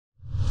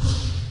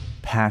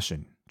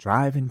passion,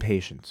 drive, and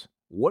patience.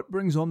 What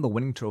brings home the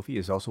winning trophy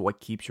is also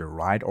what keeps your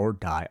ride or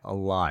die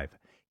alive.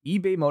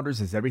 eBay Motors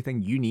has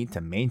everything you need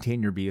to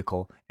maintain your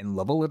vehicle and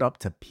level it up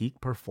to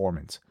peak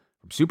performance.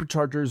 From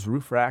superchargers,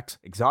 roof racks,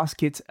 exhaust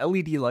kits,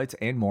 LED lights,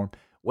 and more,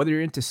 whether you're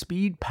into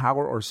speed,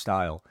 power, or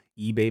style,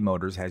 eBay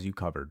Motors has you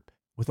covered.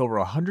 With over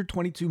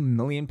 122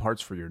 million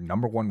parts for your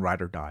number one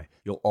ride or die,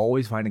 you'll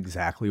always find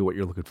exactly what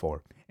you're looking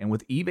for. And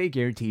with eBay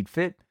Guaranteed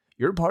Fit,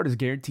 your part is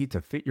guaranteed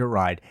to fit your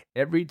ride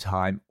every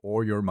time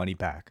or your money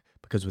back.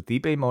 Because with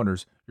eBay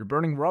Motors, you're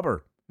burning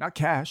rubber, not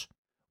cash.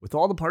 With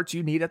all the parts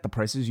you need at the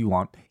prices you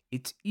want,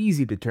 it's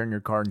easy to turn your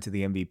car into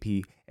the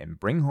MVP and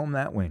bring home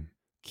that win.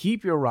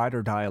 Keep your ride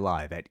or die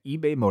alive at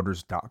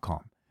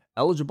ebaymotors.com.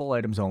 Eligible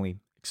items only.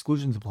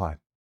 Exclusions apply.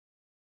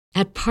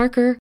 At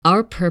Parker,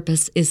 our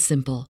purpose is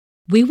simple.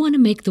 We want to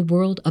make the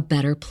world a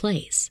better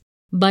place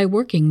by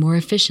working more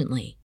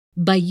efficiently,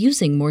 by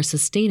using more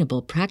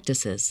sustainable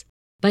practices,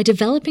 by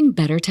developing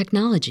better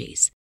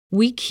technologies.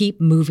 We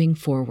keep moving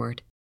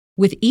forward.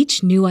 With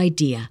each new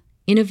idea,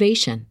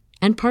 innovation,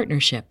 and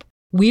partnership,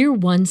 we're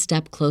one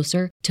step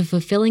closer to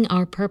fulfilling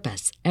our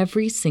purpose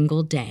every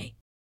single day.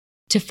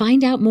 To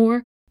find out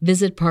more,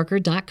 visit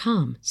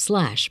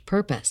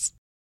parker.com/purpose.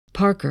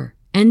 Parker,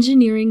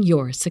 engineering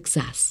your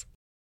success.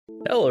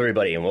 Hello,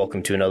 everybody, and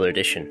welcome to another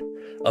edition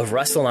of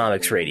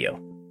Wrestlenomics Radio.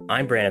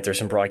 I'm Brandon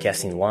Thurston,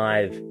 broadcasting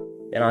live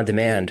and on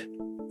demand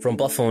from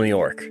Buffalo, New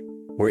York,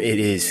 where it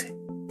is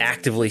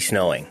actively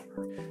snowing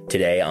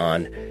today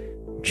on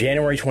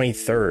January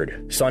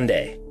 23rd,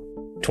 Sunday,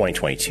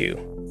 2022.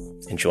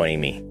 And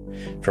joining me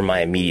from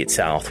my immediate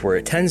south, where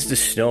it tends to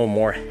snow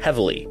more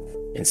heavily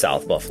in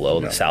South Buffalo,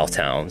 the South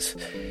Towns,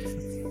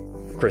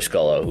 Chris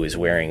Gullo, who is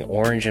wearing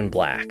orange and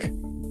black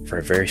for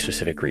a very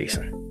specific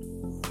reason.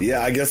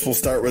 Yeah, I guess we'll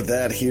start with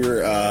that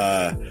here.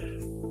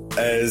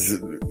 As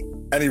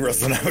any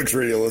Wrestlenomics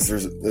radio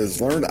listeners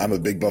has learned, I'm a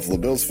big Buffalo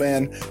Bills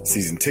fan,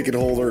 season ticket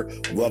holder,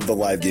 love the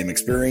live game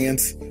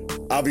experience.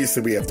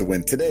 Obviously, we have to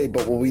win today,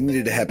 but what we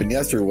needed to happen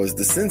yesterday was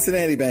the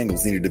Cincinnati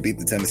Bengals needed to beat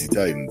the Tennessee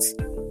Titans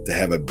to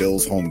have a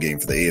Bills home game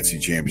for the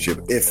AFC Championship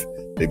if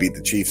they beat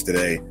the Chiefs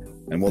today.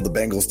 And well, the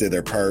Bengals did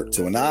their part.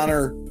 So in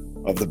honor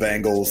of the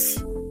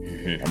Bengals,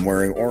 I'm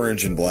wearing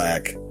orange and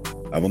black.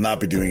 I will not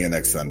be doing it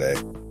next Sunday,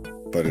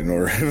 but in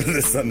order for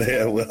this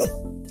Sunday, I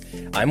will.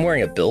 I'm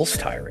wearing a Bills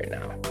tie right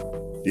now.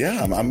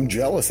 Yeah, I'm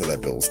jealous of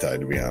that Bills tie,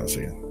 to be honest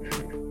with you.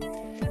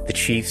 The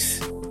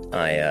Chiefs,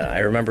 I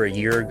remember a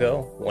year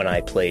ago when I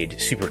played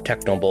Super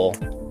Techno Bowl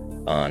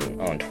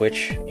on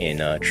Twitch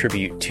in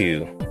tribute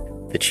to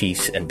the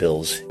Chiefs and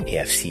Bills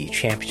AFC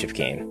Championship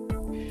game,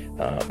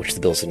 which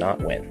the Bills did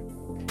not win.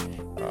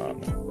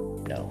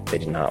 No, they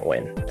did not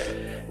win.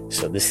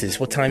 So this is,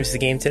 what time is the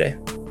game today?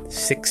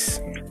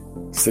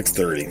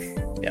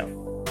 6:30. Yeah.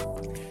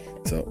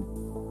 So,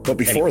 but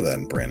before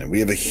then, Brandon, we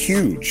have a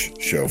huge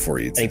show for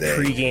you today.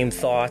 Any pregame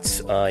thoughts?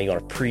 You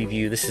want to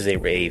preview? This is a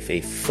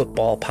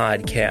football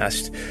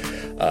podcast.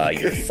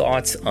 Your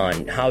thoughts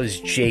on how is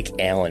Jake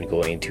Allen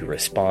going to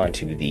respond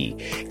to the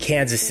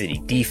Kansas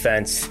City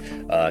defense?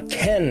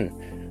 Can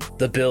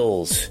the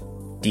Bills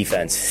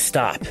defense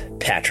stop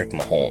Patrick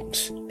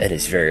Mahomes and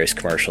his various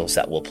commercials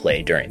that will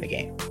play during the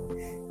game?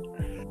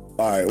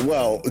 All right.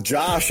 Well,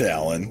 Josh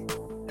Allen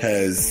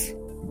has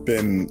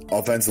been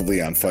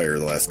offensively on fire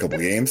the last couple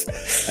of games,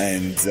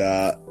 and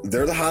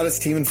they're the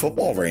hottest team in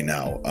football right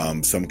now.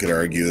 Some could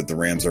argue that the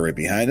Rams are right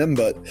behind them,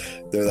 but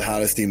they're the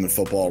hottest team in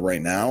football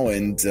right now.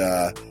 And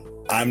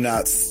I'm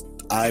not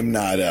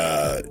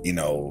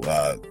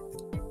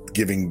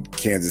giving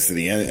Kansas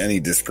City any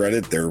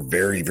discredit. They're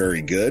very,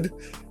 very good.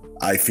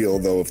 I feel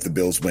though if the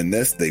Bills win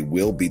this, they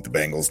will beat the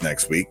Bengals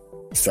next week.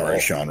 Sorry,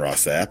 Sean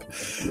Ross Sapp.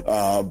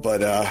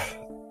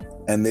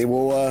 And they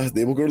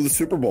will go to the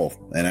Super Bowl,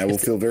 and I will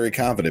feel very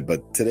confident.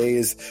 But today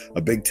is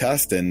a big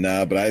test, and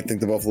but I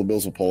think the Buffalo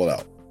Bills will pull it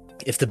out.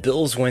 If the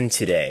Bills win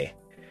today,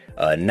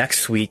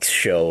 next week's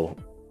show,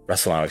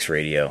 Wrestlenomics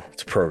Radio,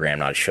 it's a program,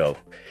 not a show,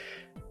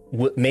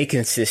 may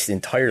consist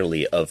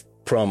entirely of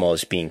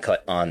promos being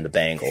cut on the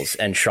Bengals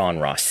and Sean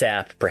Ross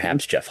Sapp.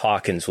 Perhaps Jeff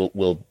Hawkins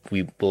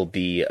will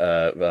be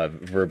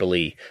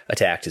verbally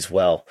attacked as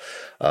well.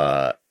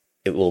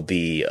 It will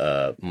be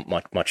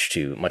much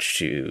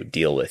to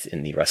deal with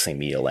in the wrestling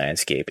media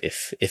landscape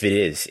if it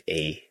is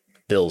a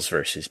Bills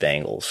versus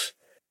Bengals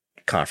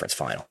conference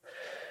final.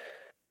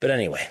 But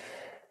anyway.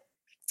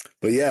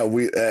 But yeah,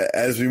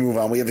 as we move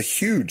on, we have a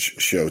huge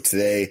show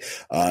today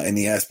in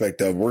the aspect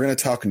of we're going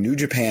to talk New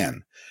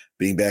Japan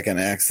being back on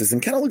AXS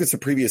and kind of look at some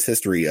previous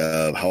history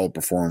of how it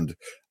performed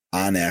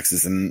on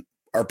AXS and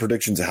our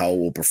predictions of how it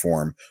will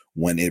perform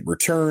when it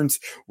returns.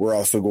 We're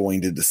also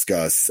going to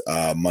discuss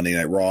Monday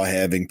Night Raw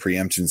having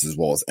preemptions as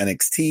well as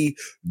NXT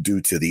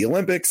due to the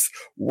Olympics.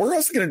 We're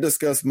also going to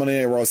discuss Monday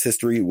Night Raw's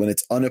history when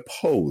it's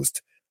unopposed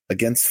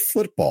against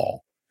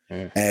football.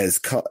 As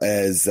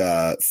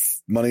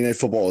Monday Night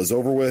Football is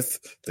over with,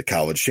 the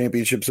college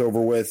championship's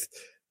over with,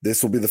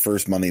 this will be the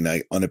first Monday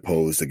night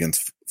unopposed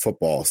against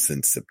football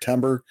since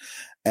September.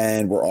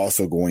 And we're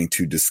also going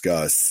to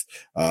discuss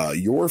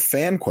your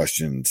fan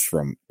questions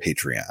from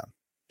Patreon.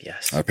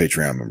 Yes. Our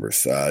Patreon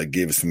members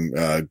gave us some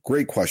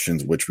great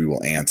questions, which we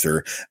will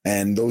answer.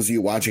 And those of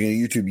you watching on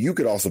YouTube, you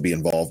could also be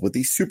involved with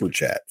the super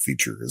chat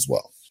feature as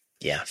well.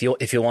 Yeah.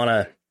 If you want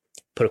to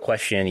put a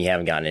question in, you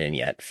haven't gotten it in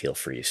yet, feel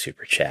free to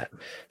super chat.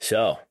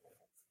 So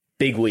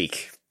big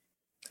week.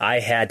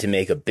 I had to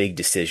make a big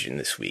decision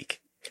this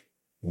week.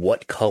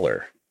 What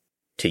color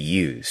to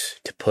use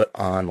to put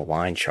on the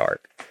line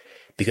chart,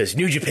 because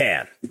New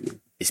Japan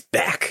is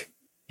back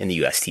in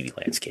the US TV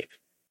landscape.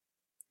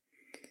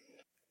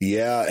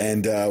 Yeah,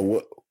 and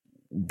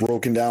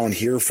broken down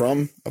here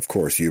from, of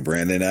course, you,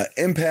 Brandon,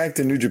 Impact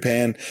and New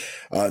Japan.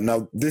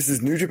 Now, this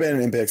is New Japan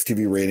and Impact's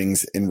TV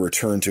ratings in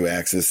return to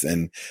AXS,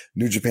 and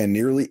New Japan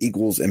nearly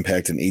equals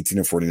Impact in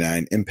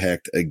 18-49.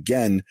 Impact,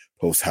 again,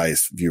 post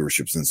highest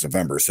viewership since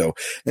November. So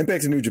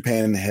Impact and New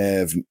Japan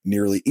have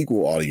nearly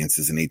equal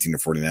audiences in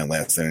 18-49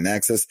 last night in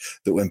AXS,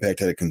 though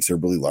Impact had a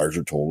considerably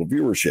larger total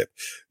viewership.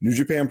 New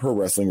Japan Pro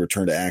Wrestling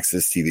returned to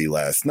AXS TV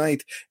last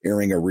night,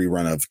 airing a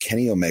rerun of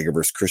Kenny Omega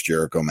vs. Chris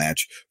Jericho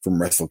match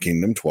from Wrestle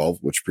Kingdom 12,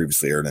 which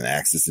previously aired on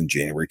AXS in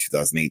January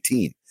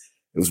 2018.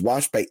 It was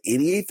watched by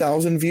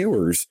 88,000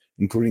 viewers,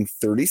 including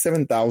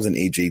 37,000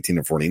 age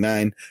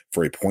 18-49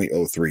 for a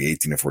 .03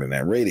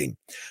 18-49 rating.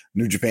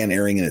 New Japan,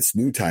 airing in its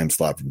new time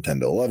slot from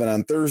 10 to 11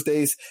 on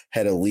Thursdays,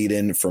 had a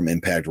lead-in from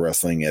Impact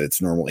Wrestling at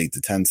its normal 8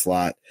 to 10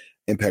 slot.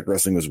 Impact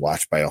Wrestling was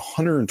watched by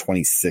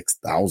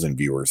 126,000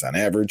 viewers on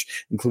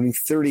average, including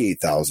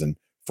 38,000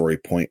 for a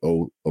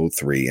 .003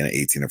 and an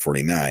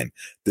 18-49.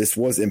 This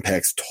was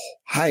Impact's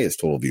highest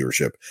total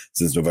viewership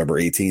since November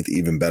 18th,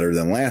 even better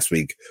than last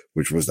week,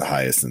 which was the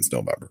highest since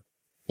November.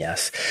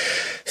 Yes.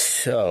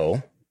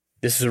 So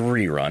this is a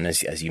rerun,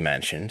 as you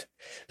mentioned.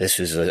 This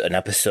is an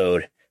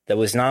episode that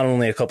was not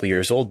only a couple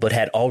years old, but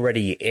had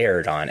already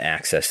aired on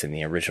AXS in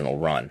the original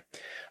run.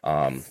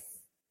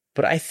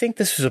 But I think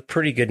this was a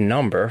pretty good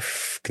number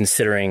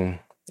considering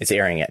it's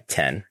airing at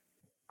 10.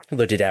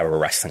 Although it did have a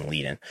wrestling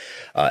lead-in.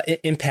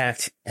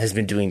 Impact has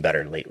been doing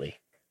better lately.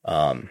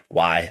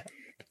 Why?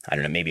 I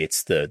don't know. Maybe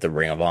it's the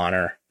Ring of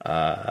Honor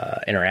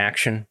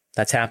interaction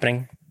that's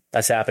happening.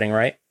 That's happening,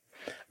 right?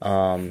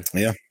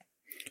 Yeah.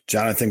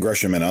 Jonathan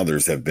Gresham and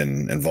others have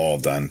been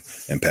involved on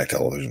Impact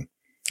Television.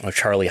 Oh,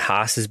 Charlie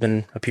Haas has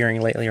been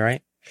appearing lately,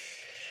 right?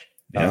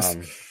 Yes.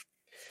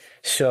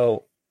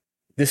 So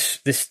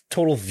this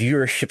total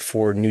viewership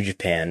for New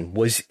Japan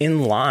was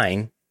in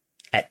line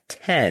at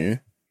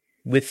 10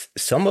 with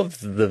some of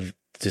the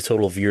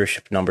total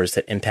viewership numbers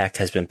that Impact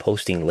has been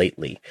posting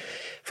lately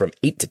from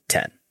 8 to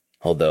 10.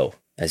 Although,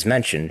 as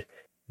mentioned,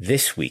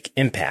 this week,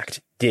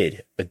 Impact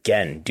did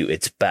again do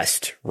its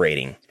best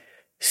rating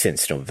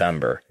since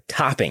November,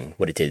 topping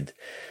what it did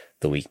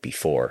the week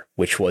before,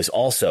 which was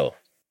also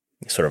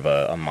sort of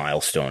a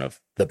milestone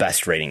of the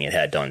best rating it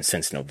had done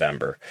since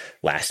November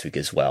last week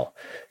as well.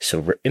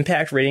 So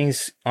Impact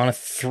ratings on a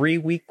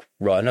 3-week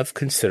run of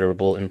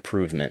considerable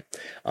improvement.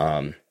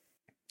 But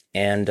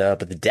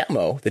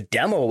the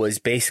demo was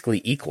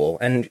basically equal.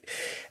 And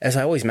as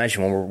I always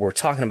mention, when we're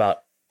talking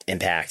about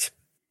Impact,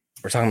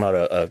 we're talking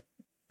about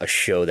a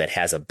show that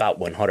has about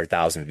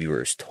 100,000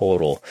 viewers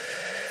total.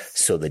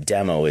 So the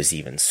demo is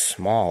even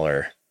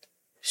smaller.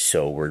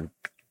 So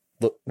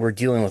we're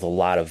dealing with a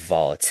lot of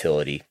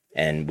volatility,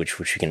 and which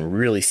you can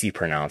really see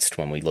pronounced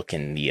when we look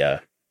in the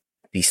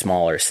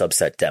smaller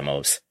subset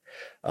demos,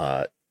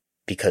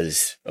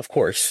 because of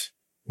course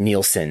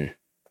Nielsen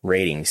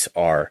ratings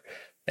are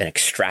an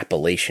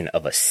extrapolation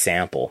of a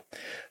sample.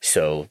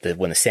 So that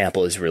when the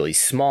sample is really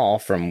small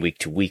from week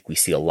to week, we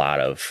see a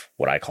lot of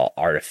what I call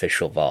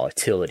artificial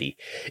volatility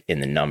in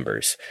the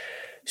numbers.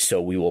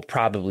 So we are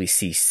probably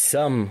seeing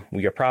some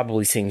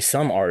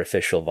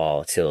artificial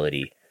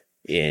volatility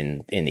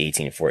in the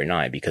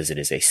 1849 because it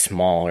is a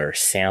smaller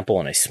sample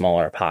and a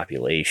smaller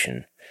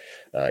population,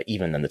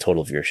 even than the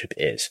total viewership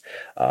is.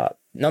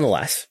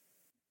 Nonetheless,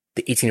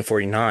 the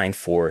 1849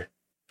 for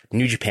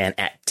New Japan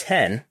at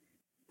 10,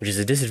 which is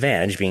a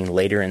disadvantage being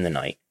later in the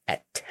night,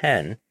 at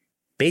 10,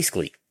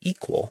 basically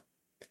equal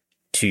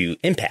to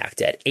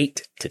Impact at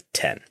 8 to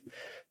 10.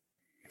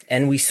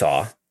 And we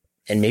saw,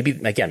 and maybe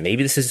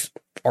this is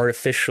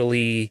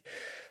artificially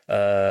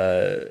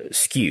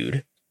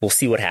skewed. We'll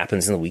see what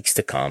happens in the weeks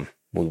to come.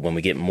 When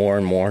we get more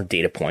and more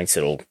data points,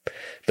 it'll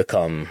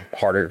become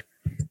harder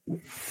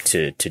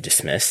to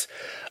dismiss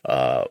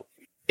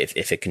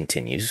if it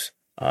continues.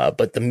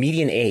 But the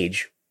median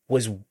age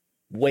was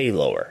way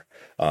lower.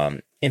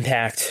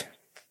 Impact,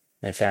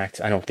 in fact,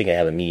 I don't think I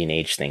have a median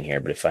age thing here,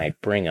 but if I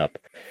bring up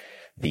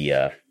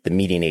the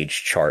median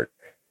age chart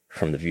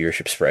from the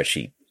viewership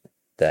spreadsheet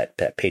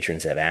that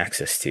patrons have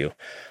access to,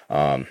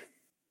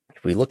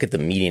 if we look at the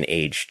median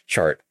age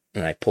chart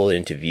and I pull it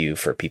into view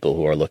for people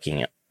who are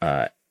looking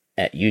at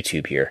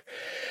YouTube here,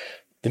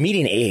 the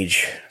median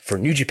age for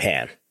New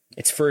Japan,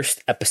 its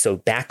first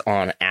episode back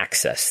on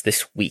AXS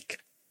this week,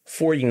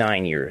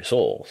 49 years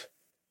old.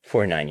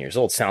 49 years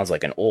old sounds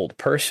like an old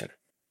person.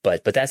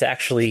 But that's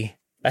actually,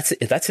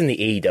 that's in the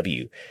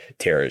AEW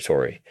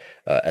territory,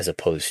 as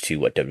opposed to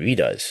what WWE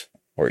does,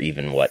 or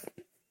even what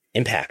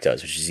Impact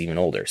does, which is even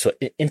older. So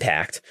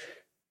Impact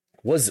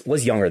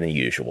was younger than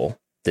usual,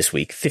 this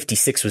week.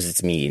 56 was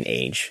its median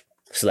age.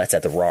 So that's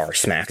at the Raw or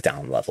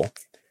SmackDown level.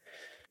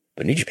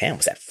 But New Japan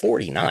was at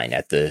 49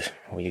 at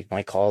what you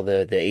might call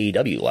the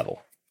AEW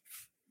level.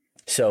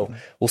 So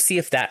we'll see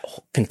if that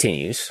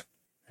continues.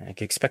 I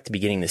can expect to be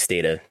getting this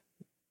data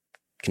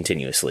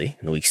continuously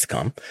in the weeks to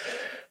come.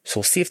 So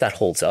we'll see if that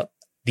holds up.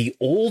 The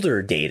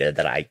older data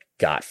that I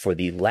got for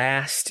the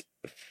last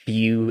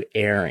few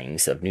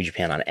airings of New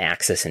Japan on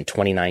AXS in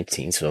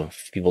 2019. So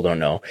if people don't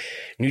know,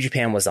 New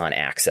Japan was on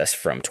AXS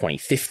from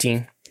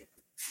 2015,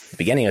 the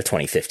beginning of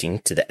 2015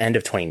 to the end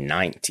of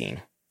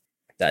 2019.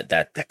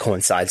 That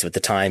coincides with the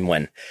time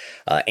when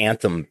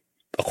Anthem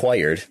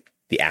acquired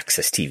the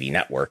AXS TV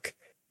network.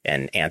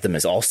 And Anthem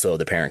is also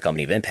the parent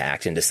company of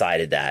Impact, and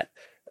decided that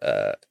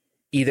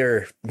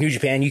either New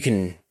Japan, you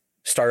can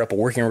start up a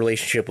working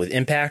relationship with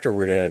Impact, or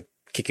we're going to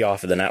kick you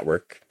off of the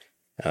network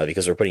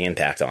because we're putting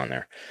Impact on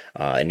there.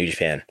 And New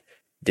Japan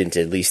didn't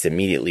at least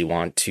immediately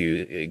want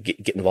to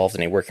get involved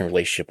in a working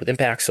relationship with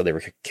Impact, so they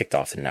were kicked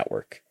off the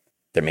network.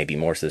 There may be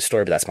more to the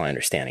story, but that's my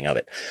understanding of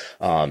it.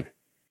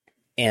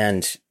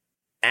 And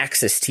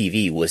AXS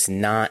TV was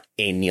not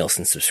a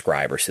Nielsen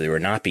subscriber, so they were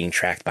not being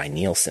tracked by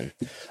Nielsen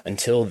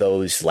until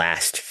those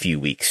last few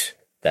weeks.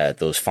 That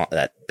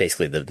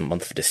basically the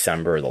month of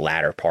December, or the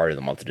latter part of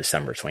the month of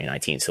December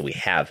 2019. So we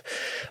have,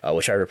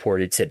 which I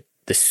reported to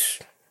this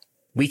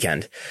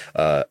weekend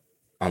on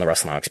the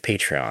Wrestlenomics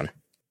Patreon,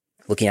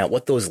 looking at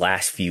what those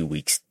last few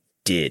weeks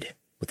did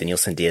with the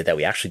Nielsen data that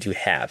we actually do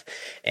have.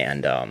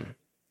 And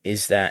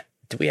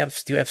do we have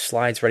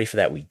slides ready for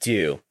that? We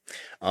do.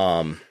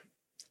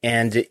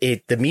 And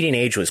the median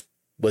age was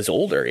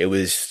older. It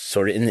was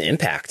sort of in the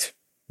Impact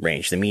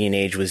range. The median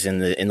age was in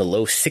the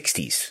low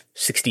 60s,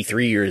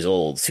 63 years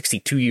old,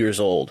 62 years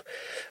old.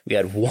 We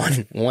had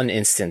one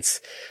instance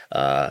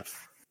where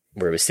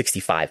it was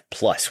 65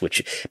 plus,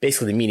 which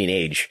basically the median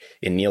age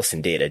in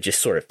Nielsen data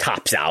just sort of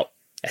tops out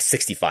at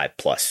 65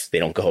 plus. They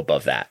don't go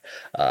above that.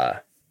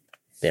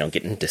 They don't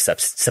get into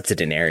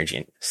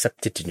septuagenarian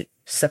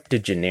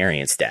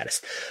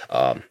status.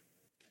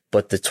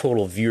 But the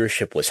total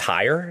viewership was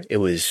higher. It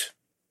was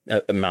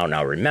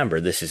now remember,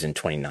 this is in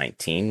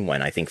 2019,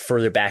 when I think the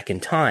further back in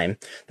time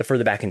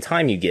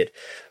you get,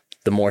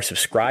 the more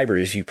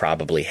subscribers you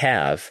probably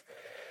have.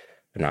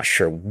 I'm not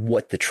sure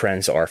what the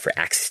trends are for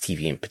AXS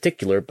TV in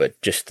particular,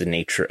 but just the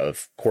nature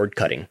of cord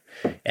cutting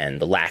and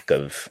the lack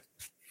of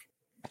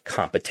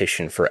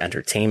competition for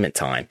entertainment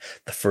time.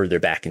 The further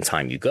back in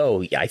time you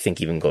go, I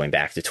think even going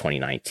back to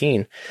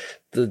 2019,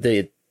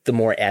 the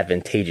more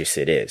advantageous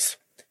it is.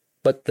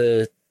 But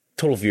the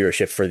total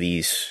viewership for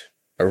these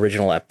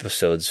original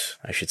episodes,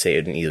 I should say,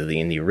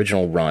 in the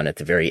original run, at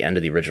the very end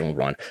of the original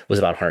run, was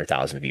about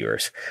 100,000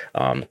 viewers.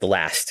 The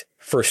last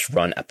first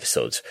run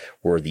episodes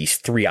were these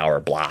 3-hour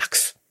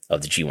blocks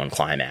of the G1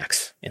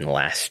 Climax in the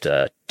last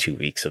 2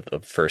 weeks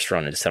of first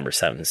run on December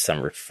 7th,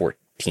 December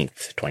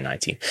 14th,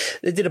 2019.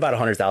 They did about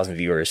 100,000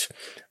 viewers,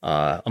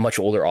 a much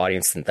older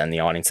audience than the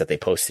audience that they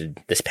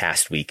posted this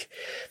past week.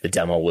 The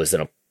demo was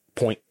in a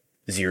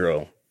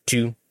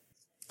 0.02.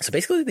 So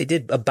basically they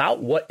did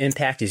about what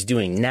Impact is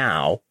doing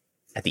now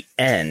at the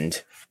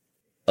end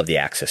of the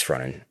AXS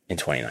run in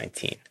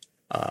 2019.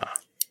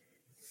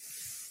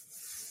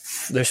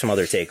 There's some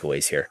other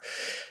takeaways here,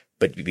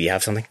 but do you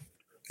have something?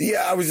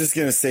 Yeah, I was just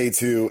going to say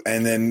too,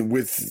 and then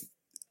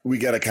we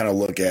got to kind of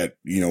look at,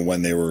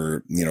 when they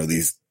were,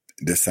 these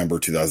December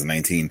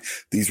 2019,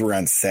 these were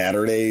on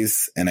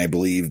Saturdays, and I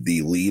believe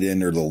the lead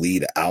in or the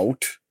lead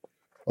out.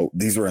 Oh,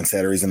 these were on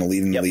Saturdays, and the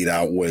lead in, the lead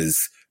out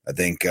was, I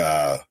think,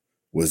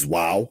 was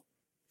WOW.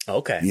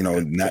 Okay.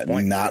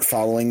 Not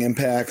following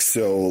Impact.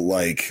 So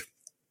like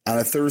on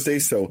a Thursday.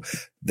 So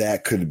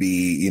that could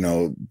be,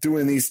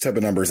 doing these type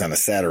of numbers on a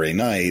Saturday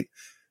night,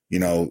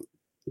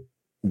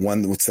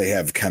 one which they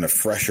have kind of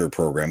fresher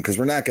program, because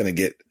we're not going to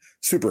get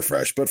super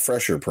fresh, but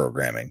fresher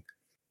programming,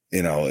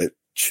 it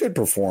should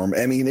perform.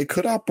 I mean, it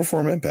could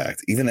outperform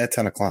Impact even at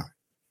 10 o'clock.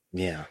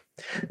 Yeah.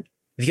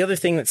 The other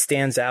thing that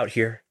stands out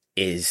here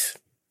is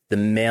the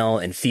male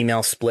and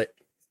female split.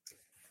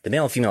 The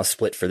male and female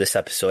split for this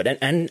episode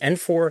and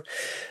for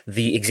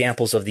the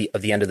examples of the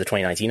end of the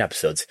 2019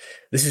 episodes.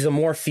 This is a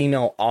more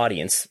female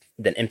audience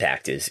than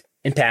Impact is.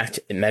 Impact,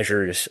 it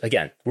measures,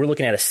 again, we're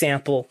looking at a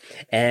sample,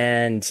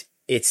 and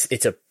it's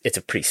a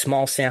pretty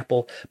small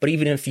sample, but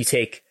even if you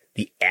take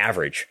the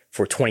average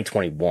for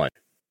 2021,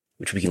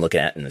 which we can look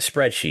at in the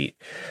spreadsheet,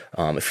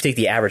 if we take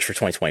the average for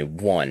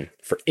 2021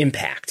 for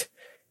Impact,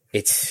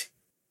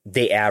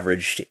 they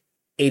averaged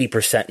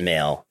 80%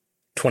 male,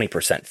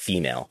 20%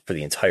 female for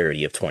the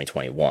entirety of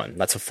 2021.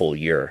 That's a full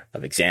year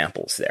of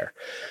examples there.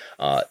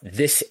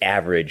 This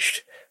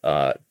averaged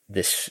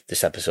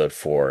this episode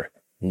for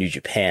New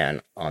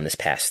Japan on this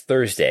past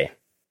Thursday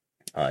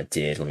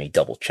let me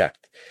double check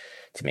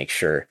to make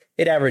sure.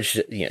 It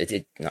averaged,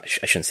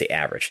 I shouldn't say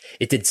average.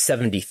 It did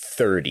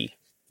 70-30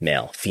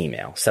 male,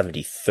 female,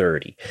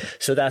 70-30.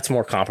 So that's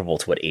more comparable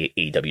to what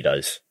AEW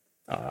does.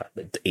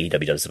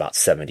 AEW does about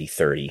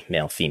 70-30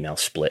 male-female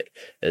split.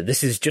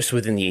 This is just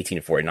within the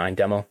 18-49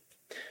 demo.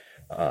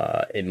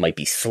 It might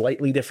be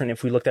slightly different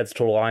if we looked at the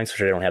total audience,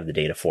 which I don't have the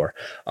data for.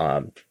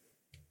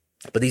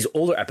 But these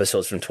older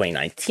episodes from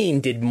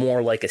 2019 did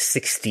more like a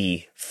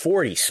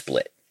 60-40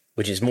 split,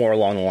 which is more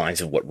along the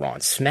lines of what Raw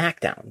and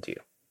SmackDown do.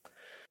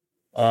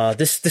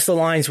 This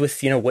aligns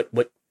with,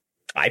 what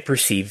I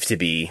perceive to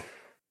be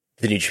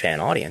the New Japan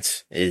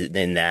audience,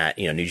 in that,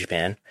 New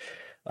Japan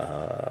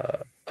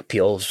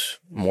appeals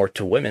more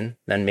to women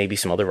than maybe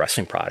some other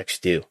wrestling products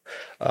do.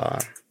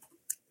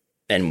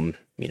 And,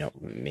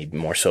 maybe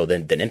more so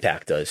than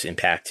Impact does.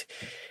 Impact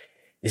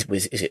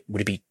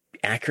would it be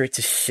accurate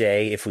to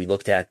say, if we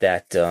looked at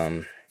that,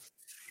 the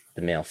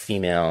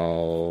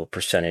male-female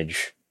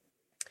percentage,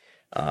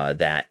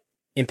 that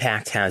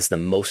Impact has the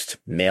most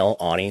male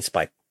audience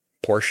by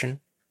portion?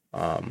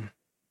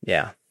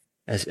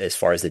 As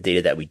far as the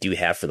data that we do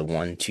have for the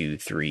 1, 2,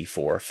 3,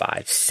 4,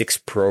 5, 6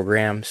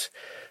 programs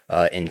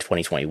in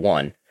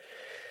 2021,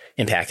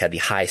 Impact had the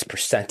highest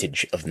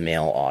percentage of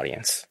male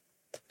audience.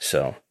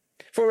 So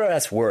for what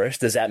that's worth,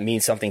 does that mean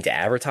something to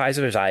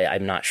advertisers?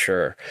 I'm not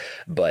sure,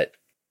 but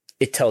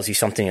it tells you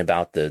something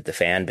about the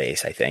fan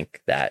base. I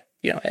think that,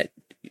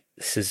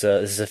 this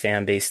is a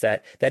fan base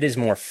that is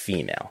more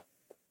female.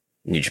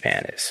 New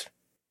Japan is.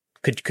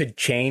 Could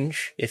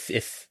change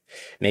if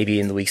maybe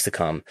in the weeks to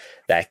come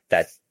that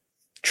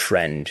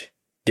trend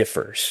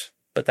differs,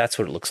 but that's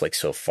what it looks like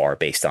so far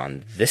based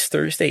on this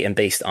Thursday and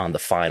based on the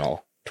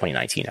final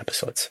 2019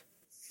 episodes.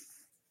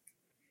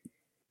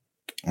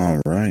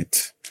 All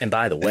right. And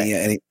by the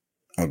way,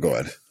 go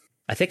ahead.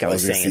 I think I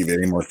was saying, see if you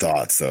had any more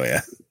thoughts. So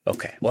yeah.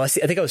 Okay. Well, I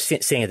think I was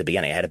saying at the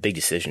beginning, I had a big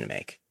decision to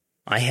make.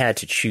 I had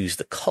to choose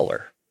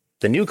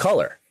the new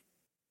color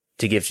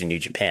to give to New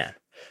Japan.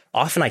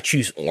 Often I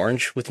choose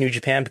orange with New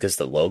Japan because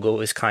the logo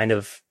is kind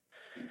of,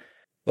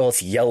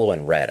 it's yellow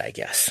and red, I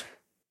guess.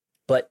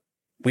 But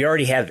we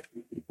already have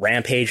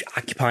Rampage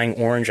occupying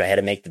orange. I had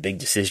to make the big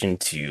decision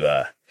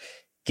to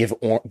give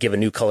a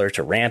new color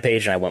to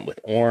Rampage, and I went with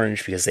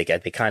orange because they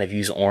kind of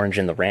use orange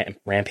in the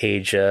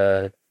Rampage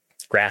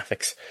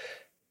graphics.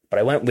 But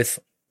I went with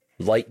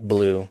light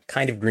blue,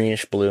 kind of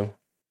greenish blue,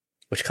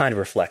 which kind of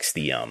reflects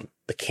the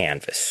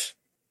canvas,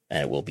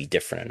 and it will be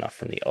different enough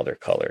from the other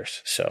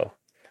colors. So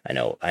I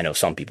know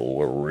some people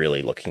were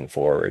really looking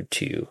forward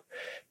to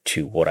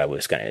what I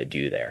was going to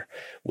do there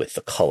with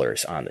the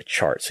colors on the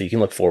chart. So you can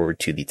look forward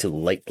to the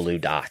light blue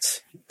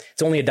dots.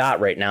 It's only a dot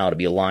right now to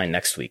be aligned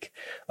next week.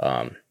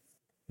 But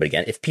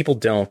again, if people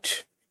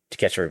don't, to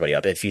catch everybody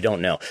up, if you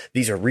don't know,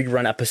 these are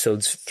rerun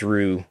episodes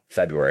through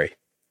February.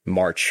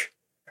 March,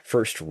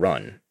 first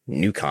run,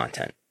 new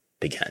content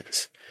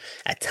begins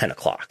at 10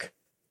 o'clock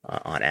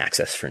on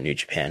AXS for New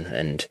Japan.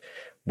 And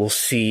we'll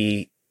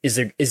see, is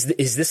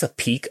this a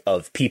peak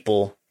of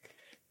people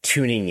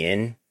tuning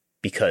in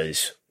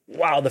because,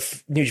 wow,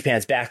 the New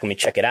Japan's back, let me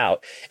check it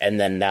out,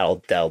 and then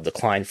that'll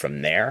decline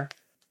from there?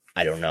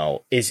 I don't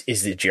know. Is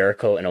the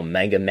Jericho and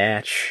Omega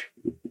match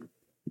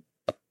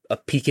a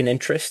peak in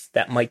interest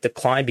that might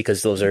decline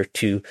because those are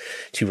two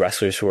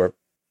wrestlers who are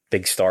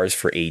big stars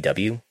for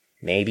AEW?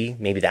 Maybe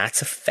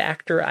that's a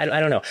factor. I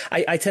don't know.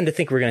 I tend to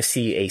think we're going to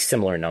see a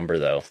similar number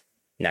though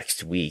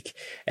next week,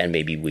 and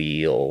maybe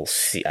we'll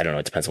see. I don't know.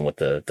 It depends on what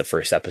the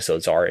first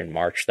episodes are in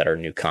March that are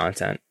new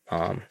content.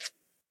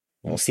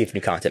 We'll see if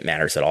new content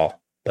matters at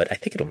all, but I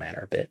think it'll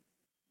matter a bit.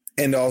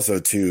 And also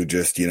too,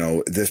 just,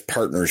 this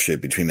partnership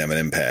between them and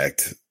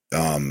Impact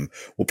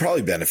will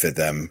probably benefit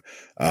them,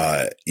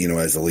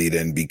 as a lead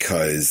in,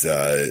 because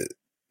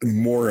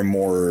more and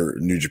more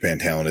New Japan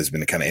talent has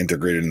been kind of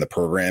integrated in the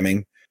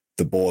programming.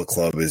 The Bullet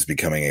Club is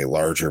becoming a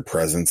larger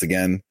presence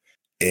again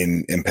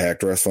in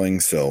Impact Wrestling.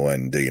 So,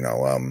 and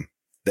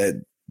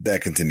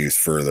that continues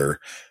further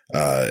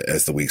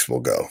as the weeks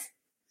will go.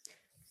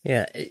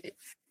 Yeah,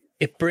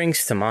 it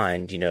brings to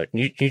mind,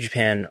 New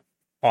Japan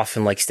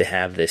often likes to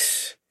have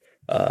this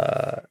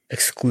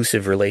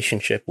exclusive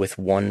relationship with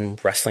one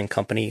wrestling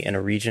company in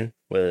a region,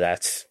 whether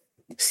that's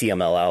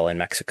CMLL in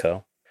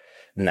Mexico,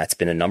 and that's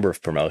been a number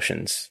of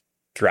promotions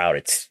throughout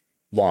its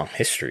long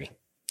history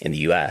in the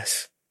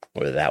U.S.,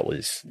 whether that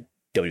was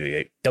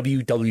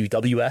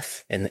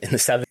WWF in the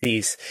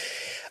 70s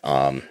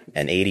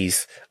and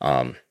 80s,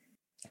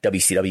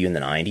 WCW in the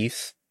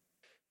 90s.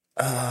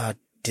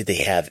 Did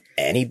they have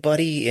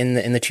anybody in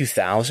the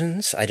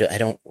 2000s? I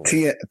don't.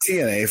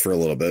 TNA for a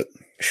little bit.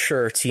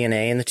 Sure,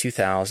 TNA in the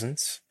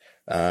 2000s.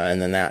 And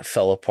then that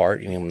fell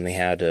apart, when they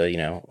had,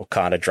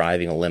 Okada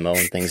driving a limo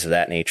and things of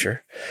that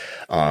nature.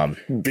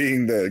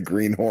 Being the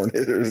Green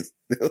Hornet.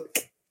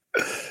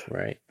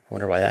 Right.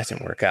 Wonder why that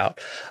didn't work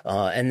out.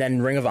 And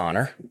then Ring of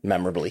Honor,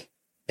 memorably,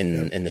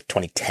 in the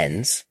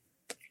 2010s.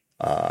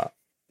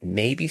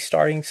 Maybe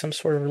starting some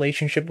sort of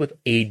relationship with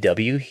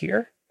AEW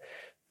here.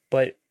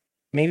 But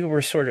maybe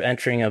we're sort of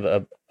entering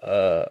an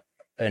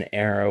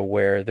era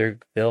where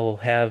they'll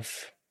have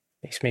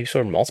maybe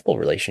sort of multiple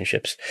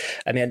relationships.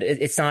 I mean,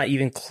 it's not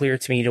even clear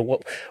to me,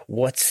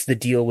 what's the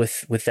deal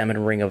with them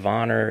and Ring of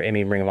Honor. I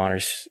mean, Ring of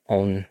Honor's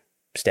own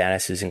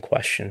status is in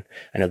question.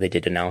 I know they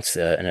did announce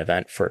an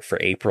event for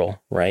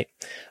April, right?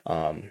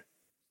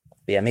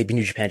 Yeah, maybe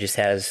New Japan just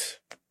has,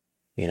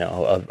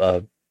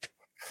 a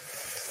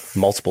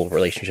multiple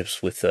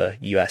relationships with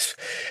U.S.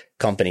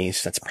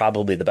 companies. That's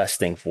probably the best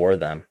thing for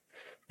them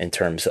in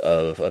terms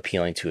of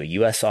appealing to a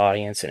U.S.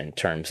 audience, and in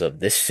terms of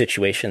this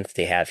situation that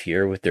they have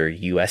here with their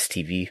U.S.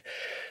 TV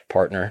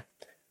partner,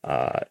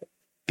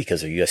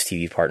 because their U.S.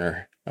 TV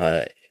partner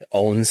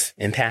owns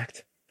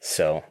Impact.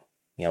 So,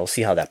 we'll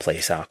see how that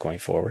plays out going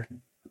forward.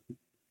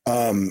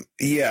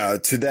 Yeah,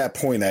 to that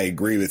point, I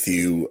agree with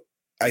you.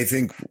 I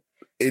think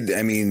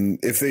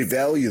if they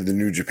value the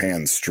New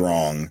Japan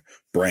Strong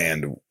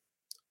brand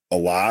a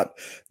lot,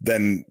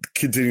 then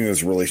continuing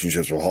those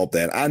relationships will help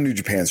that. On New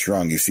Japan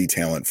Strong, you see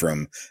talent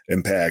from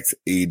Impact,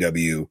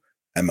 AEW,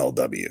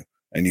 MLW,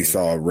 and you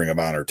saw Ring of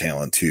Honor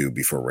talent too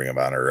before Ring of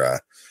Honor,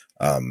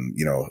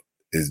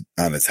 is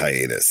on its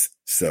hiatus.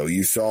 So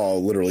you saw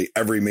literally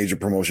every major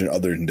promotion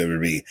other than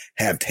WWE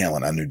have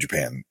talent on New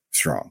Japan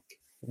Strong.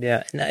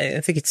 Yeah, and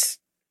I think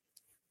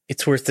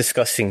it's worth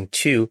discussing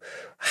too.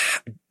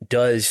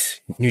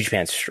 Does New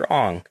Japan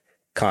Strong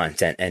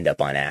content end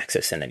up on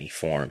AXS in any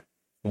form?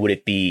 Would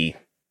it be,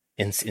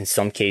 in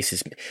some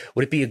cases,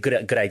 would it be a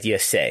good idea,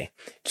 say,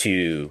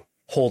 to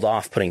hold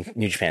off putting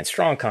New Japan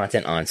Strong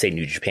content on, say,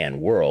 New Japan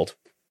World,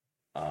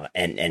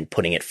 and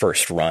putting it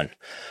first run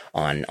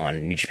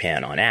on New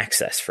Japan on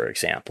AXS, for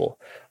example,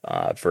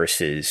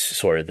 versus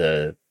sort of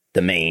the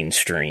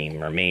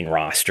mainstream or main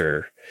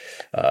roster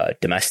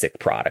domestic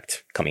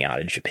product coming out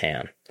of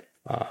Japan?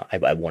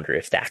 I wonder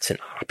if that's an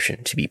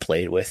option to be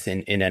played with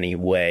in any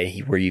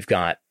way, where you've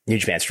got New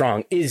Japan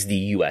Strong is the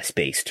US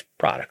based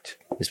product,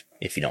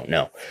 if you don't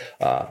know,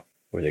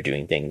 where they're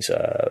doing things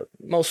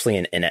mostly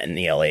in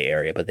the LA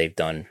area, but they've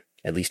done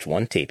at least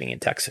one taping in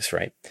Texas,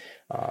 right?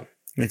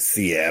 It's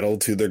Seattle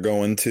too. They're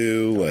going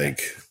to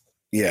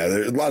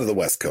there's a lot of the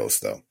West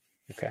Coast though.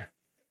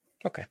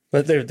 Okay.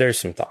 But there's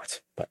some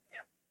thoughts, but yeah.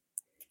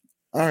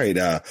 All right.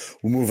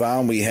 We'll move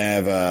on. We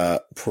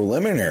have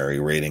preliminary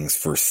ratings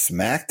for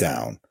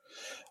SmackDown.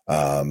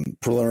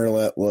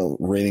 Preliminary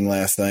rating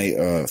last night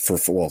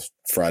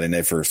Friday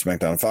night for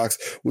SmackDown Fox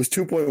was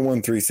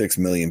 2.136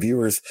 million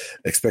viewers.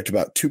 Expect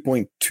about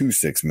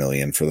 2.26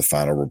 million for the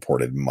final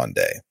reported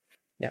Monday.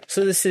 Yeah.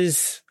 So this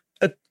is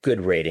a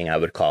good rating, I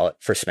would call it,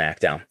 for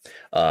SmackDown.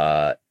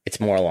 It's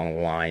more along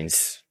the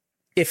lines,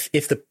 if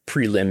the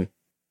prelim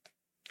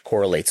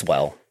correlates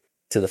well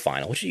to the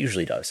final, which it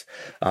usually does,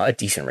 a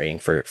decent rating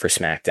for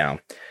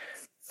SmackDown.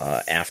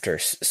 After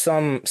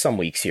some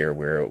weeks here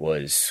where it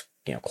was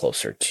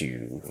closer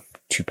to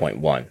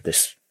 2.1,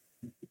 this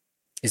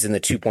is in the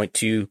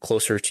 2.2,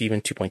 closer to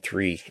even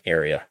 2.3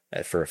 area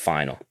for a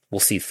final. We'll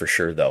see for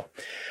sure though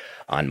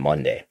on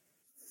Monday.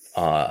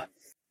 By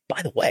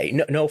the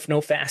way,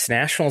 no Fast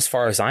National as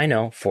far as I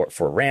know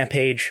for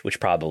Rampage, which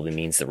probably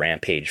means the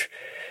Rampage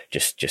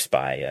just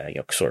by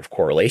sort of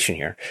correlation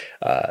here.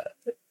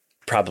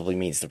 Probably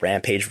means the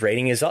Rampage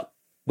rating is up,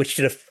 which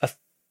did a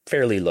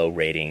fairly low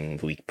rating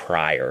the week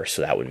prior.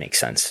 So that would make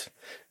sense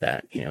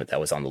that, that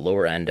was on the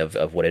lower end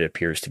of what it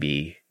appears to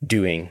be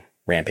doing,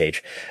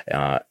 Rampage.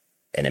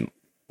 And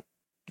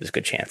there's a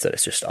good chance that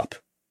it's just up,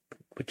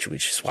 which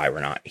is why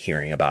we're not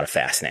hearing about a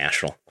Fast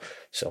National.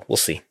 So we'll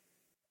see.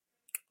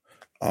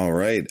 All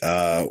right.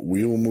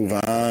 We will move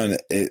on.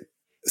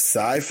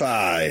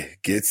 Sci-Fi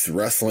gets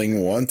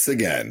wrestling once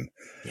again.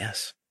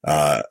 Yes.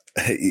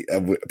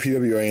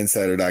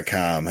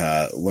 PWAinsider.com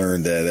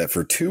learned that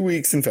for 2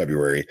 weeks in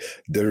February,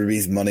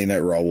 WWE's Monday Night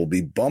Raw will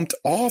be bumped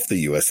off the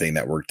USA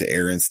Network to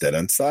air instead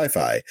on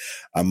Sci-Fi.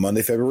 On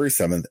Monday, February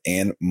 7th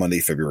and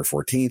Monday, February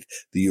 14th,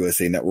 the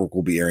USA Network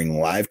will be airing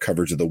live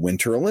coverage of the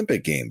Winter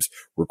Olympic Games,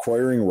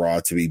 requiring Raw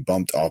to be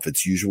bumped off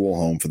its usual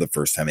home for the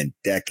first time in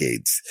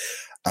decades.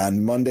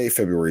 On Monday,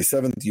 February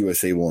 7th,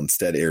 USA will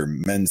instead air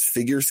men's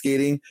figure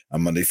skating.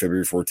 On Monday,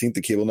 February 14th,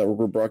 the cable network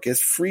will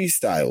broadcast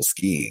freestyle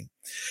skiing.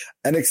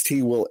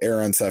 NXT will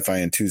air on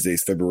Sci-Fi on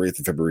Tuesdays, February 8th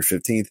and February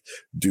 15th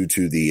due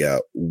to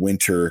the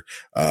Winter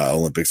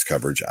Olympics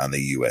coverage on the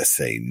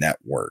USA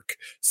Network.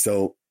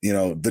 So,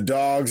 the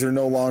dogs are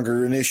no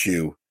longer an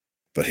issue,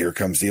 but here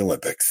comes the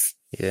Olympics.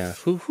 Yeah.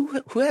 Who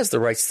has the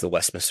rights to the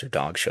Westminster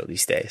Dog Show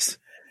these days?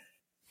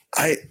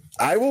 I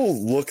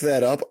will look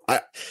that up.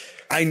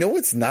 I know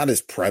it's not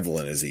as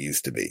prevalent as it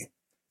used to be.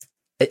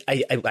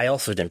 I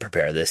also didn't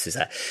prepare this. Is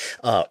that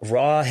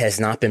Raw has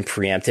not been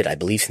preempted, I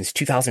believe, since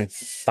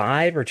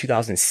 2005 or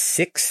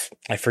 2006.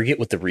 I forget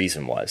what the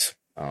reason was.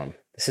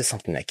 This is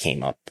something that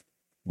came up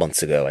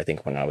months ago, I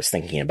think, when I was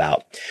thinking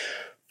about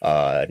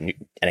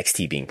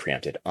NXT being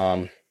preempted.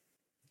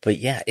 But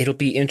yeah, it'll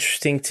be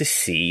interesting to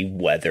see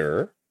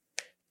whether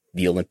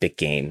the Olympic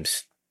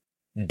Games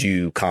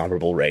do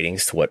comparable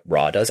ratings to what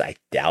Raw does. I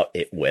doubt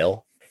it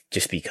will,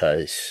 just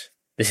because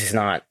this is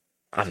not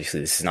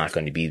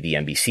going to be the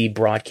NBC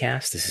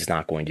broadcast. This is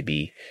not going to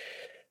be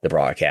the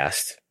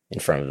broadcast in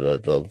front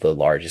of the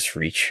largest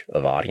reach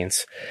of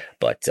audience.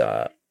 But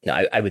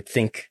I would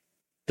think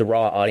the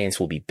Raw audience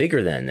will be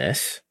bigger than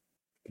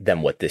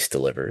what this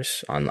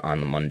delivers on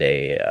the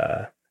Monday,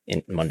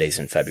 Mondays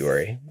in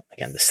February,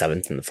 again, the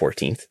 7th and the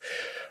 14th.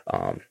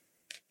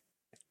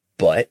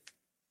 But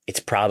it's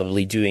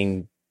probably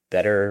doing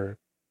better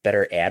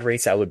ad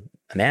rates, I would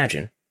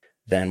imagine,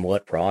 than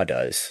what Raw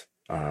does.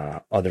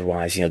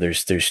 Otherwise,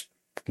 there's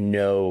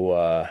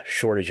no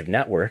shortage of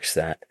networks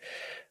that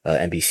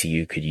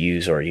NBCU could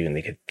use, or even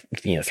they could,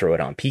 throw it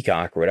on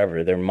Peacock or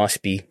whatever. There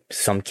must be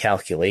some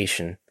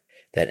calculation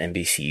that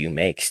NBCU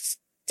makes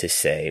to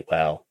say,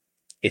 well,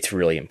 it's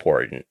really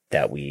important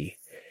that we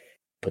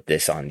put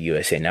this on the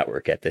USA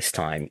Network at this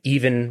time,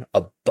 even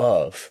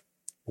above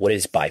what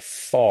is by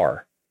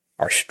far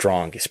our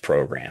strongest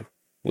program,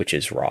 which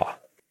is Raw.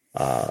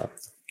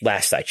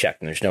 Last I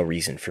checked, and there's no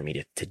reason for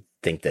me to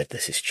think that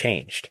this has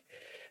changed,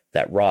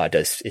 that Raw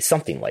is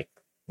something like,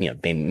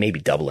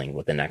 maybe doubling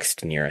what the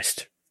next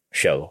nearest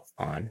show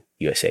on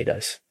USA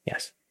does.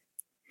 Yes.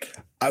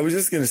 I was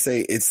just going to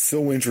say, it's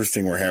so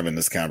interesting we're having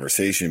this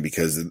conversation,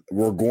 because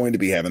we're going to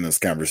be having this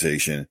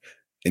conversation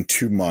in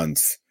 2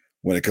 months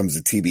when it comes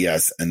to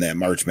TBS and that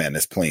March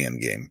Madness play-in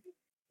game.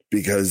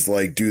 Because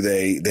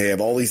they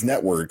have all these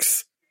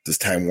networks. Does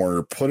Time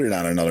Warner put it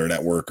on another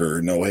network,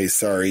 or no, hey,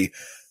 sorry,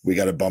 we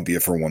got to bump you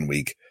for 1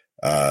 week,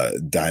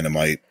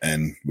 Dynamite,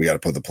 and we got to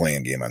put the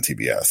play-in game on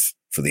TBS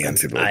for the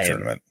NCAA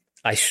tournament.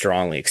 I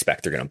strongly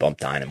expect they're going to bump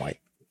Dynamite,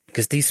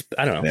 because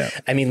I don't know. Yeah.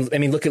 I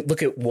mean, look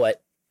at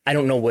what, I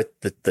don't know what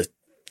the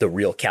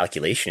real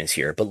calculation is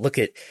here, but look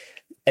at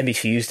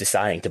NBCU's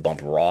deciding to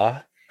bump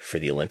Raw for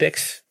the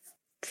Olympics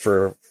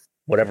for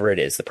whatever it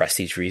is, the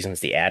prestige reasons,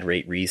 the ad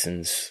rate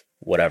reasons,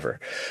 whatever.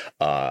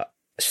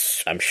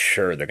 I'm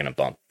sure they're going to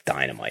bump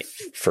Dynamite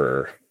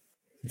for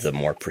the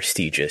more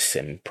prestigious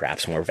and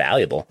perhaps more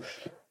valuable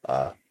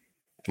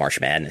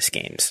March Madness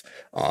games.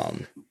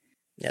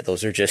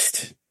 Those are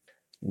just,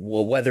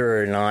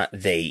 whether or not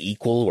they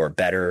equal or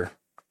better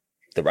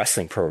the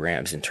wrestling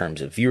programs in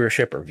terms of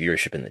viewership or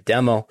viewership in the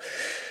demo,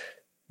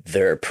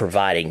 they're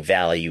providing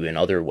value in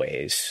other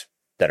ways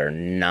that are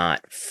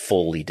not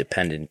fully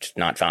dependent,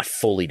 not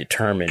fully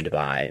determined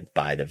by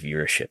the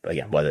viewership.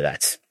 Again, whether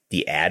that's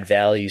the ad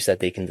values that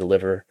they can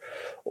deliver,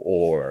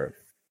 or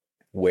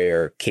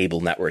where cable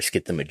networks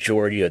get the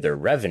majority of their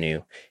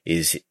revenue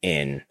is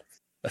in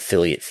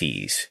affiliate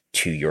fees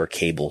to your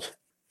cable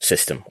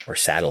system or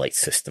satellite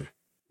system,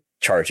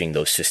 charging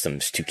those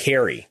systems to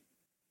carry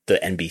the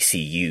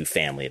NBCU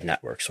family of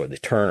networks or the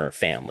Turner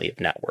family of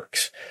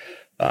networks.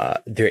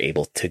 They're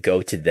able to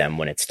go to them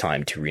when it's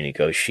time to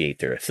renegotiate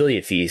their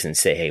affiliate fees and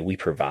say, hey, we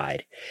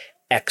provide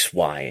X,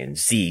 Y, and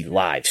Z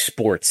live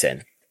sports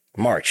and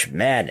March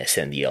Madness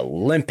and the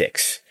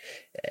Olympics,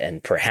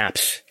 and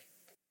perhaps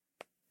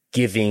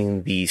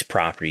giving these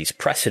properties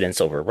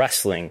precedence over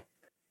wrestling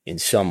in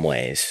some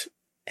ways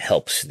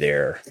helps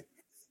their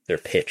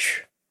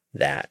pitch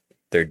that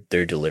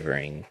they're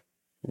delivering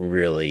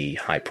really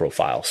high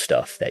profile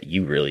stuff that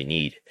you really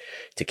need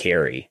to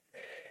carry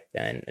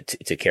and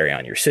to carry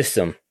on your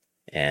system.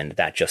 And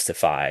that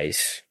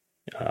justifies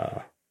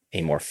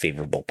a more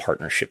favorable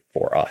partnership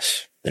for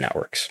us, the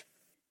networks,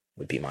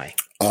 would be my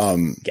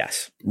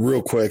guess.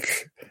 Real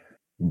quick,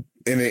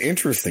 in an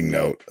interesting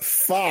note,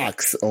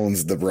 Fox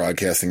owns the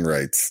broadcasting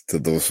rights to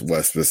the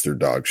Westminster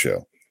Dog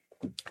Show.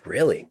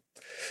 Really?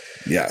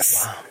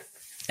 Yes. Wow.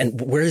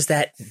 And where is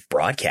that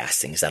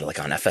broadcasting? Is that like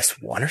on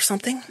FS1 or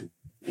something?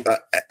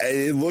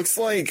 It looks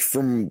like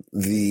from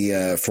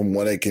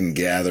what I can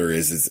gather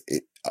is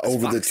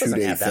over the 2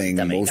 day thing,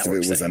 most of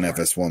it was on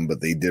FS1,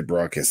 but they did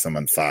broadcast some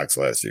on Fox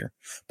last year.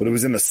 But it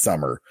was in the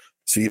summer,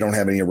 so you don't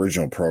have any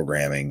original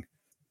programming.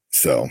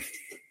 So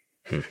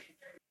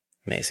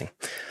amazing.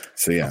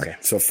 So yeah, okay.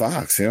 So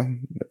Fox,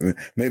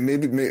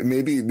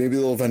 maybe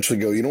they'll eventually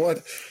go, you know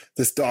what?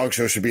 This dog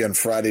show should be on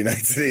Friday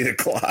nights at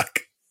 8:00.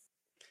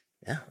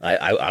 Yeah,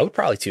 I would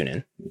probably tune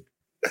in.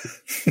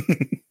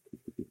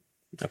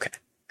 Okay.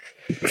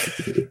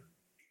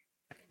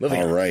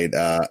 Moving on. Right.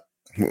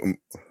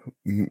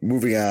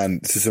 Moving on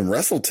to some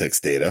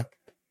WrestleTix data.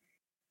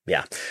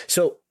 Yeah.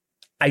 So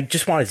I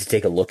just wanted to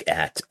take a look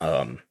at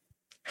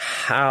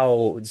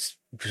how,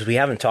 because we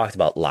haven't talked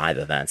about live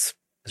events,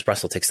 because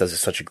WrestleTix does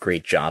such a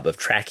great job of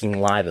tracking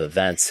live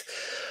events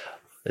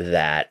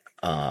that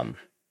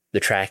they're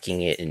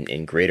tracking it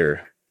in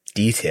greater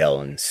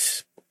detail and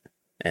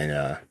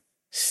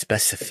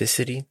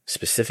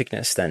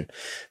specificness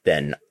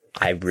than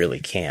I really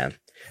can.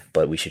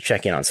 But we should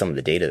check in on some of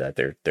the data that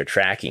they're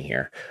tracking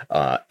here.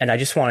 And I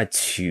just wanted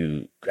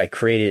I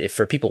created it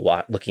for people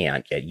looking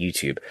at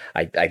YouTube.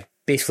 I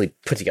basically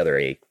put together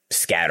a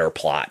scatter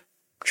plot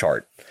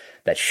chart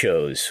that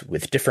shows,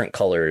 with different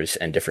colors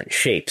and different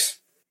shapes,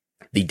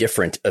 the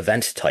different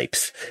event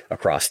types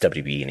across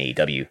WWE and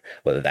AEW,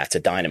 whether that's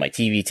a Dynamite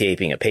TV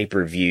taping, a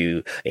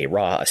pay-per-view, a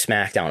Raw, a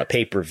SmackDown, a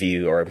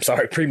pay-per-view, or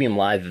premium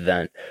live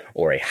event,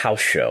 or a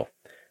house show.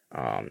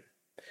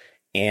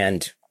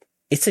 And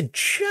it's a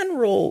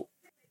general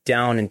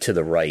down and to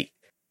the right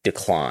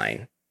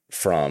decline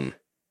from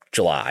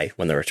July,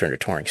 when the return to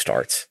touring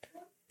starts,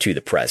 to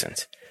the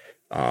present.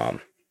 And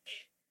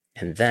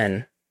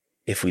then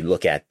if we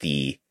look at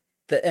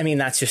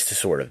that's just a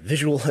sort of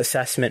visual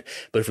assessment,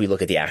 but if we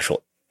look at the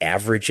actual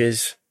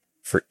averages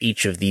for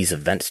each of these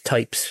event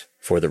types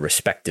for the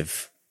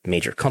respective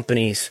major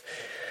companies,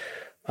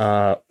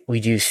 we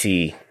do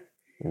see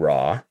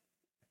Raw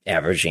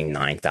averaging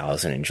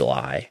 9,000 in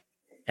July,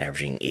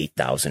 averaging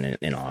 8,000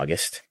 in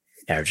August,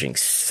 averaging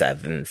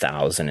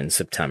 7,000 in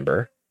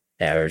September,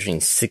 averaging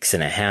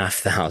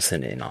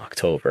 6,500 in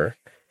October,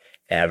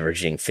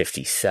 averaging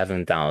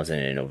 57,000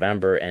 in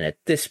November, and at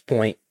this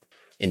point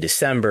in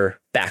December,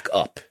 back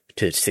up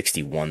to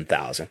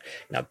 61,000.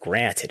 Now,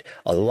 granted,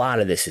 a lot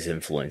of this is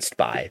influenced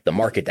by the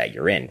market that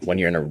you're in. When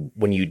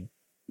you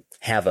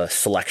have a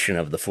selection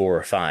of the 4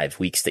 or 5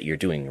 weeks that you're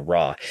doing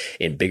Raw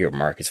in bigger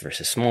markets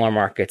versus smaller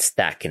markets,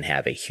 that can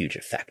have a huge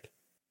effect.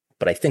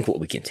 But I think what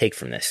we can take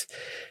from this,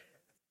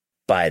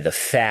 by the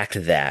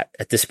fact that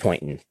at this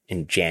point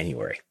in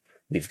January,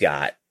 we've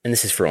got, and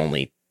this is for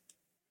only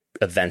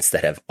events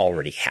that have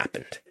already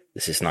happened.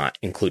 This is not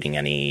including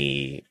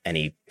any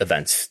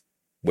events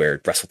where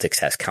WrestleTix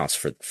has counts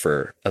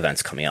for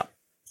events coming up.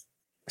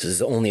 This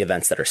is only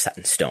events that are set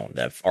in stone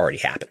that have already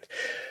happened.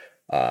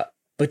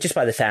 But just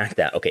by the fact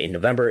that, okay, in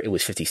November it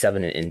was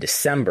 57, and in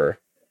December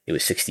it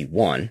was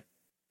 61.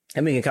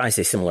 And we can kind of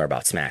say similar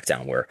about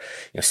SmackDown, where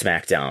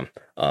SmackDown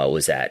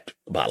was at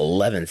about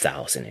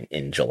 11,000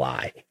 in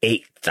July,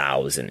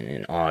 8,000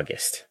 in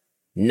August,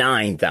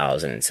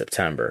 9,000 in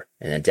September,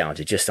 and then down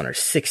to just under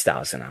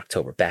 6,000 in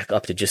October, back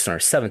up to just under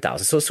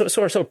 7,000. So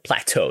sort of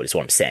plateaued is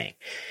what I'm saying.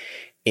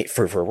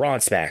 For Raw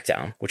and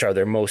SmackDown, which are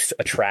their most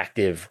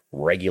attractive,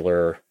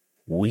 regular,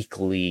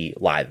 weekly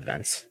live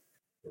events,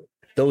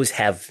 those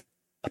have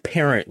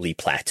apparently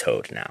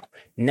plateaued now.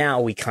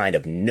 Now we kind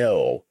of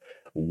know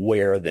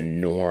where the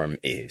norm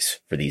is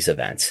for these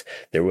events.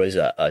 There was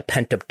a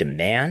pent-up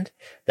demand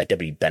that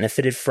WWE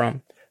benefited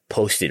from,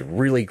 posted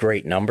really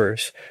great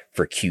numbers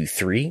for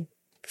Q3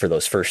 for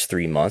those first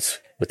 3 months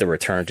with the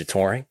return to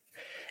touring.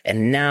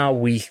 And now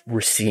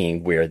we're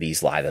seeing where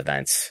these live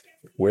events,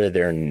 where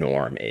their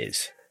norm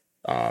is.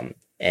 And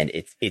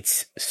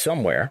it's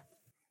somewhere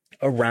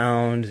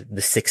around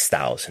the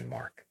 6,000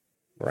 mark,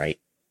 right?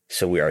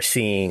 So we are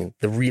seeing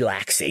the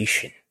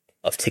relaxation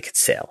of ticket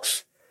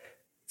sales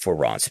for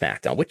Raw and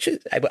SmackDown, which is,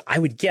 I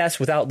would guess,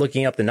 without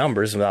looking up the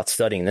numbers, without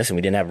studying this, and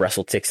we didn't have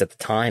WrestleTix at the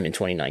time in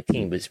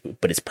 2019,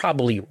 but it's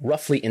probably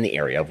roughly in the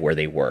area of where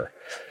they were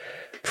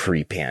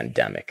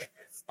pre-pandemic.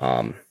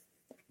 But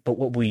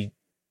what we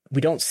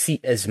don't see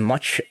as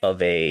much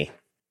of a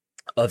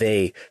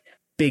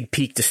big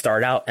peak to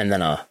start out and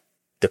then a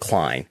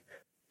decline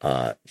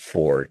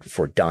for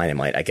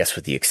Dynamite, I guess,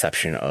 with the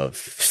exception of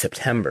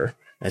September.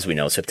 As we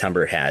know,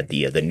 September had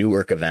the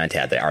Newark event,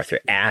 had the Arthur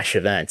Ashe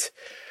event.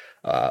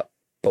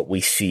 But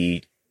we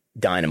see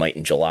Dynamite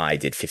in July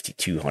did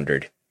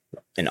 5,200.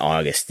 In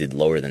August did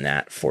lower than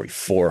that,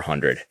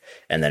 4,400.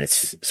 And then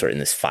it's sort of in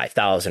this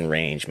 5,000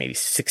 range, maybe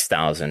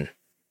 6,000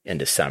 in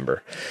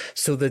December.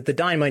 So the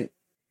Dynamite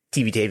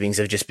TV tapings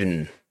have just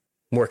been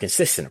more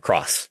consistent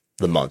across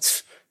the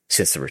months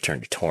since the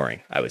return to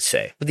touring, I would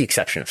say, with the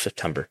exception of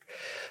September.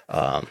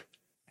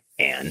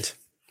 And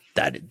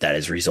that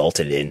has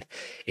resulted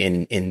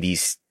in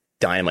these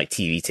Dynamite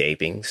TV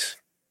tapings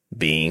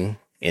being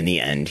in the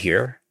end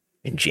here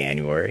in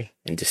January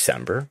and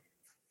December,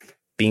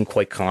 being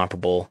quite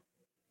comparable,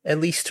 at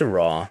least to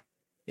Raw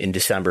in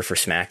December for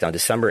SmackDown.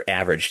 December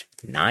averaged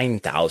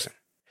 9,000.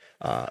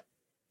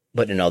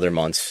 But in other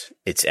months,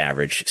 it's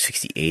averaged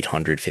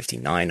 6,800,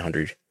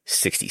 5,900,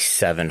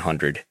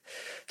 6,700.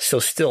 So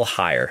still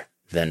higher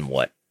than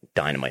what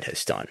Dynamite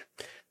has done.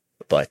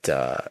 But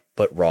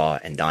Raw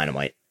and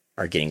Dynamite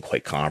are getting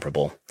quite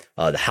comparable.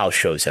 The house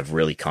shows have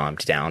really calmed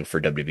down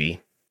for WWE,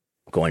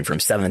 going from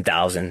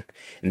 7,000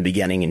 in the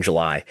beginning in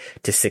July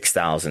to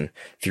 6,000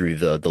 through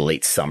the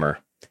late summer.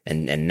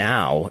 And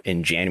now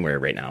in January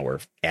right now, we're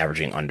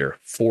averaging under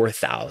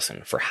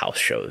 4,000 for house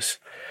shows.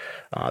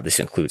 This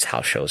includes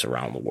house shows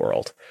around the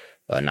world,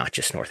 not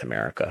just North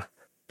America.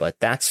 But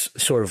that's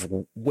sort of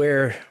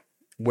where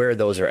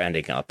those are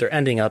ending up. They're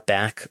ending up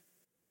back,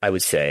 I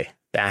would say,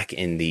 back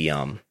in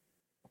the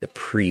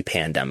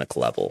pre-pandemic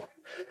level.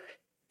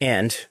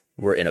 And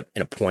we're in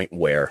a point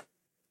where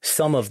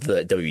some of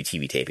the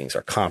WTV tapings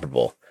are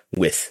comparable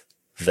with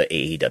the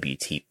AEW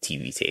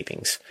TV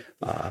tapings.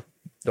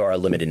 There are a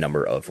limited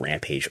number of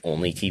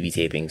Rampage-only TV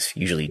tapings.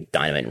 Usually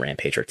Dynamite and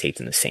Rampage are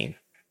taped in the same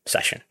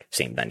session,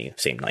 same venue,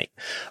 same night.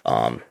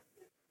 But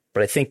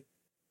I think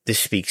this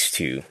speaks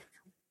to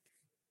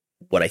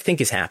what I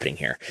think is happening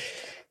here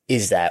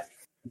is that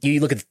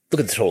you look at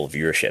the total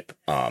viewership.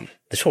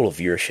 The total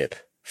viewership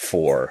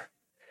for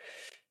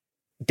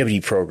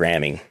WWE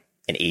programming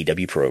and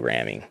AEW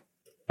programming,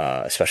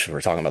 especially if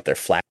we're talking about their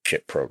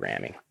flagship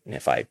programming. And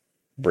if I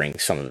bring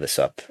some of this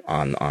up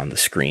on the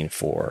screen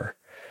for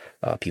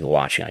people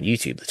watching on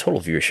YouTube, the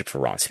total viewership for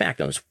Raw and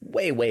SmackDown is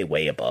way, way,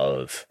 way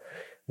above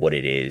what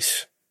it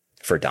is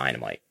for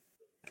Dynamite,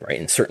 right?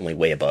 And certainly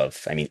way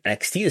above. I mean,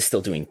 NXT is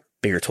still doing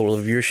bigger total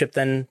viewership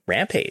than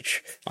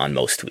Rampage on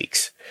most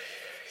weeks.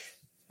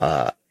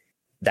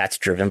 That's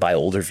driven by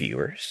older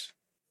viewers.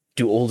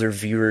 Do older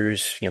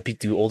viewers,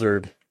 do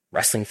older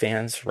wrestling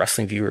fans,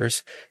 wrestling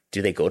viewers,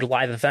 do they go to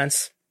live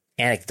events?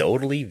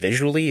 Anecdotally,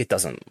 visually, it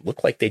doesn't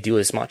look like they do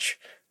as much.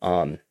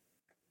 But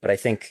I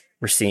think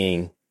we're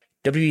seeing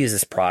WWE is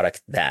this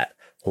product that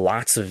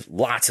lots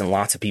and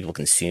lots of people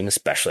consume,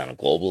 especially on a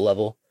global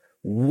level,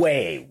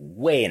 way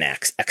in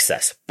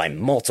excess by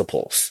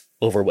multiples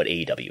over what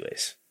AEW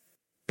is.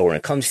 But when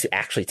it comes to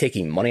actually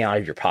taking money out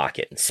of your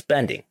pocket and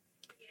spending,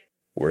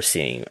 we're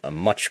seeing a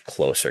much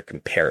closer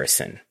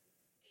comparison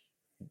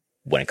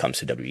when it comes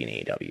to WWE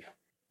and AEW.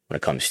 When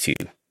it comes to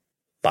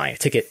buying a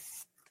ticket,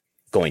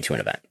 going to an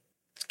event,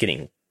 it's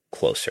getting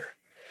closer.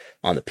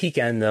 On the peak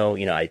end, though,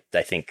 I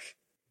think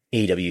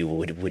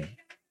AEW would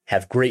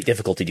have great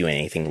difficulty doing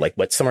anything like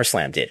what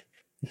SummerSlam did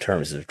in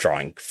terms of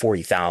drawing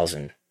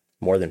 40,000,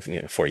 more than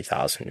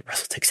 40,000.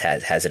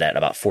 WrestleTix has it at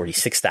about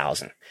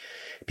 46,000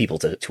 people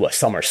to a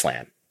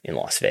SummerSlam in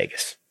Las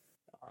Vegas.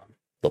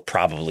 They'll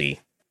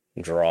probably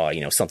draw,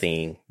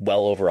 something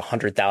well over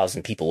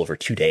 100,000 people over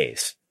 2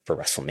 days for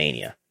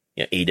WrestleMania.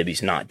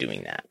 AEW's not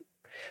doing that.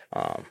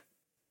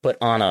 But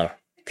on a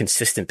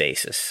consistent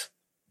basis,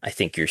 I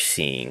think you're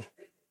seeing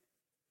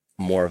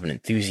more of an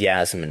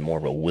enthusiasm and more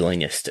of a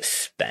willingness to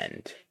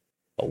spend.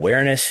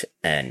 Awareness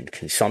and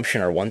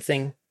consumption are one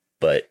thing,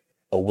 but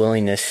a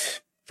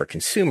willingness for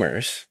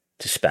consumers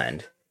to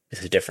spend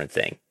is a different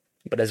thing.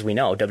 But as we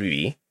know,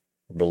 WWE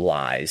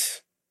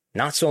relies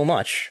not so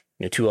much,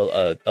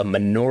 to a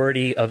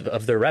minority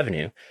of their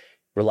revenue,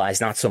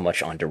 relies not so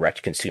much on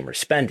direct consumer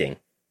spending,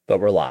 but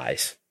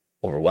relies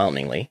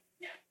overwhelmingly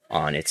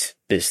on its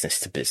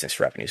business-to-business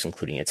revenues,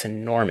 including its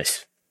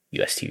enormous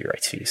US TV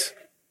rights fees.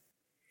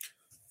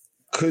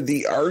 Could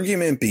the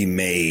argument be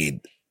made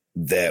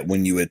that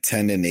when you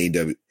attend an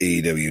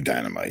AEW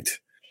Dynamite,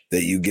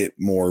 that you get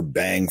more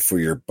bang for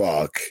your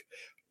buck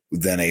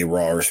than a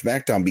Raw or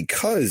SmackDown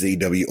because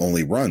AEW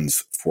only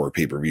runs 4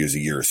 pay-per-views a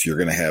year? So you're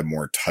going to have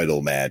more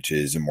title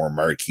matches and more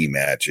marquee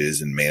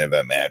matches and main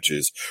event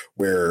matches,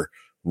 where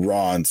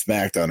Raw and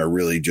SmackDown are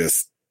really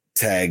just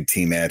tag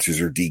team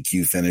matches or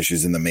DQ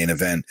finishes in the main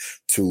event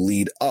to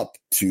lead up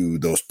to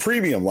those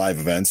premium live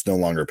events, no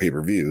longer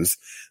pay-per-views,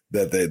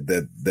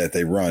 that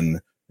they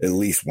run at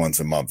least once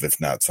a month, if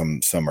not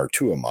some are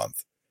 2 a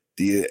month.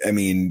 Do you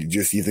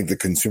think the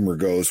consumer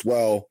goes,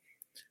 well,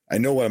 I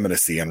know what I'm going to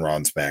see on Raw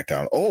and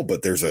SmackDown. Oh,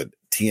 but there's a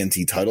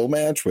TNT title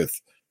match with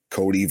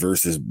Cody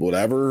versus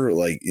whatever.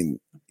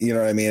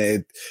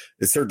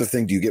 It's hard to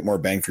think, do you get more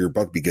bang for your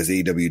buck because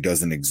AEW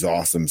doesn't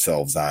exhaust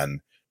themselves on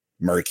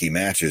marquee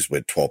matches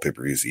with 12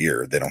 pay-per-views a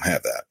year? They don't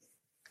have that.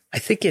 I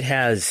think it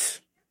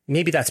has.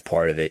 Maybe that's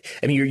part of it.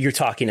 I mean, you're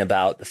talking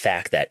about the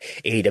fact that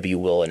AEW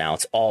will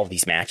announce all of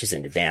these matches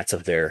in advance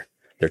of their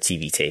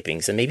TV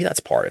tapings, and maybe that's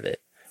part of it.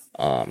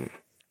 But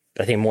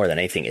I think more than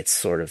anything, it's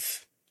sort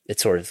of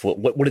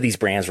what do these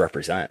brands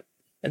represent?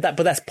 But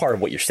that's part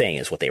of what you're saying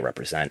is what they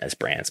represent as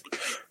brands.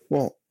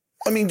 Well,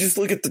 just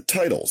look at the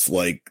titles.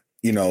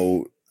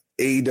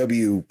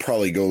 AEW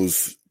probably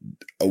goes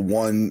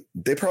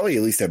they probably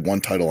at least have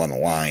one title on the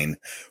line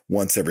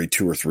once every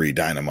 2 or 3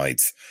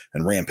 Dynamites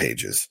and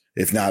Rampages,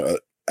 if not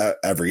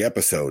every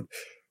episode.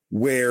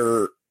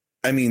 Where,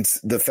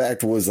 the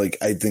fact was, I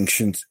think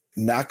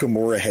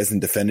Nakamura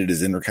hasn't defended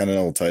his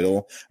Intercontinental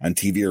title on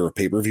TV or a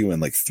pay-per-view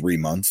in 3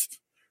 months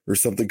or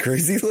something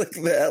crazy like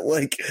that.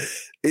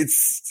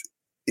 It's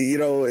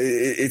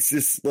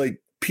just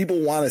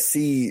people want to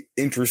see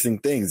interesting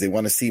things. They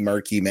want to see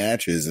marquee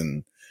matches.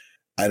 And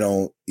I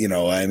don't,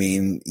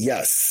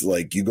 yes,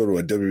 you go to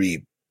a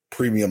WWE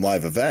premium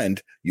live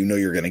event,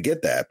 you're going to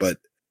get that. But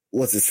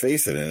let's just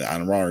face it,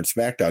 on Raw and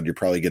SmackDown, you're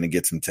probably going to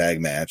get some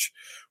tag match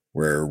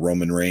where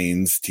Roman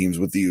Reigns teams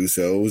with the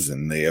Usos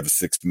and they have a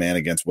 6th man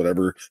against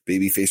whatever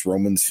babyface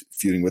Roman's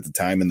feuding with at the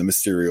time and the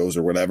Mysterios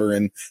or whatever.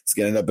 And it's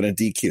going to end up in a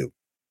DQ.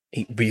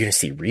 But you're going to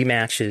see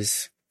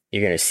rematches.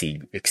 You're going to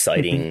see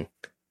exciting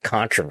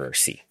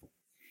controversy,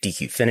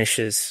 DQ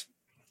finishes.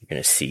 You're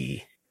going to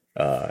see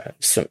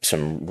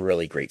some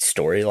really great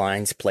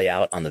storylines play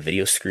out on the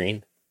video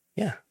screen.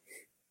 Yeah,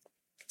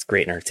 it's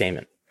great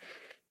entertainment.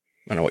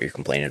 I don't know what you're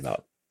complaining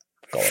about,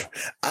 Golo.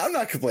 I'm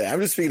not complaining. I'm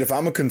just speaking if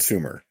I'm a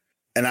consumer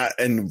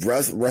and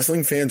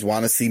wrestling fans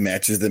want to see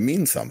matches that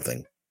mean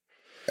something.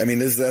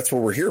 That's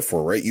what we're here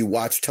for, right? You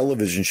watch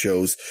television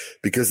shows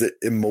because it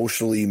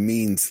emotionally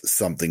means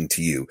something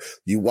to you.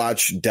 You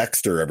watch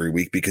Dexter every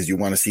week because you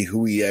want to see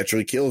who he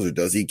actually kills, or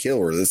does he kill,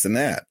 or this and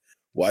that.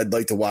 Well, I'd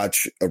like to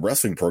watch a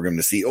wrestling program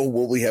to see,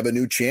 will we have a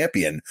new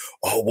champion?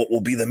 Oh, what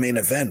will be the main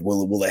event?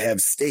 Will they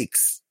have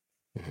stakes?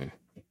 Mm-hmm.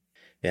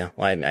 Yeah.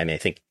 Well, I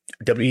think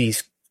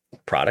WWE's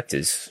product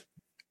its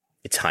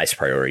highest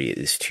priority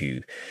is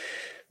to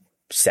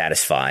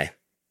satisfy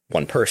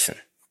one person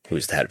who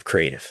is the head of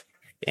creative.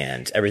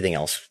 And everything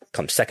else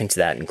comes second to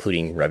that,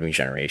 including revenue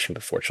generation.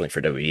 But fortunately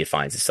for WWE, it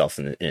finds itself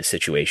in a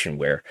situation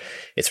where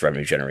its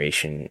revenue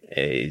generation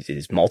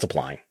is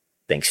multiplying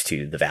thanks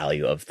to the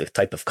value of the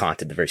type of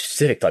content, the very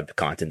specific type of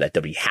content that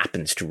WWE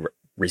happens to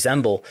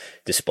resemble,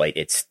 despite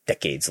its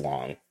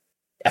decades-long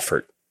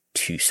effort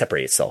to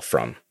separate itself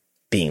from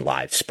being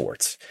live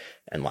sports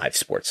and live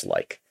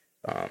sports-like.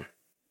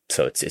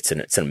 So it's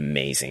an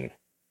amazing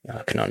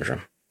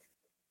conundrum.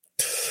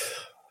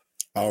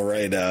 All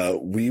right,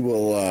 we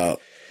will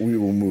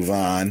move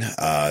on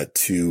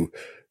to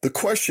the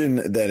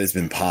question that has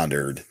been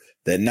pondered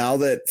that now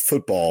that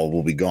football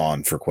will be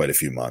gone for quite a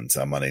few months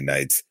on Monday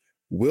nights,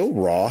 will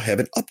Raw have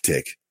an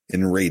uptick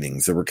in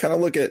ratings? So we're kind of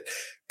looking at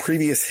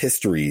previous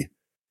history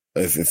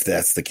if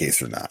that's the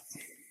case or not.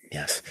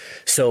 Yes.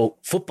 So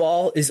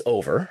football is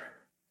over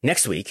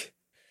next week.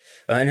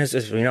 And as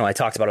you know, I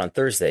talked about it on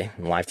Thursday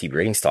in Live TV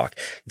Ratings Talk.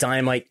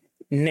 Dynamite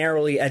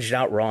narrowly edged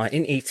out Raw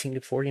in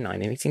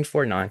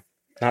 18-49,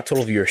 not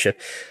total viewership.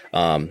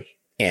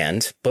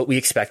 But we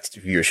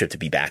expect viewership to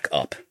be back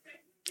up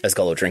as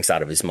Gullo drinks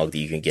out of his mug that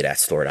you can get at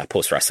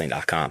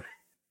store.postwrestling.com.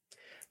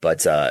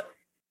 But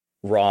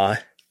Raw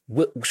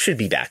should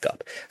be back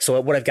up. So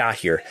what I've got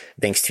here,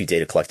 thanks to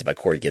data collected by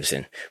Corey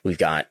Gibson, we've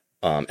got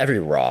every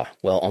Raw,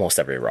 almost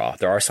every Raw.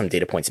 There are some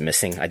data points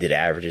missing. I did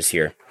averages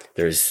here.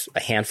 There's a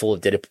handful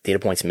of data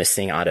points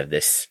missing out of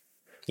this,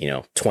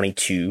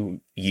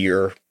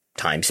 22-year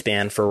time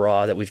span for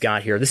Raw that we've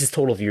got here. This is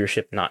total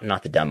viewership,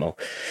 not the demo,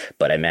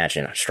 but I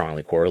imagine it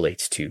strongly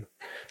correlates to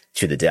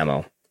the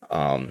demo.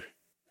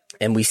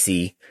 And we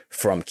see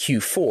from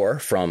Q4,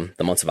 from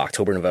the months of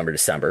October, November,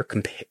 December,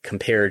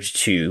 compared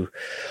to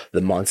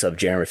the months of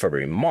January,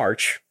 February,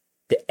 March,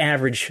 the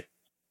average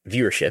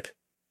viewership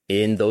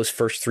in those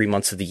first 3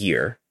 months of the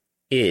year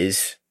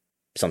is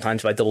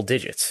sometimes by double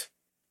digits,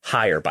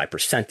 higher by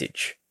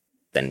percentage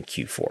than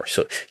Q4.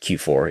 So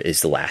Q4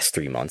 is the last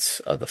 3 months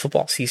of the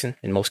football season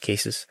in most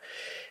cases.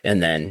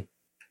 And then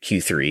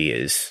Q3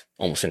 is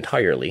almost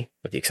entirely,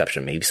 with the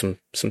exception of maybe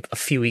a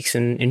few weeks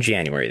in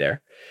January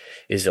there,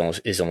 is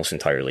almost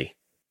entirely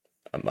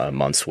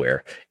months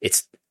where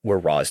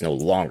Raw is no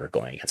longer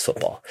going against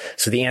football.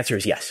 So the answer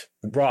is yes.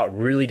 Raw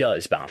really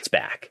does bounce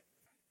back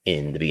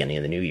in the beginning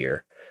of the new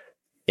year,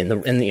 in the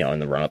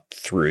run up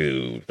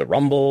through the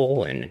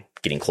Rumble and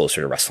getting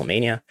closer to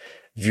WrestleMania.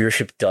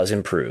 Viewership does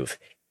improve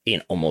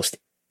in almost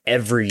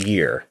every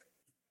year.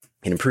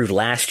 It improved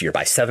last year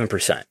by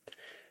 7%,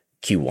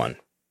 Q1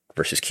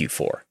 versus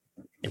Q4.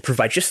 Improved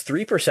by just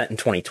 3% in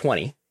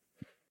 2020.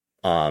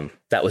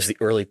 That was the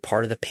early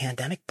part of the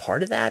pandemic,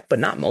 part of that, but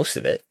not most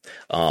of it.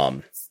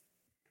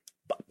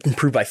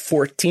 Improved by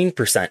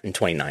 14% in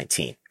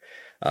 2019.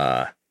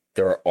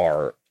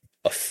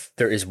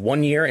 There is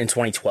 1 year in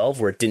 2012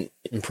 where it didn't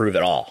improve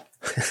at all.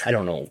 I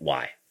don't know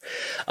why.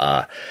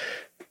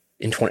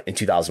 In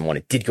 2001,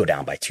 it did go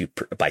down by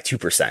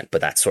 2%,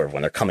 but that's sort of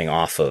when they're coming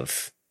off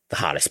of the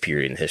hottest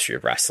period in the history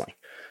of wrestling.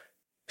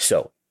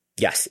 So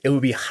yes, it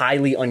would be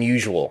highly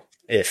unusual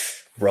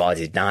if Raw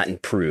did not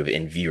improve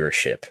in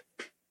viewership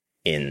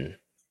in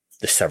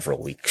the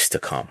several weeks to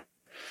come.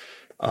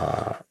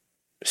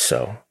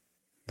 So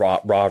Raw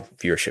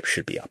viewership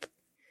should be up.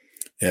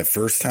 Yeah,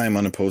 first time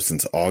unopposed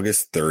since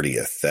August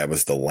 30th. That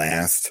was the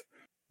last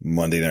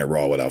Monday Night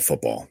Raw without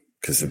football.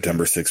 Because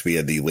September 6th, we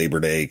had the Labor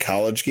Day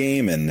college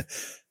game, and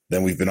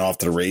then we've been off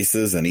to the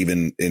races. And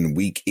even in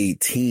week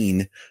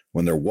 18,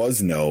 when there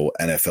was no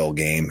NFL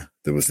game,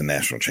 there was the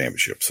national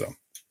championship. So,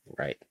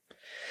 right.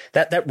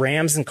 That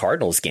Rams and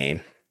Cardinals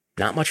game,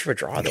 not much of a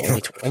draw, though.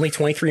 Only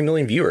 23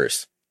 million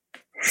viewers.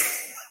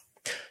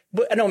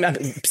 But no,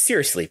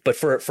 seriously, but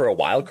for a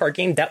wild card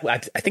game, I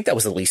think that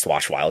was the least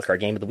watched wild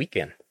card game of the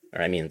weekend.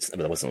 Or I mean,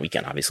 that wasn't the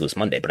weekend, obviously it was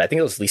Monday, but I think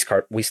it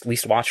was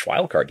least watched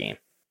wild card game.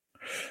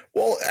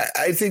 Well,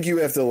 I think you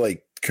have to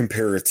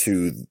compare it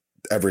to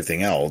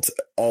everything else.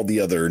 All the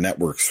other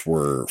networks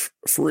were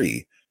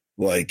free.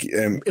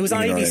 It was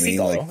on ABC.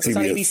 It was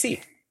on ABC.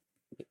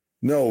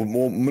 No,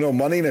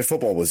 Monday Night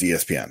Football was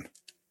ESPN,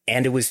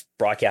 and it was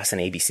broadcast on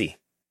ABC.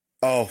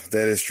 Oh,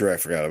 that is true. I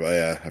forgot about.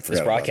 Yeah, I forgot. It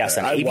was broadcast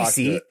on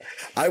ABC.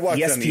 I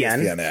watched ESPN, on the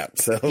ESPN app.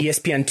 So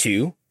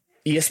ESPN2,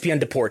 ESPN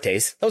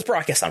Deportes. That was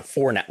broadcast on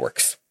 4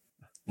 networks.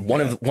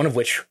 One of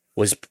which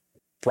was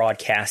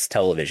broadcast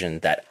television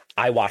that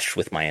I watched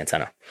with my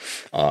antenna.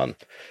 Yeah,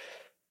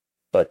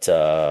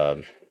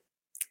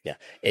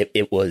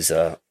 it was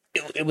on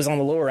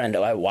the lower end.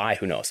 Why?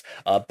 Who knows?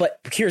 But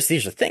here's the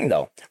thing,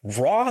 though.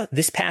 Raw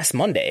this past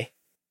Monday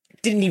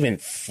didn't even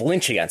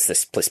flinch against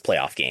this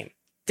playoff game.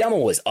 Demo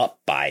was up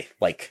by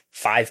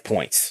 5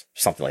 points,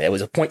 something like that. It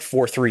was a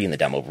 0.43 in the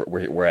demo,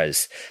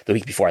 whereas the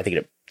week before, I think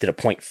it did a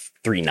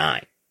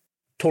 0.39.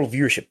 Total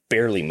viewership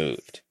barely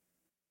moved.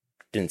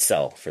 Didn't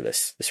sell for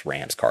this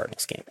Rams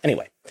Cardinals game.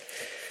 Anyway.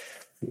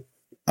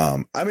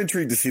 I'm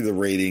intrigued to see the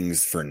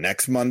ratings for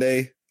next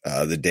Monday,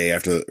 the day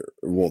after,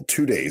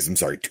 2 days. I'm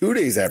sorry, 2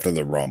 days after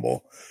the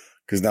Rumble,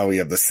 because now we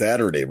have the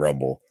Saturday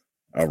Rumble,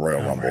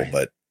 Royal Rumble. Right.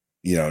 But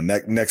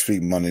next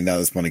week Monday, now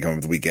this Monday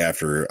coming the week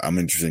after, I'm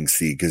interested to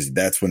see because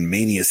that's when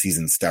Mania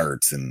season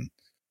starts and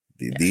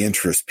the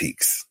interest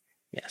peaks.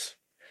 Yes.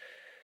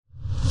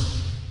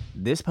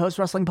 This Post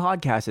Wrestling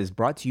podcast is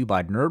brought to you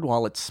by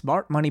NerdWallet's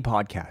Smart Money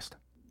Podcast.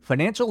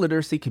 Financial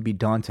literacy can be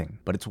daunting,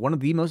 but it's one of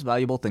the most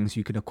valuable things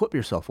you can equip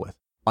yourself with.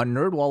 On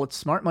NerdWallet's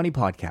Smart Money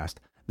Podcast,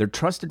 their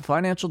trusted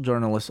financial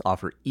journalists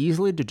offer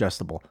easily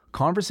digestible,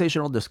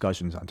 conversational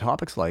discussions on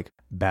topics like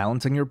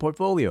balancing your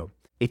portfolio.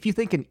 If you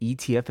think an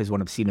ETF is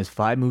one of Cena's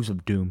 5 moves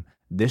of doom,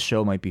 this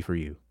show might be for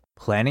you.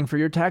 Planning for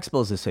your tax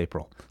bills this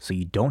April, so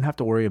you don't have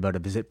to worry about a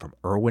visit from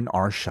Erwin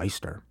R.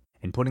 Shyster.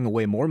 and putting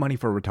away more money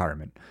for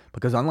retirement.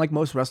 Because unlike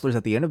most wrestlers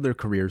at the end of their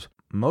careers,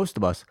 most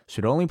of us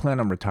should only plan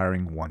on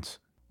retiring once.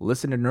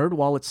 Listen to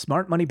NerdWallet's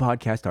Smart Money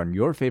Podcast on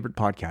your favorite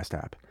podcast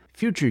app.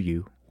 Future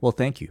you will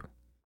thank you.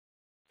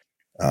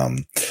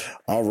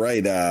 All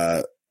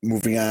right.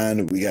 Moving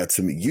on, we got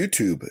some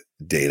YouTube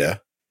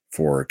data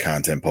for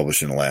content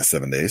published in the last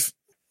 7 days.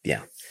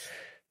 Yeah.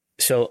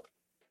 So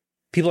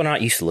people are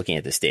not used to looking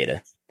at this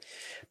data,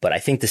 but I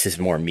think this is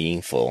more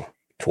meaningful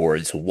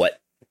towards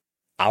what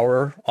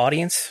our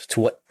audience, to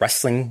what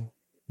wrestling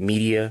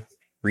media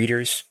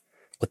readers,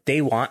 what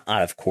they want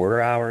out of quarter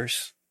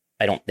hours,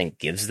 I don't think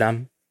gives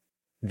them.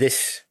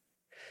 This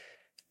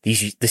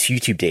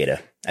YouTube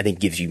data, I think,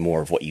 gives you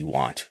more of what you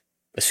want,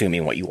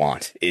 assuming what you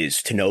want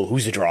is to know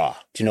who's a draw,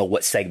 to know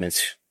what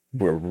segments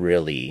were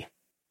really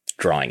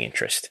drawing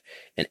interest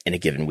in a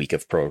given week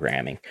of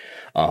programming.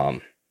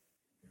 And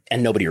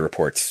nobody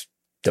reports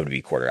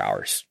WWE quarter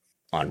hours.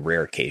 On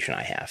rare occasion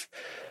I have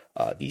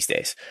these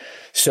days.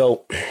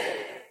 So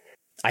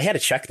I had to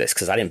check this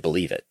because I didn't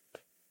believe it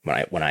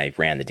when I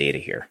ran the data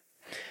here.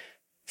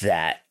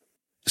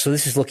 So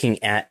this is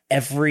looking at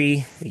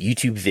every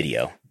YouTube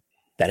video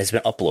that has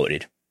been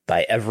uploaded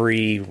by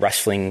every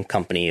wrestling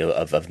company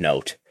of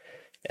note,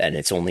 and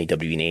it's only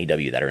WWE and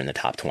AEW that are in the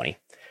top 20.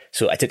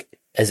 So I took,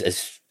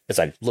 as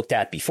I've looked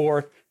at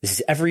before, this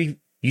is every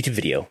YouTube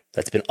video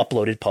that's been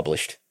uploaded,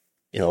 published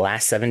in the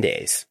last 7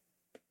 days.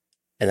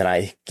 And then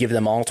I give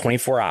them all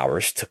 24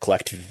 hours to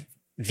collect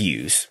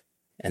views,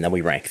 and then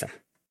we rank them.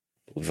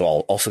 We've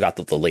also got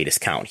the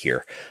latest count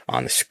here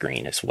on the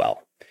screen as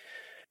well.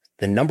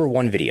 The number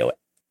one video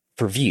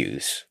for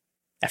views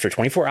after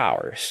 24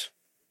 hours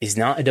is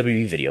not a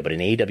WWE video, but an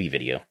AEW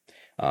video.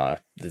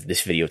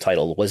 This video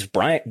title was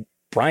Bryan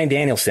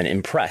Danielson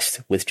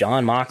impressed with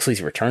Jon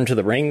Moxley's return to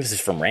the ring. This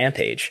is from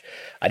Rampage.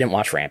 I didn't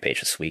watch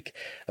Rampage this week.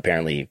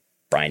 Apparently,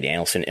 Bryan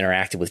Danielson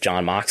interacted with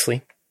Jon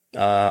Moxley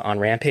on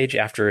Rampage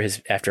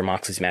after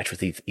Moxley's match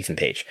with Ethan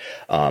Page.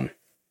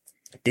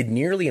 Did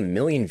nearly 1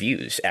 million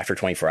views after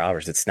 24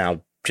 hours. It's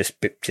now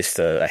just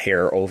a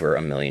hair over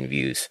 1 million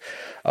views.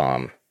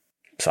 So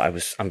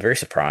I'm very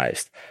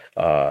surprised.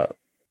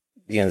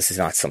 This is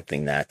not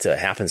something that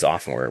happens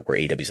often where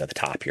AEW's at the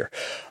top here.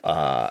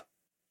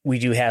 We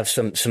do have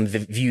some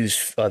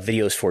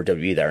videos for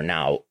WWE that are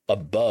now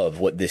above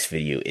what this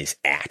video is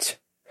at,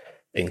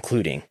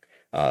 including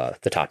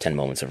the top 10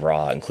 moments of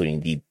Raw,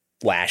 including the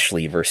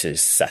Lashley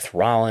versus Seth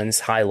Rollins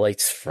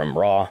highlights from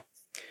Raw.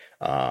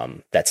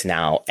 That's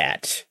now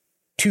at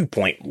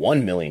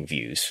 2.1 million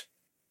views,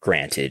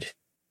 granted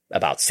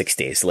about 6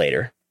 days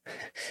later,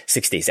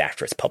 6 days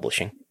after its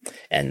publishing.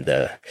 And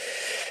the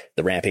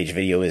Rampage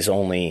video is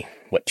only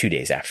 2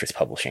 days after its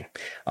publishing.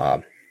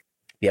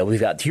 We've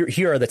got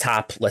here are the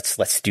top.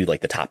 Let's do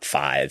like the top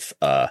 5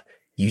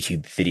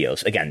 YouTube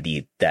videos. Again,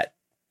 that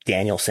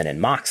Danielson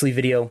and Moxley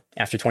video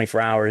after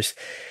 24 hours,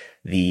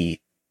 the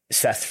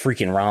Seth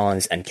freaking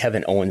Rollins and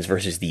Kevin Owens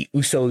versus the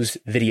Usos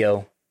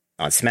video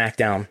on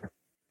SmackDown,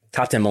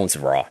 top 10 moments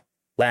of Raw,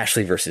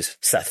 Lashley versus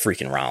Seth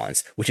freaking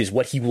Rollins, which is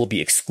what he will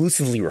be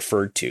exclusively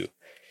referred to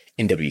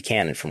in W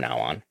canon from now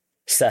on.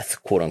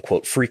 Seth, quote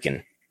unquote,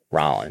 freaking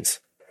Rollins.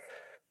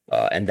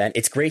 And then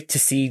it's great to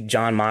see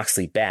Jon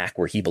Moxley back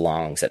where he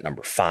belongs at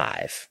number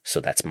 5.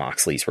 So that's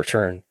Moxley's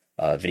return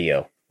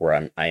video,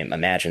 where I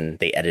imagine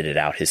they edited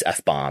out his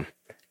F-bomb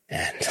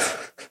and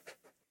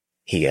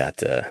he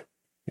got,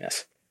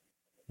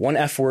 1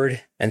 F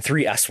word and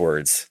 3 S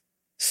words.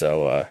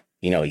 So,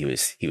 he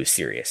was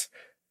serious.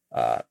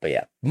 But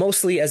yeah,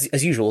 mostly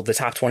as usual, the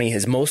top 20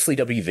 is mostly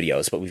W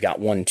videos, but we've got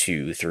 1,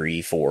 2,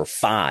 3, 4,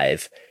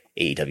 5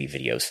 AEW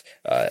videos.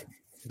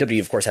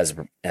 W, of course,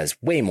 has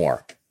way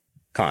more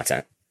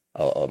content,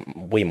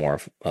 way more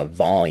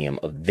volume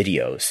of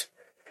videos.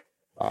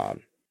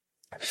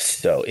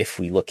 So if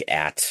we look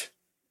at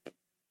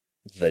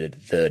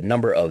the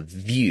number of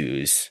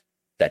views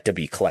that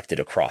W collected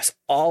across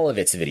all of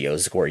its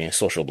videos, according to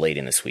Social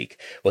Blading this week,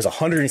 was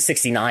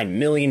 169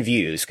 million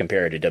views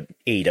compared to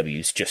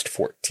AEW's just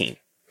 14.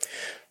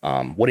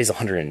 What is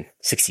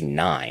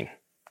 169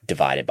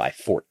 divided by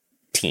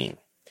 14?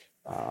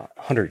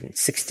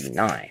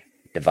 169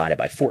 divided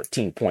by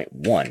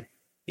 14.1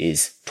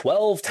 is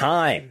 12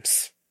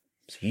 times.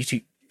 So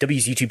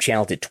W's YouTube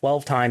channel did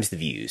 12 times the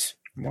views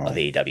of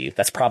AEW.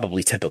 That's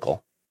probably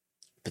typical.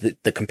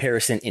 But the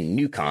comparison in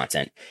new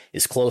content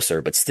is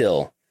closer, but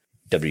still,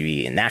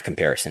 WWE in that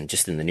comparison,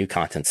 just in the new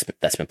content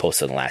that's been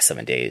posted in the last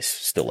 7 days,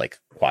 still like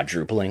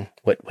quadrupling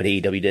what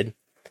AEW did.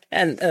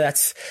 And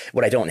that's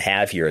what I don't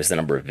have here is the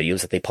number of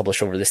videos that they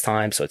publish over this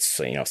time. So it's,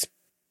 it's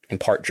in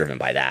part driven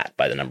by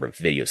by the number of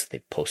videos that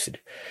they posted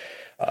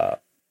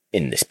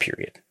in this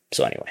period.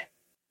 So anyway,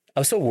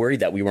 I was so worried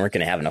that we weren't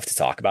going to have enough to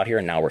talk about here.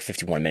 And now we're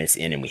 51 minutes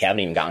in and we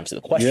haven't even gotten to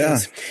the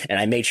questions. Yeah. And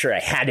I made sure I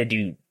had to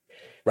do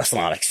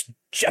Wrestlenomics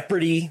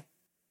Jeopardy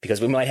because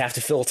we might have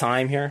to fill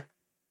time here.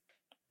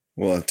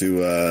 We'll have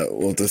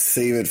to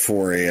save it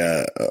for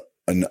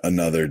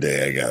another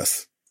day, I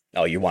guess.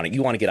 Oh, you want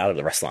to get out of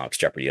the Wrestlenomics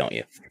Jeopardy, don't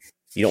you?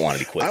 You don't want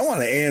to be quick. I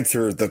want to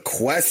answer the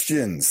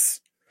questions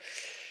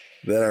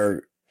that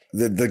are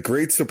the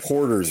great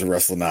supporters of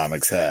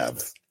Wrestlenomics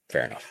have.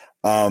 Fair enough.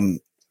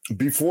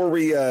 Before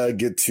we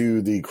get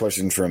to the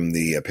questions from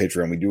the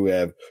Patreon, we do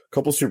have a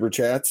couple super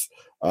chats.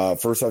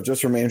 First off,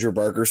 just from Andrew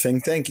Barker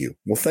saying thank you.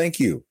 Well, thank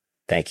you.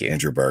 Thank you,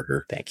 Andrew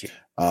Barker. Thank you.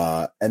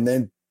 And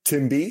then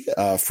Tim B,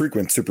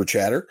 frequent super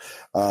chatter.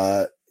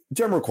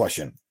 General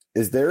question.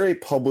 Is there a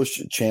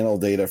published channel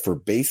data for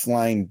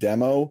baseline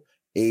demo,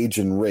 age,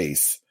 and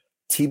race?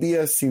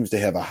 TBS seems to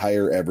have a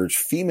higher average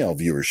female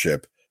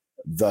viewership,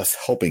 thus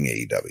helping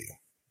AEW.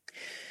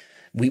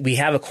 We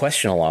have a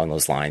question along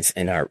those lines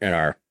in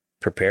our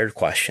prepared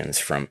questions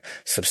from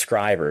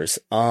subscribers.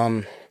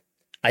 I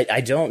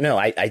don't know.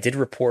 I did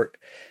report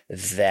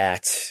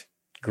that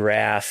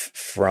graph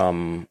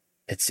from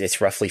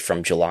it's roughly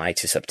from July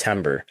to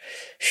September,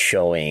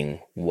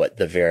 showing what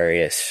the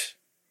various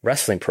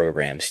wrestling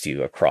programs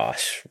do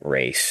across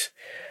race.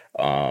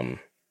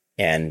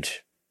 And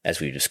as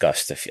we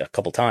discussed a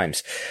couple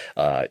times,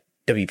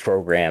 W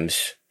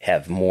programs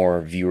have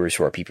more viewers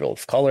who are people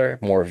of color,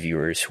 more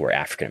viewers who are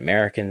African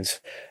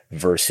Americans,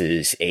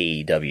 versus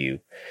AEW,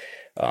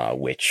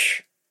 where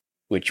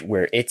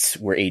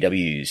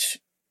AEW's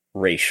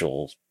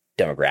racial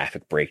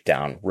demographic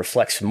breakdown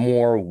reflects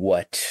more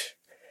what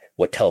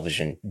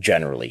television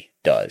generally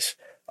does.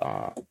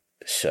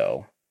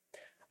 So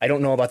I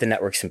don't know about the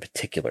networks in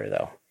particular,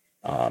 though.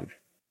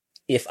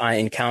 If I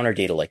encounter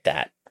data like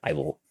that, I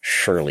will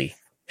surely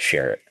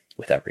share it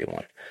with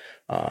everyone.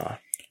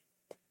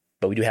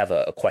 But we do have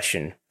a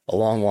question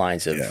along the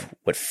lines of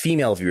what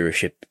female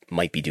viewership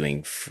might be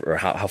doing, or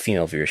how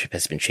female viewership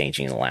has been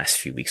changing in the last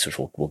few weeks, which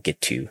we'll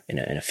get to in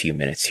a few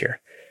minutes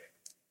here.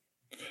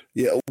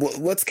 Yeah, well,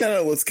 let's kind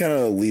of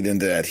lead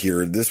into that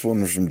here. This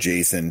one was from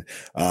Jason.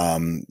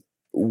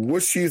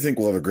 Which do you think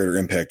will have a greater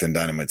impact on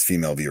Dynamite's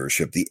female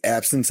viewership? The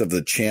absence of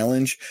the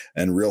challenge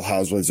and Real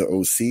Housewives of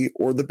OC,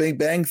 or the Big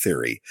Bang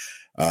Theory?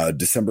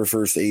 December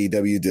 1st,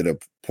 AEW did a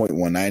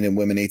 0.19 in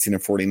women 18 to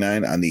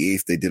 49. On the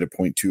 8th, they did a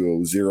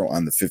 0.200.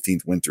 On the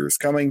 15th, Winter is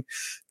Coming.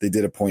 They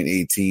did a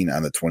 0.18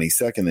 on the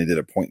 22nd. They did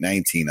a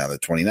 0.19 on the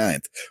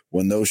 29th.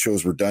 When those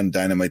shows were done,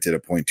 Dynamite did a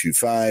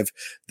 0.25.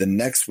 The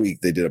next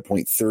week, they did a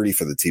 0.30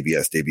 for the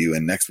TBS debut.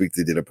 And next week,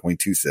 they did a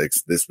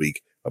 0.26. This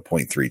week, a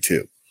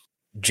 0.32.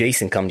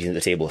 Jason comes to the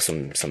table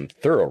with some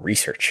thorough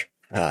research.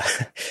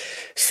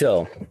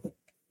 So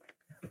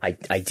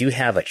I do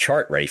have a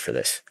chart ready for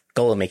this.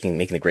 Gullah making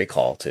the great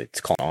call to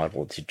call an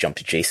audible to jump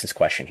to Jason's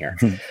question here.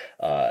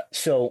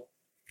 So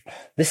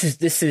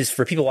this is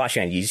for people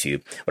watching on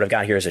YouTube. What I've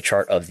got here is a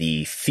chart of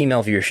the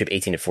female viewership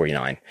 18 to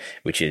 49,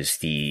 which is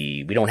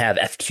we don't have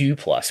F2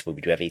 plus, but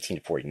we do have 18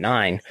 to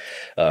 49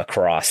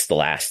 across the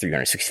last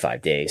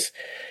 365 days.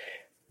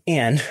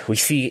 And we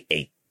see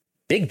a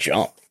big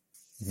jump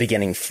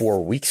beginning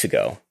 4 weeks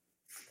ago.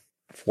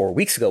 4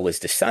 weeks ago was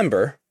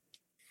December,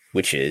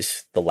 which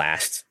is the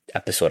last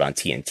episode on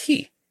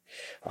TNT,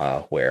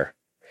 where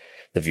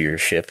the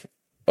viewership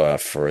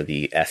for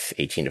the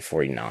F18 to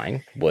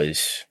 49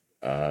 was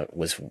a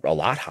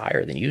lot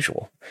higher than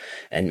usual.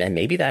 And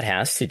maybe that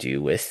has to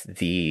do with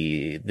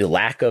the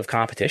lack of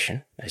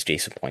competition, as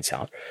Jason points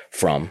out,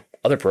 from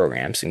other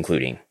programs,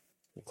 including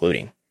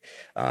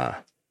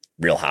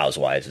Real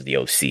Housewives of the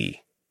OC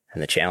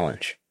and The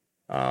Challenge.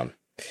 So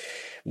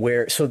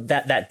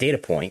that data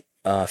point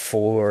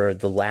for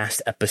the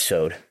last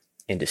episode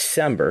in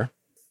December,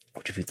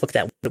 which if we looked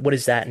at, what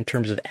is that in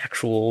terms of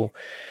actual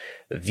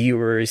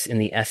viewers in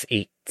the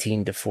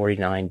F18 to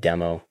 49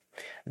 demo?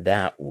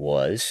 That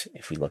was,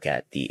 if we look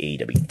at the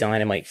AEW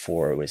Dynamite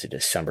for, was it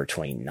December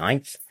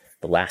 29th,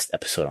 the last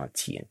episode on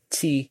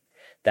TNT,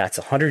 that's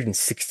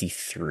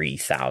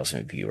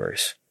 163,000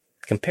 viewers.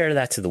 Compare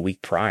that to the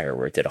week prior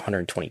where it did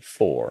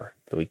 124.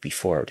 The week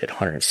before it did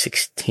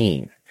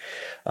 116.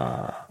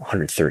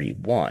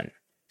 131.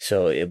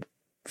 So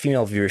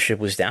female viewership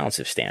was down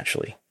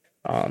substantially.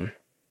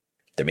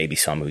 There may be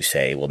some who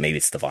say, well, maybe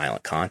it's the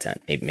violent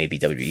content. Maybe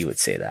WWE would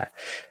say that.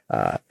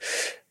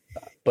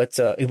 But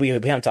we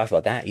haven't talked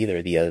about that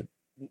either.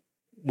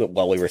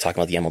 While we were talking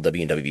about the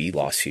MLW and WWE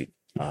lawsuit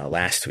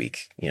last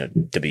week,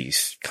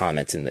 WWE's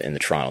comments in the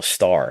Toronto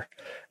Star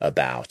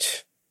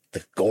about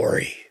the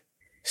gory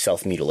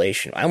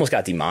self-mutilation. I almost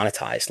got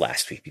demonetized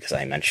last week because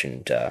I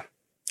mentioned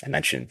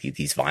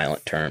these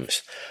violent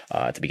terms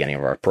at the beginning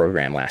of our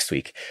program last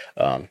week,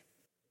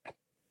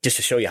 just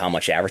to show you how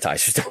much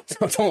advertisers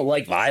don't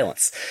like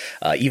violence,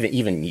 even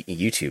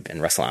YouTube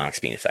and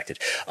Wrestlenomics being affected.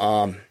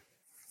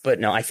 But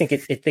no, I think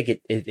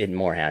it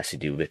more has to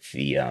do with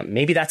the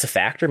maybe that's a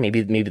factor.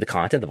 Maybe the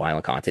content, the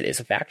violent content,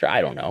 is a factor.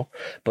 I don't know,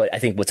 but I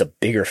think what's a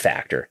bigger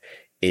factor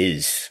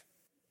is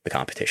the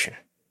competition,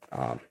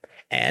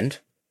 and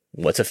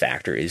what's a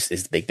factor is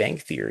the Big Bang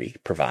Theory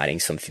providing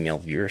some female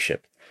viewership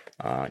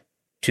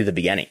to the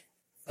beginning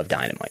of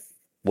Dynamite.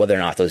 Whether or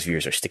not those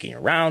viewers are sticking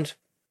around,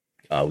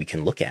 we could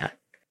look at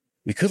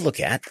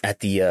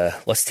the,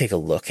 let's take a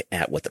look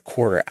at what the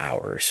quarter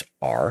hours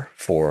are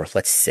for,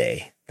 let's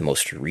say, the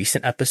most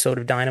recent episode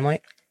of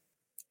Dynamite.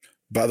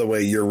 By the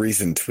way, your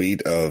recent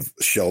tweet of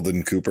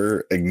Sheldon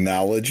Cooper,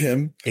 acknowledge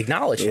him.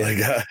 Acknowledge him. I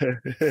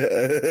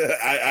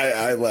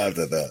laughed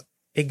at that.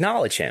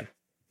 Acknowledge him.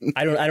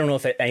 I don't know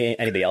if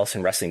anybody else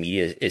in wrestling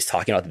media is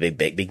talking about the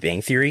Big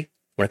Bang Theory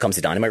when it comes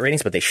to Dynamite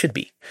ratings, but they should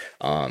be.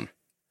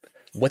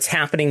 What's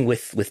happening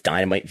with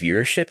Dynamite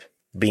viewership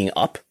being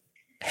up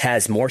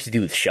has more to do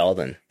with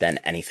Sheldon than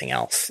anything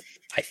else.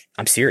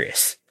 I'm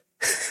serious.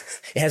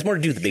 It has more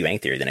to do with the Big Bang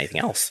Theory than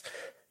anything else.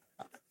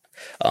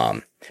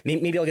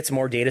 Maybe I'll get some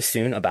more data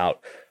soon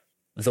about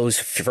those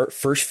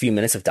first few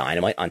minutes of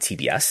Dynamite on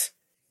TBS.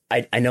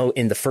 I know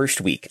in the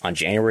first week on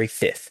January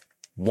 5th,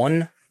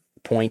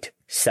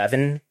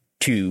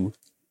 1.72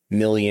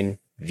 million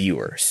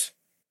viewers.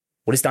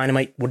 What did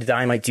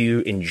Dynamite do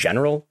in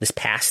general this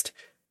past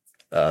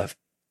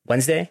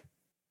Wednesday?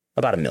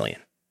 About a million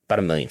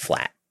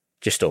flat,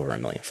 just over a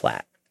million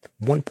flat.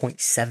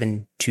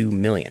 1.72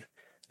 million.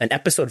 An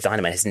episode of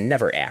Dynamite has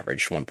never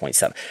averaged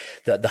 1.7.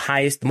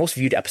 The most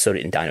viewed episode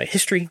in Dynamite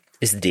history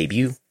is the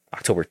debut,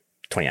 October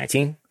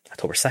 2nd,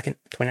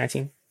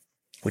 2019,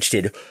 which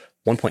did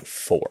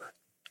 1.4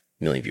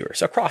 million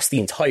viewers across the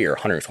entire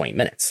 120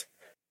 minutes.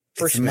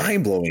 It's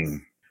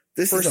mind-blowing.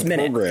 This is a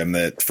program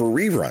that for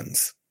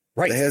reruns.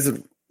 Right. That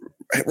hasn't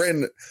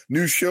ran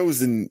new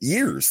shows in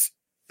years.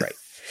 Right.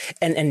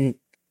 And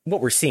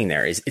what we're seeing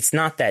there is it's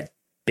not that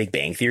Big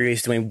Bang Theory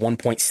is doing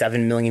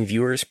 1.7 million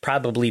viewers.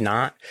 Probably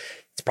not.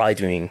 It's probably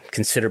doing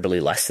considerably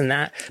less than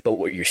that. But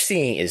what you're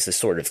seeing is the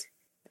sort of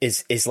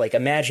is like,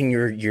 imagine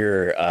you're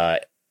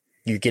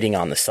getting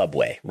on the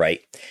subway,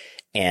 right?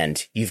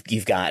 And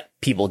you've got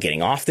people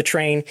getting off the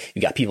train,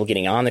 you've got people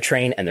getting on the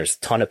train, and there's a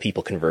ton of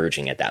people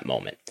converging at that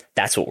moment.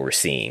 That's what we're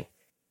seeing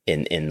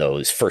in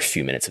those first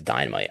few minutes of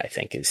Dynamite, I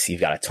think, is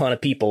you've got a ton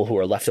of people who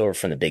are left over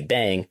from the Big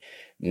Bang.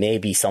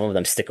 Maybe some of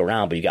them stick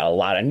around, but you got a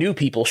lot of new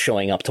people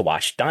showing up to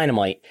watch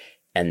Dynamite.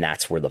 And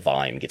that's where the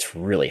volume gets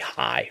really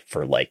high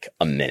for like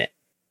a minute,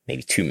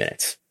 maybe 2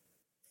 minutes.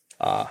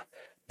 But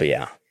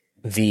yeah,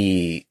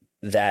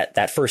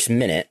 that first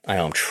minute, I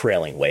know I'm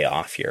trailing way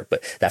off here,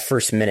 but that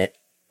first minute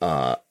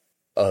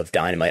of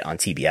Dynamite on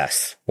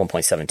TBS,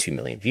 1.72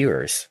 million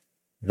viewers,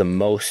 the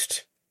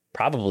most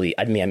probably,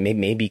 I mean,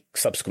 maybe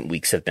subsequent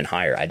weeks have been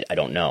higher. I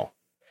don't know.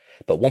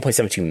 But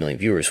 1.72 million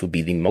viewers would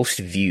be the most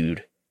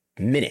viewed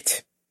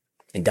minute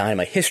in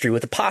Dynamite history,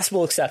 with the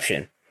possible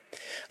exception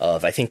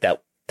of, I think,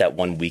 that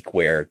 1 week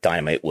where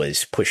Dynamite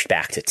was pushed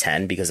back to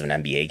 10 because of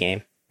an NBA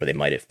game, where they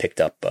might have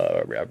picked up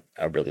a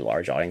really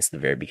large audience at the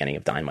very beginning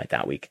of Dynamite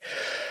that week.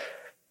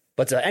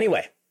 But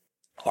anyway,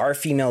 our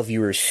female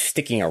viewers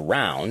sticking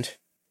around,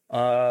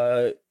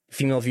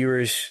 female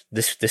viewers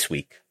this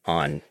week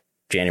on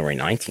January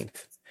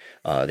 19th,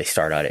 they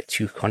start out at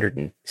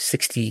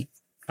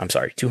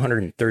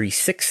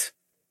 236.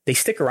 They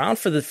stick around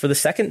for the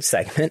second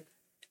segment,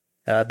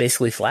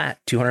 basically flat,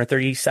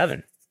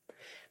 237.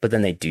 But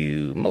then they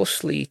do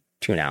mostly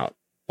tune out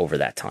over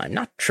that time.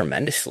 Not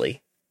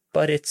tremendously,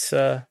 but it's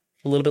a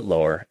little bit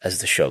lower as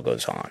the show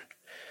goes on.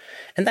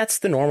 And that's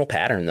the normal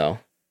pattern, though.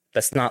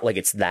 That's not like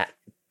it's that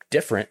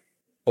different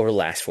over the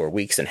last 4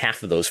 weeks, and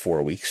half of those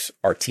 4 weeks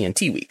are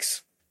TNT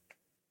weeks.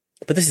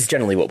 But this is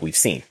generally what we've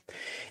seen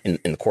in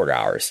the quarter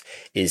hours,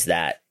 is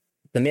that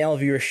the male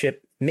viewership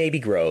maybe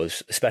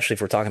grows, especially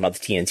if we're talking about the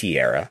TNT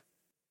era,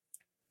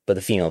 but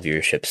the female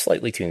viewership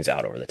slightly tunes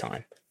out over the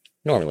time.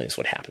 Normally is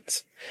what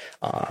happens.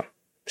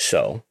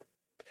 So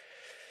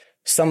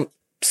some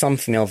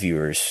female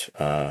viewers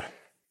are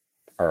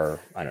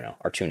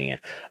tuning in.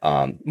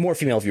 More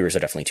female viewers are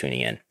definitely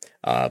tuning in.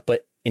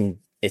 But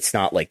it's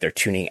not like they're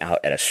tuning out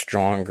at a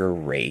stronger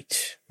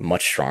rate,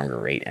 much stronger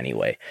rate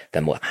anyway,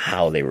 than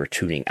how they were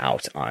tuning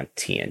out on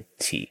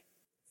TNT.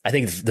 I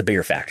think the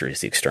bigger factor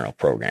is the external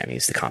programming,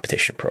 is the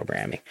competition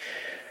programming.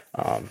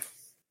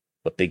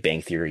 But Big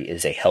Bang Theory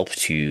is a help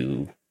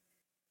to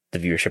the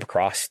viewership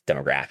across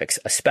demographics,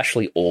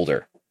 especially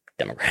older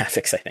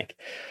demographics, I think.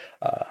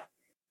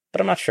 But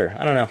I'm not sure.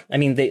 I don't know. I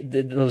mean,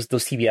 those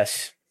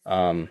TBS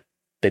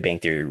Big Bang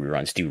Theory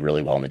reruns do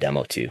really well in the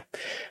demo too,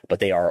 but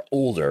they are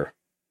older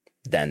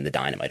than the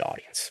Dynamite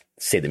audience.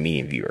 Say the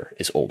median viewer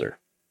is older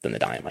than the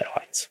Dynamite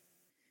audience.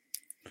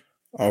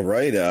 All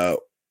right.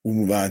 We'll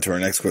move on to our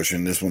next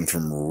question. This one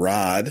from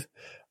Rod.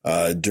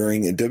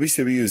 During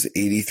WCW's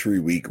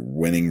 83-week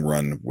winning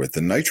run with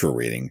the Nitro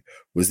rating,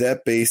 was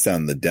that based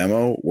on the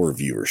demo or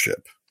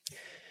viewership?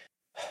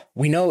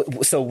 We know,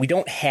 so I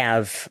don't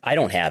have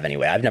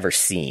anyway. I've never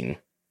seen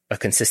a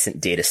consistent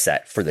data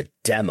set for the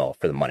demo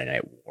for the Monday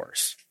Night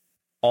Wars.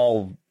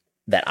 All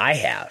that I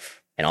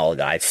have and all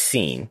that I've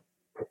seen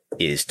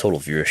is total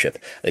viewership.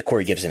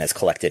 Corey Gibson has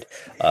collected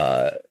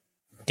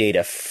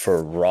data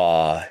for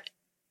Raw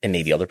and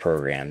maybe other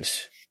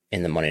programs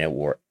in the Monday Night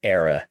War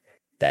era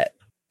that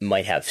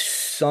might have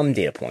some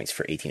data points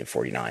for 18 and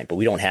 49, but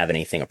we don't have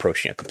anything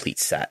approaching a complete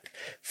set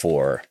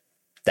for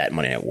that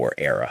Monday Night War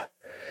era.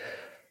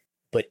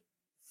 But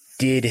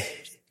did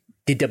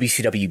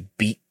WCW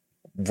beat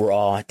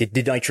Raw? Did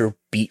Nitro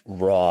beat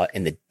Raw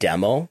in the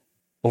demo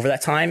over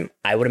that time?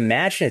 I would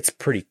imagine it's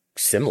pretty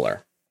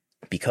similar.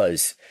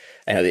 because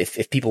I know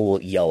if people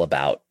will yell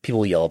about,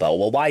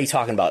 well, why are you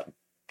talking about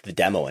the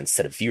demo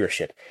instead of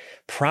viewership?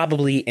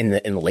 Probably in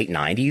the late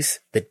 90s,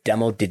 the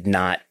demo did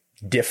not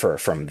differ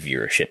from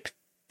viewership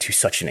to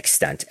such an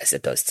extent as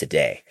it does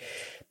today.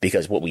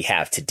 Because what we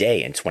have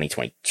today in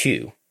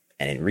 2022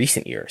 and in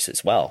recent years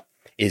as well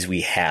is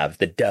we have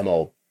the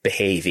demo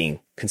behaving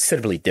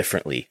considerably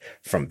differently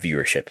from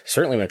viewership,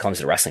 certainly when it comes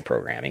to wrestling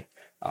programming.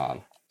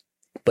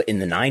 But in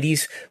the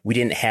 90s, we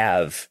didn't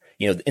have,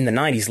 in the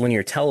 90s,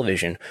 linear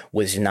television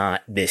was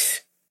not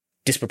this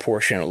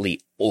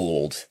disproportionately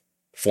old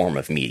form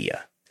of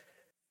media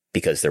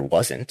because there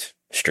wasn't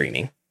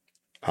streaming.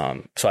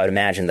 So I'd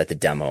imagine that the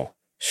demo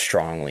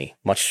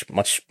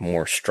much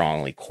more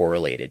strongly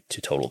correlated to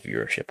total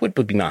viewership would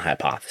be my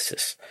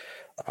hypothesis.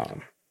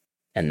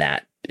 And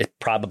that it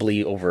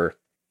probably over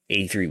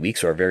 83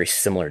 weeks or a very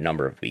similar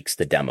number of weeks,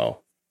 the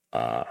demo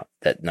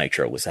that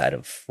Nitro was ahead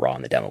of Raw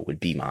in the demo would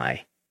be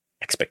my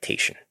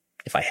expectation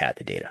if I had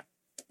the data.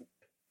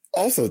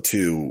 Also,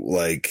 too,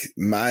 like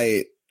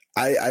I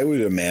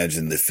would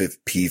imagine the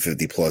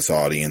P50 plus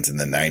audience in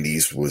the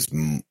 90s was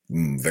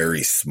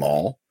very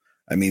small.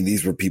 I mean,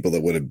 these were people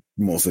that would have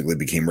most likely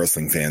became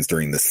wrestling fans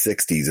during the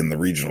 60s in the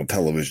regional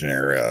television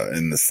era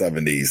in the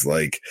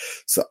 70s.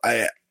 So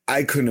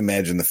I couldn't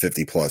imagine the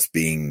 50 plus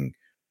being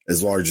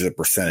as large as a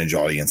percentage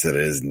audience that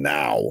it is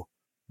now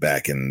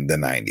back in the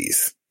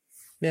 90s.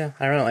 Yeah,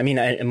 I don't know. I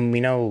mean, we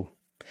know,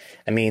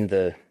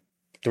 the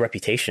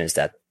reputation is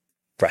that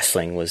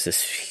wrestling was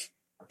this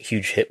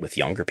huge hit with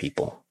younger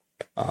people,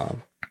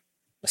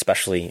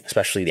 especially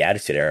the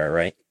Attitude Era,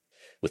 right?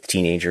 With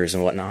teenagers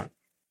and whatnot.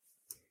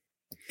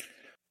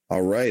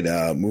 All right.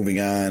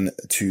 Moving on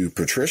to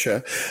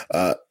Patricia.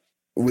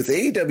 With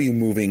AEW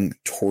moving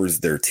towards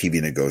their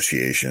TV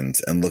negotiations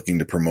and looking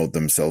to promote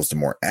themselves to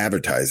more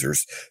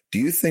advertisers, do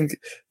you think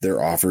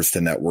their offers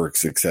to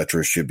networks,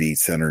 etc., should be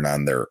centered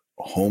on their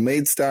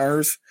homemade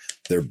stars,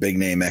 their big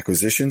name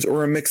acquisitions,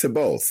 or a mix of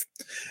both?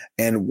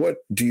 And what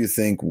do you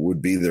think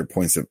would be their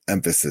points of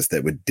emphasis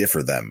that would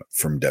differ them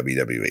from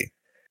WWE?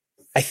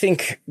 I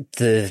think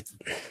the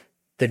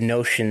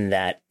notion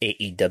that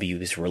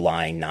AEW is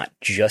relying not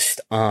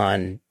just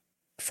on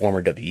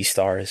former WWE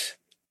stars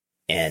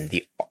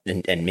and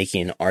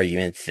making an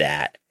argument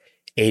that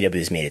AEW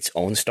has made its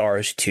own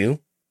stars too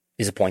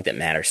is a point that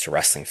matters to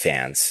wrestling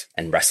fans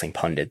and wrestling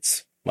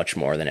pundits much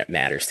more than it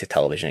matters to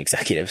television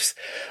executives.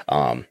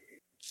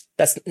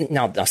 That's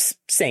now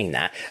saying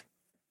that,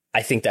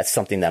 I think that's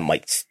something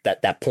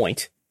that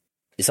point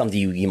is something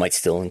you might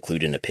still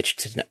include in a pitch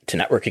to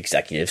network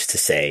executives to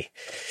say,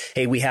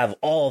 hey, we have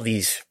all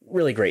these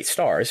really great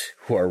stars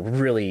who are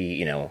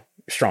really,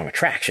 strong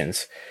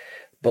attractions,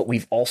 but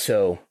we've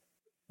also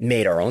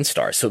made our own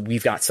stars. So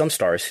we've got some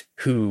stars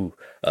who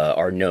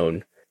are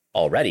known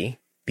already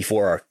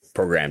before our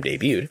program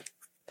debuted,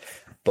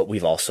 but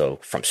we've also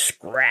from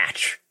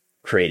scratch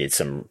created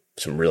some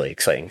really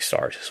exciting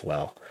stars as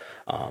well.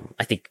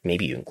 I think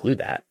maybe you include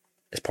that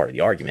as part of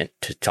the argument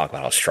to talk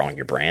about how strong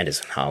your brand is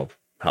and how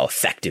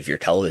effective your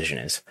television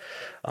is,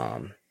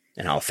 and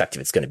how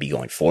effective it's going to be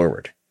going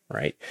forward,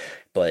 right?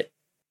 But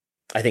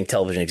I think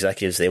television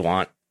executives, they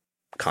want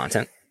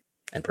content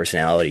and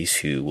personalities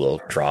who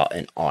will draw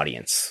an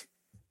audience.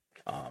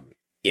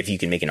 If you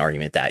can make an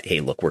argument that, hey,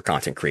 look, we're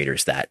content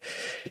creators that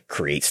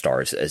create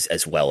stars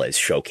as well as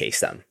showcase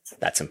them,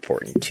 that's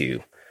important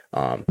too.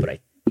 But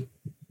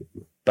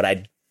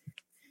I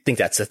think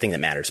that's the thing that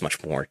matters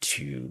much more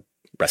to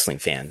wrestling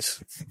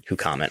fans who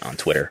comment on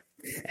Twitter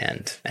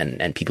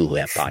and people who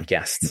have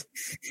podcasts.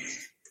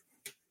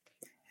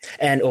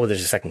 And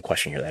there's a second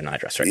question here that I'm not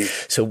addressed, right?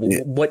 So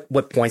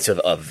what points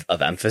of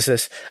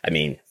emphasis?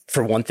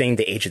 For one thing,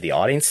 the age of the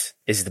audience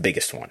is the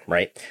biggest one,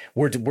 right?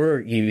 If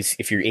you're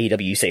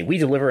AEW, you say we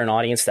deliver an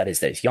audience that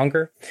is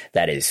younger,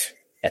 that is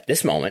at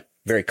this moment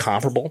very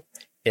comparable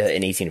in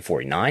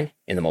 1849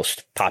 in the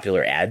most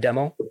popular ad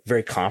demo,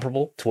 very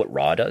comparable to what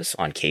Raw does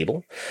on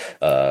cable,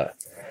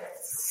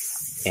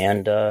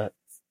 and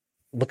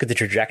look at the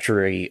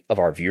trajectory of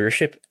our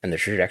viewership and the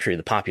trajectory of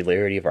the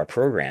popularity of our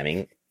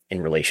programming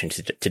in relation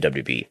to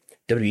WWE.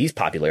 WWE's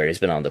popularity has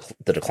been on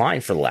the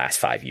decline for the last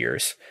 5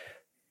 years,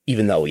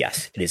 even though,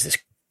 yes, it is this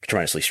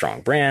tremendously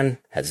strong brand,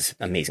 has this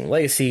amazing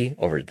legacy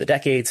over the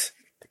decades,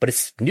 but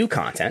its new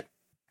content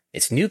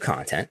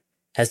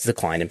has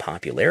declined in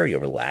popularity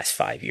over the last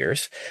 5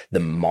 years. The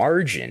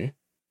margin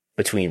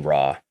between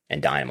Raw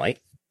and Dynamite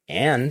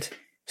and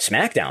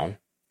SmackDown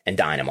and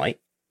Dynamite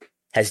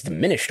has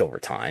diminished over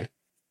time.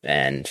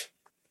 And,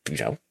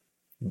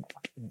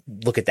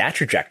 look at that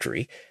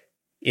trajectory.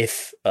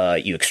 If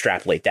you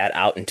extrapolate that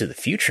out into the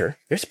future,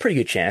 there's a pretty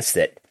good chance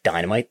that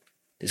Dynamite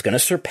is going to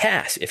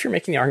surpass, if you're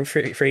making the argument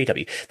for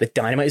AEW, that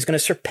Dynamite is going to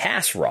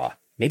surpass Raw,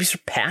 maybe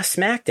surpass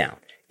SmackDown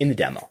in the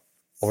demo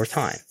over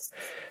time.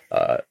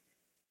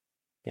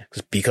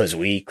 Because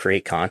we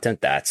create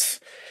content that's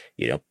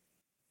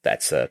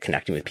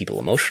connecting with people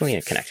emotionally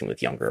and connecting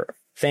with younger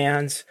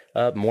fans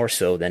more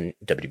so than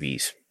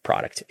WWE's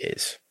product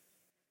is.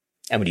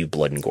 And we do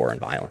blood and gore and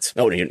violence.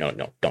 No,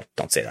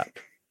 don't say that.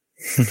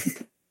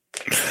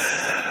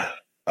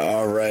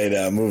 All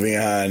right, moving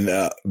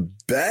on.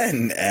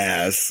 Ben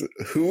asks,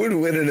 who would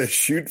win in a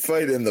shoot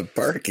fight in the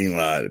parking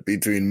lot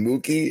between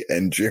Mookie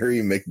and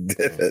Jerry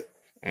McDevitt?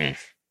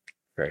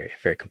 Very,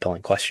 very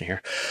compelling question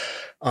here.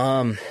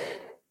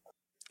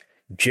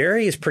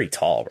 Jerry is pretty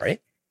tall,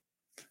 right?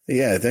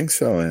 Yeah, I think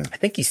so. Yeah. I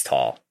think he's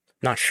tall.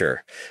 Not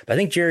sure, but I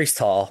think Jerry's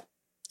tall.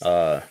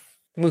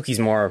 Mookie's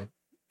more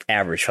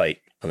average height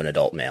of an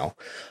adult male.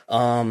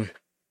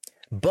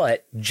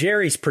 But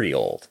Jerry's pretty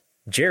old.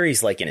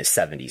 Jerry's like in his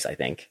 70s, I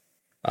think.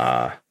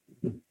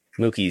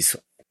 Mookie's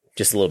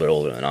just a little bit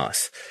older than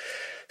us.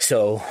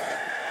 So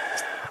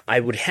I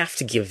would have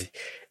to give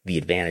the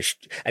advantage.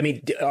 I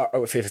mean,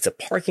 if it's a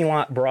parking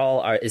lot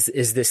brawl,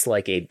 is this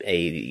like an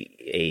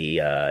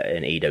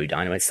AEW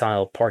Dynamite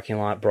style parking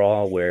lot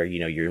brawl where,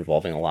 you're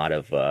involving a lot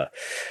of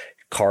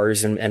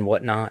cars and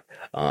whatnot?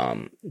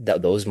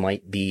 Those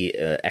might be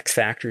X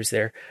factors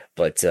there.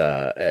 But,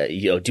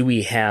 do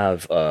we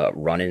have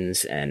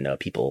run-ins and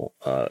people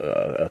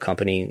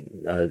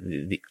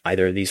accompanying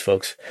either of these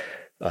folks?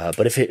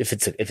 But if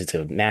it's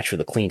a match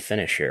with a clean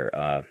finish here,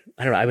 I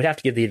don't know. I would have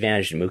to give the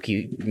advantage to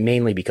Mookie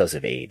mainly because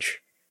of age.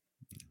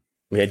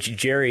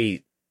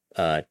 Jerry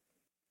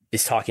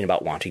is talking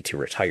about wanting to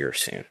retire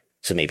soon,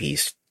 so maybe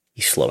he's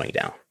slowing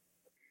down.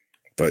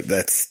 But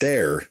that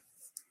stare,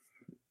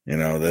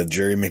 that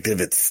Jerry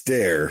McDevitt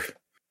stare,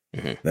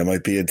 that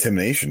might be an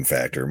intimidation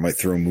factor. It might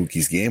throw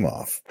Mookie's game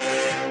off.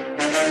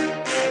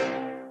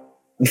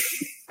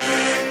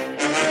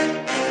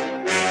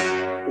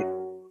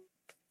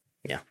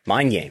 Yeah,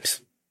 mind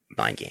games.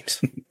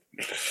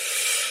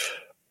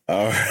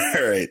 All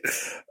right.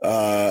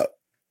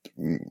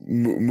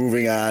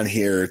 Moving on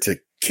here to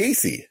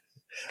Casey.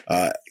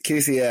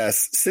 Casey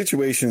asks,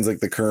 situations like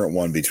the current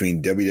one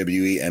between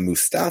WWE and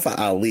Mustafa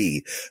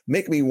Ali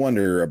make me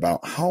wonder about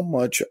how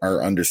much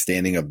our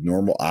understanding of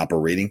normal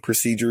operating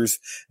procedures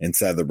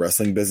inside the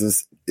wrestling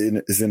business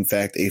is in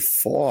fact a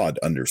flawed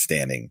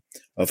understanding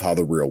of how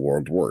the real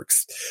world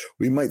works.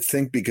 We might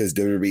think because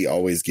WWE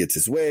always gets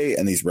his way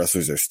and these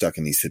wrestlers are stuck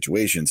in these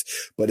situations,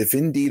 but if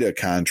indeed a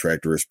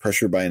contractor is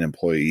pressured by an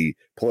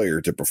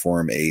employer to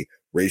perform a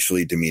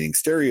racially demeaning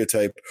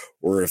stereotype,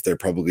 or if they're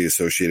publicly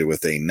associated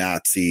with a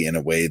Nazi in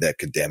a way that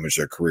could damage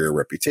their career or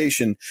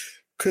reputation,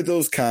 could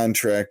those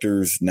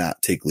contractors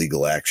not take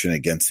legal action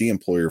against the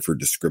employer for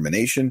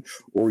discrimination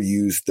or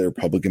use their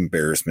public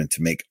embarrassment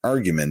to make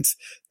arguments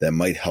that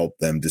might help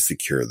them to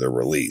secure their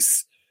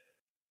release?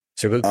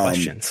 So good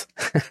questions.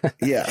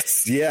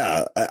 Yes.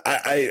 Yeah.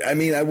 I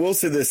mean, I will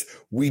say this.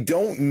 We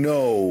don't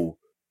know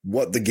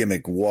what the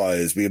gimmick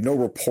was. We have no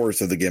reports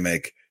of the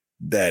gimmick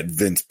that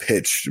Vince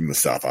pitched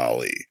Mustafa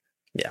Ali.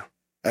 Yeah.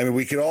 I mean,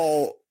 we can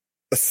all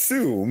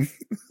assume,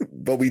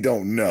 but we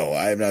don't know.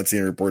 I have not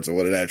seen reports of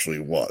what it actually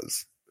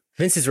was.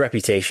 Vince's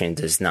reputation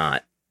does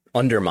not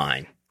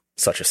undermine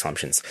such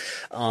assumptions.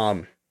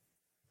 Not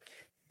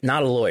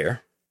a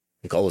lawyer.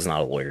 Gull is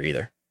not a lawyer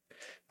either.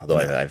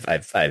 Although no.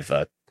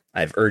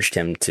 I've urged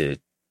him to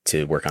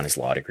work on his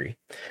law degree.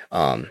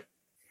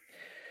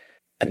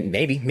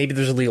 Maybe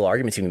there's a legal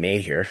argument to be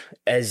made here.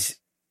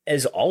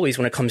 As always,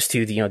 when it comes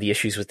to the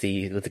issues with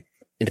the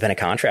independent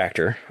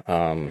contractor,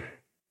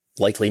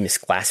 likely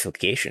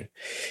misclassification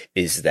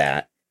is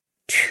that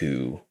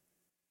to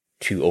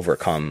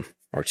overcome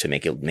or to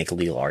make a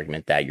legal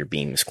argument that you're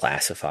being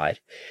misclassified,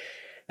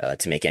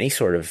 to make any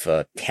sort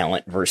of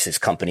talent versus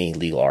company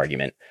legal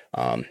argument,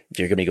 you're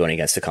going to be going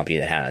against a company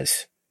that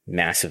has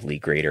massively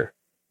greater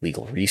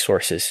legal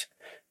resources.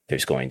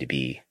 There's going to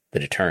be the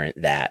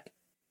deterrent that,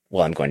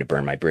 well, I'm going to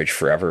burn my bridge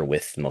forever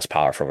with the most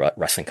powerful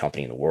wrestling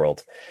company in the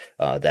world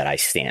that I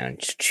stand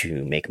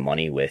to make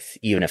money with,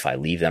 even if I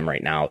leave them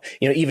right now.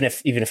 Even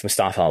if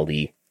Mustafa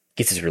Ali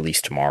gets his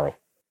release tomorrow,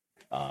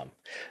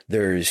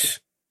 there's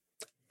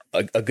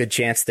a good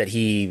chance that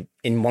he,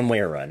 in one way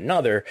or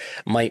another,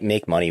 might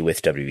make money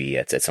with WWE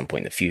at some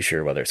point in the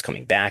future, whether it's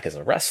coming back as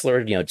a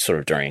wrestler, sort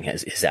of during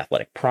his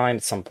athletic prime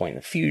at some point in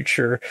the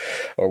future,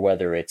 or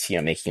whether it's,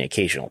 making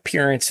occasional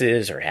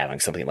appearances or having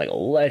something like a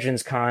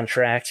Legends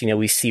contract.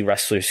 We see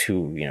wrestlers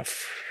who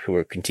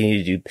are continue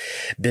to do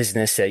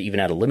business even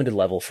at a limited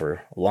level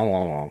for a long,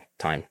 long, long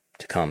time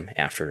to come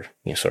after,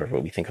 sort of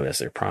what we think of as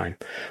their prime.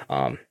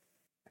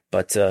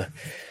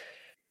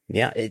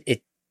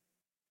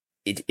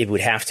 It would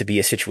have to be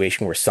a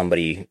situation where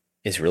somebody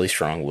is really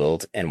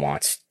strong-willed and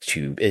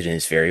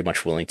is very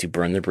much willing to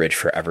burn the bridge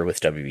forever with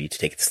WWE to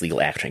take this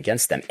legal action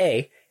against them,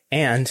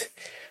 and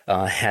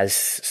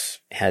has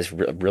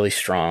really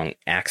strong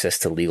access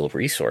to legal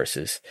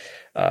resources,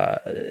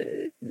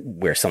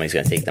 where somebody's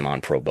going to take them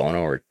on pro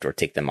bono or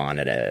take them on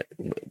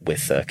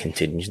with a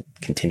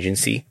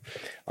contingency,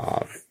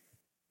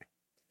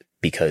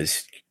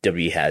 because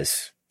WWE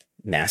has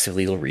massive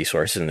legal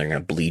resources and they're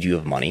going to bleed you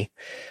of money.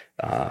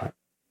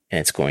 And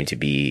it's going to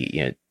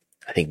be,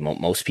 I think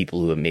most people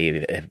who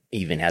have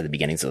even had the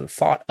beginnings of the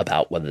thought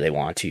about whether they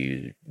want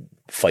to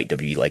fight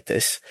WWE like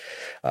this,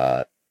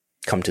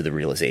 come to the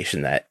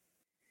realization that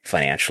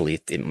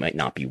financially it might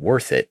not be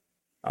worth it,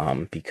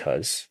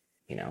 because,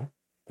 there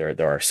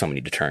are so many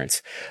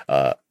deterrents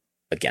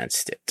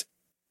against it.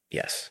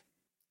 Yes.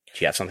 Do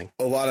you have something?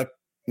 A lot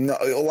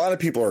of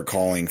people are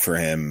calling for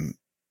him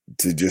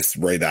to just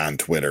write on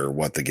Twitter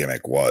what the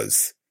gimmick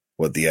was,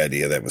 what the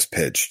idea that was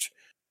pitched.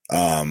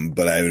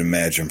 But I would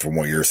imagine from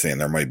what you're saying,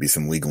 there might be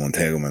some legal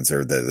entanglements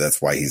there.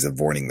 That's why he's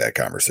avoiding that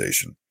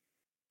conversation.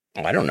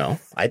 Oh, I don't know.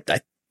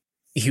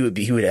 He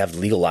would have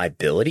legal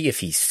liability if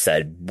he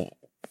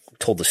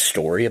told the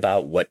story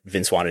about what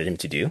Vince wanted him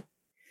to do.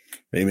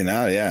 Maybe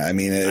not. Yeah. I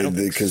mean,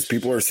 because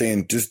people are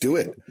saying, just do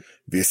it.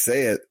 If you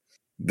say it,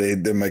 they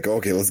might go,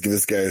 okay, let's give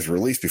this guy his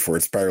release before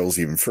it spirals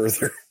even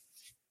further.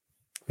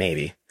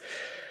 Maybe.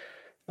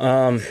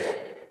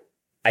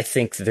 I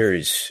think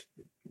there's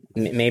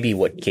maybe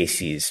what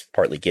Casey is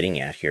partly getting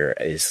at here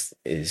is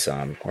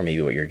or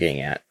maybe what you're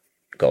getting at,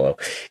 Golo,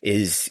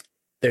 is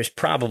there's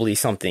probably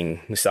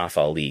something Mustafa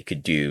Ali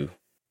could do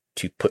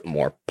to put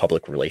more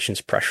public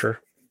relations pressure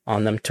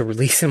on them to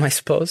release him, I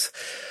suppose.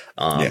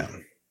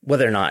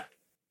 Whether or not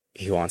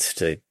he wants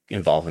to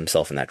involve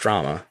himself in that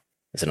drama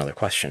is another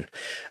question.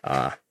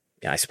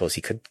 I suppose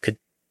he could,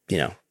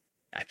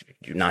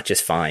 not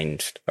just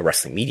find a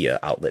wrestling media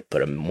outlet,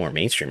 but a more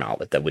mainstream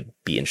outlet that would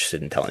be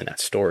interested in telling that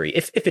story.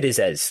 If it is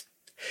as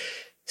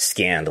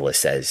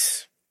scandalous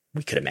as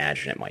we could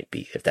imagine it might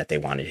be, if that they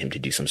wanted him to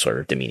do some sort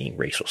of demeaning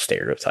racial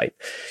stereotype,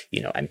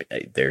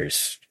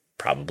 there's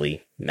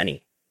probably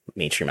many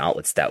mainstream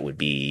outlets that would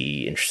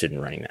be interested in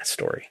running that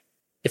story.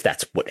 If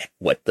that's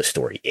what the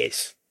story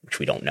is, which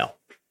we don't know.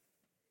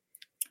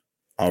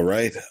 All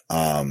right.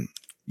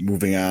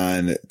 Moving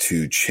on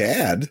to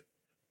Chad.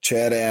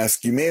 Chad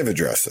asks, you may have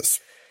addressed this,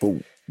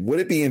 but would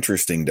it be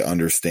interesting to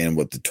understand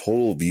what the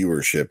total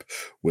viewership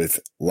with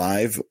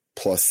Live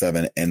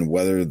 +7 and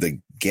whether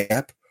the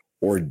gap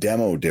or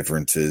demo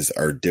differences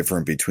are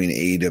different between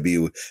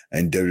AEW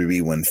and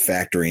WWE when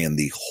factoring in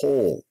the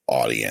whole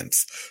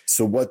audience?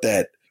 So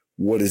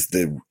what is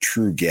the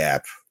true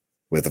gap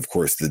with, of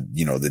course, the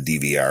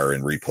DVR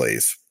and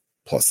replays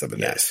 +7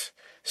 days?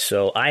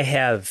 So I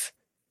have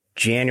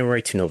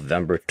January to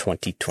November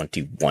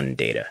 2021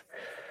 data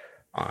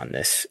on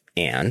this.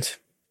 And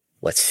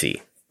let's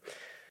see.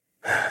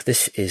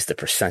 This is the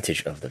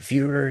percentage of the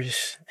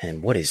viewers.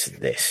 And what is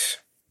this?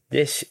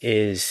 This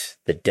is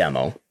the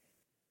demo.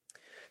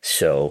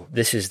 So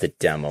this is the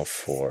demo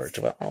for,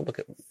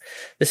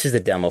 this is the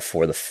demo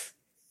for the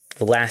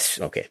last,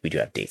 okay, we do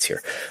have dates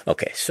here.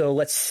 Okay, so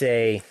let's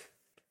say,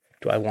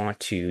 do I want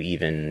to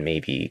even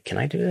maybe, can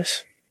I do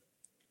this?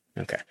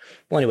 Okay.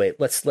 Well, anyway,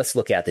 let's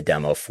look at the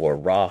demo for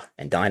Raw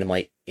and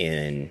Dynamite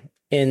in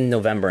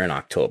November and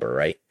October,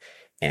 right?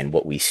 And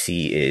what we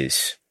see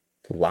is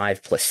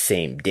Live plus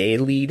same day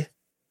lead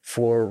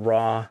for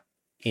Raw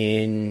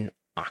in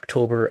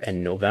October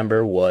and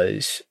November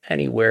was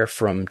anywhere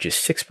from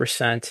just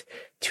 6%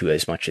 to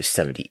as much as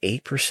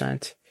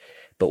 78%.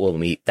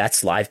 But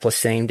that's Live plus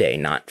same day,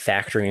 not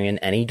factoring in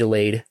any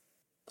delayed,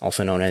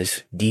 also known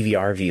as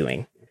DVR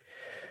viewing.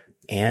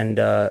 And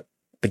the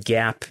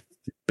gap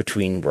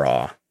between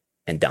Raw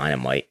and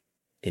Dynamite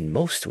in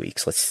most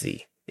weeks, let's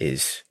see,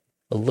 is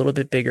a little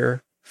bit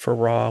bigger for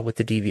Raw with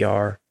the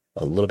DVR,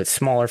 a little bit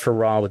smaller for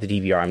Raw with the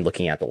DVR. I'm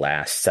looking at the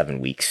last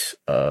 7 weeks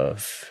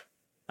of,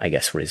 I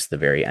guess, what is the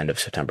very end of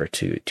September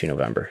to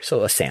November.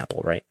 So a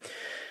sample, right?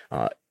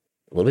 A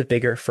little bit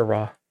bigger for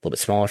Raw, a little bit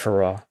smaller for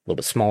Raw, a little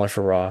bit smaller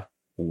for Raw,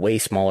 way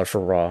smaller for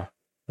Raw,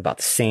 about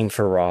the same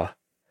for Raw,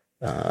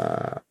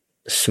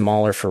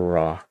 smaller for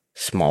Raw,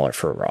 smaller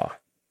for Raw.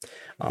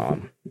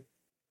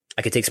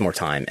 I could take some more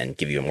time and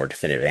give you a more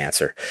definitive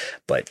answer,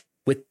 but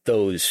with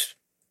those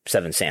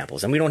 7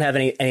 samples, and we don't have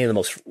any of the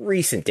most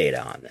recent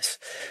data on this,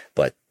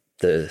 but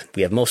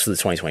we have most of the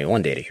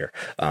 2021 data here.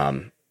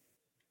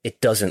 It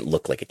doesn't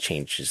look like it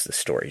changes the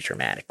story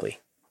dramatically.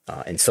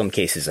 In some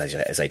cases,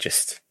 as I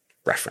just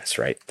referenced,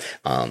 right?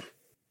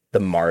 The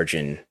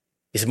margin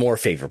is more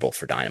favorable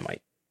for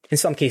Dynamite. In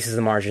some cases,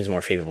 the margin is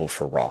more favorable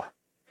for Raw.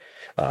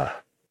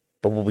 But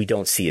what we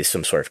don't see is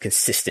some sort of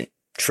consistent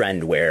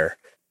trend where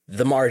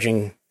the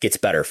margin gets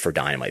better for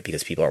Dynamite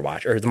because people are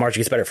watching, or the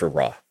margin gets better for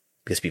Raw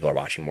because people are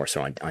watching more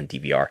so on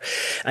DVR.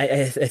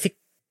 I think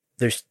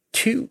there's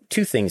two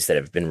things that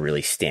have been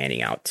really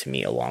standing out to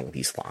me along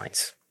these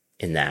lines.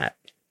 In that,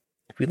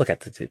 if we look at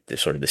the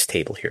sort of this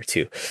table here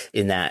too,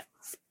 in that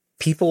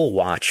people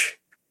watch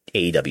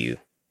AEW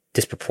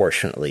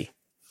disproportionately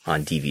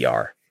on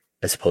DVR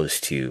as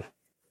opposed to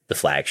the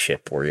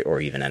flagship or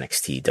even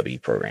NXT W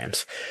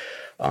programs.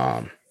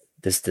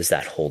 Does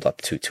that hold up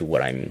to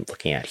what I'm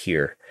looking at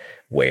here,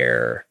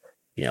 where,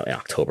 in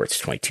October it's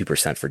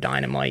 22% for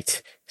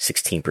Dynamite,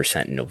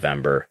 16% in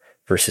November,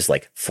 versus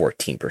like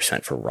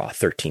 14% for Raw,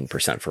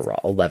 13% for Raw,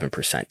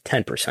 11%,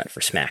 10% for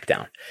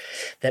SmackDown.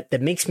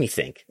 That makes me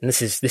think, and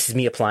this is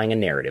me applying a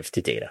narrative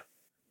to data.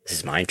 This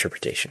is my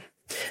interpretation,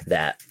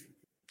 that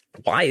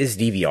why is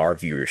DVR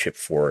viewership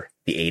for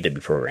the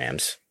AEW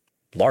programs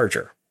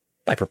larger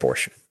by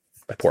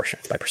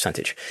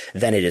percentage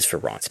than it is for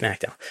Raw and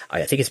SmackDown?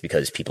 I think it's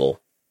because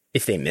people,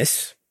 if they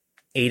miss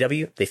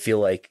AEW, they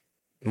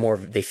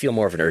feel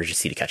more of an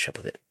urgency to catch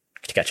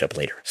up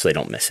later, so they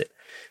don't miss it.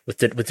 With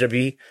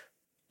WWE,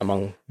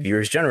 among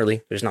viewers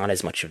generally, there's not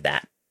as much of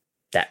that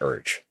that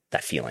urge,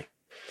 that feeling.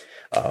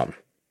 And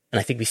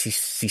I think we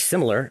see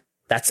similar.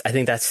 I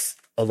think that's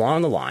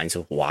along the lines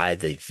of why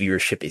the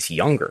viewership is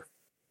younger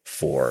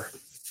for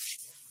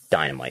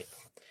Dynamite,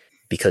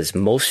 because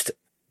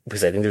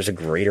I think there's a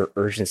greater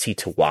urgency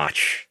to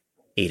watch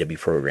AW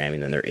programming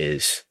than there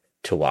is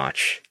to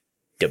watch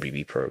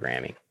WB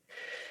programming.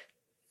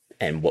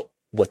 And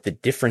what the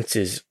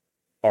differences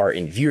are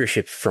in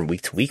viewership from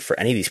week to week for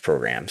any of these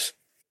programs,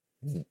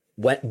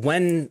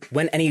 when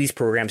any of these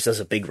programs does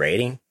a big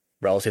rating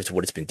relative to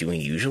what it's been doing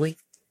usually,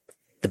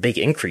 the big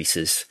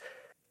increases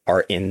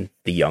are in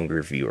the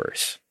younger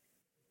viewers.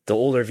 The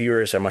older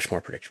viewers are much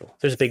more predictable.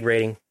 There's a big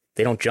rating.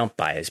 They don't jump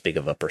by as big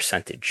of a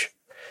percentage.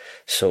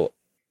 So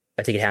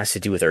I think it has to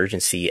do with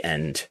urgency.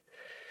 And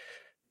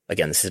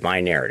again, this is my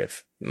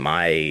narrative,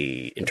 my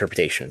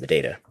interpretation of the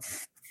data,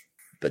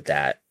 but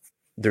that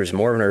there's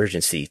more of an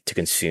urgency to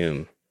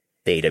consume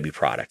the AW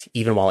product,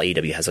 even while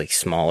AW has like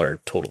smaller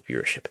total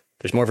viewership.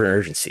 There's more of an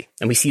urgency.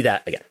 And we see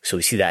that again. So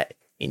we see that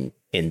in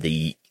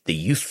the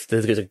youth,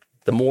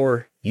 the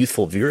more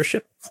youthful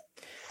viewership.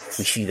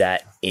 We see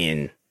that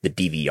in the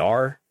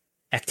DVR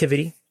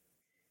activity.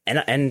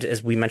 And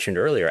as we mentioned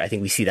earlier, I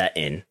think we see that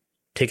in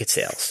ticket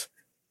sales.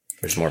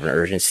 There's more of an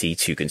urgency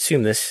to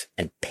consume this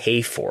and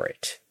pay for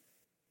it.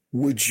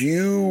 Would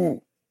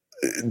you,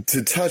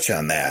 to touch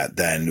on that,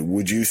 then,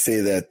 would you say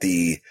that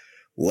the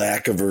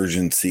lack of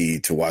urgency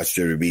to watch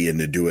WWE and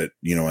to do it,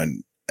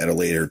 at a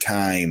later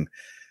time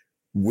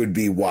would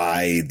be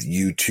why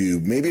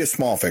YouTube, maybe a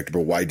small factor, but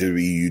why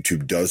WWE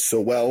YouTube does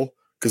so well?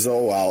 Because,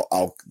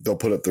 they'll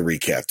put up the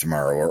recap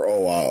tomorrow, or,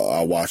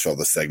 I'll watch all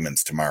the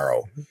segments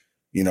tomorrow.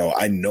 Mm-hmm.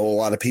 I know a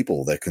lot of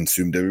people that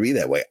consume WWE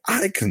that way.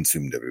 I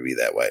consume WWE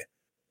that way.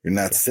 You're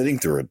not sitting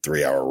through a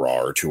 3-hour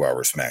Raw or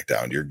 2-hour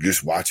SmackDown. You're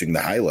just watching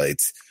the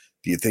highlights.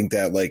 Do you think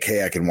that, like,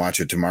 hey, I can watch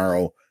it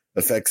tomorrow,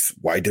 affects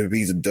why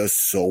WWE does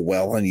so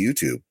well on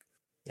YouTube?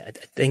 Yeah,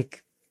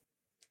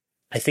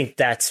 I think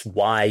that's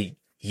why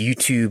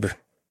YouTube.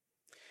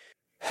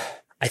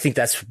 I think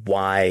that's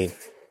why.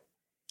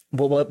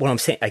 Well, what I'm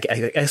saying, I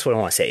guess what I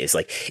want to say is,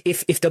 like,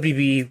 if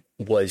WB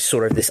was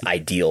sort of this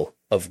ideal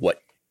of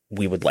what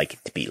we would like it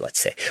to be, let's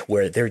say,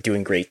 where they're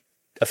doing great,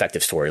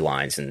 effective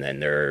storylines, and then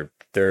their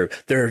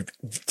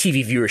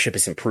TV viewership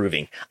is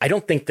improving, I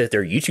don't think that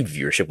their YouTube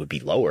viewership would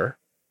be lower.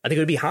 I think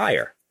it would be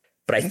higher.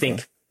 But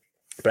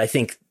I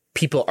think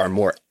people are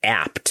more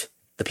apt.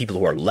 The people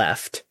who are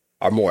left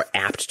are more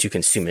apt to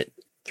consume it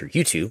through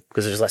YouTube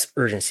because there's less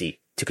urgency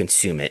to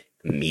consume it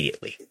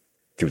immediately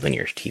through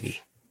linear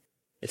TV.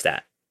 If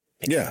that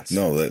makes sense.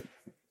 No,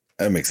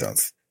 that makes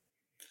sense.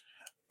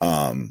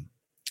 All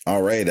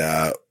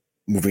right.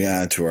 Moving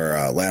on to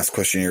our last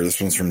question here.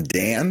 This one's from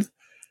Dan.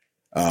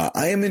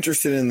 I am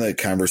interested in the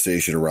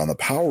conversation around the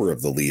power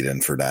of the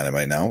lead-in for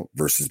Dynamite now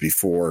versus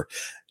before.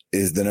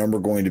 Is the number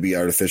going to be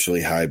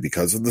artificially high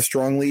because of the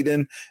strong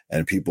lead-in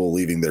and people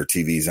leaving their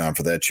TVs on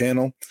for that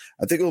channel?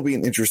 I think it will be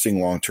an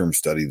interesting long-term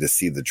study to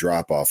see the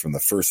drop-off from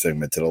the first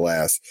segment to the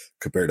last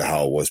compared to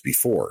how it was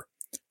before.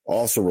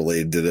 Also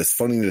related to this,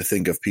 funny to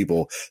think of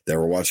people that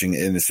were watching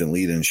an innocent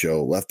lead-in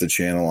show, left the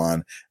channel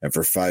on, and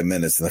for 5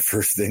 minutes, and the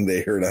first thing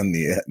they heard on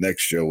the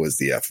next show was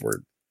the F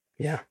word.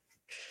 Yeah.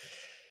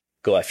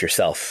 Go F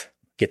yourself.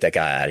 Get that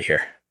guy out of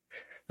here.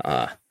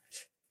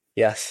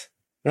 Yes.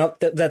 No,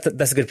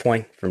 that's a good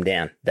point from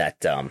Dan,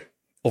 that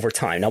over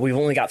time, now we've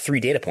only got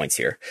 3 data points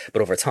here,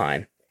 but over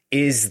time,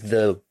 is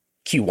the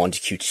Q1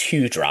 to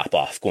Q2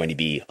 drop-off going to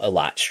be a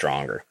lot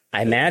stronger?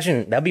 I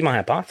imagine that'd be my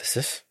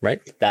hypothesis,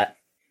 right? That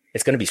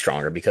it's going to be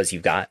stronger because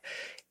you've got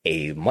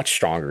a much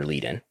stronger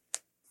lead-in,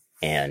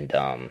 and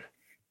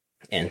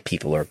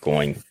people are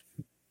going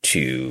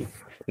to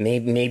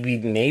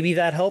maybe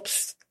that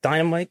helps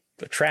Dynamite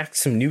attract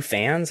some new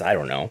fans. I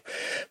don't know,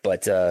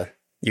 but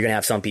you're going to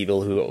have some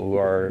people who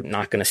are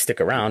not going to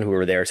stick around, who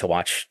are there to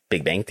watch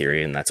Big Bang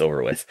Theory, and that's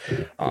over with.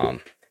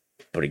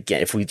 But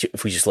again, if we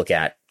just look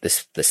at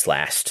this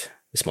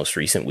most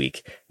recent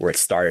week, where it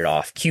started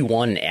off,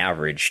 Q1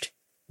 averaged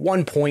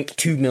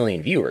 1.2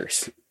 million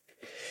viewers,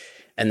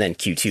 and then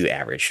Q2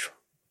 averaged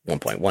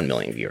 1.1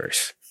 million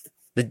viewers.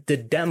 The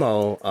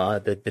demo,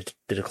 the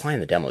decline in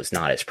the demo is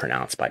not as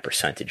pronounced by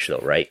percentage, though,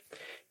 right?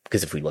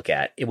 Because if we look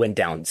at it, went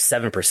down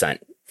 7%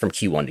 from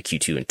Q1 to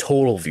Q2, and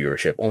total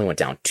viewership only went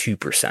down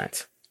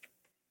 2%.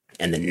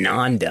 And the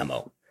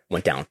non-demo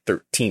went down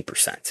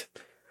 13%.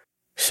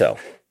 So,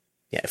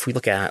 yeah, if we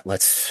look at,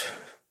 let's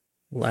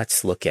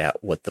look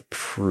at what the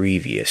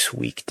previous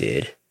week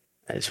did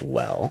as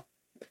well.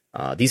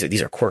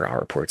 These are quarter hour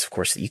reports, of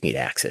course, that you can get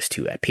access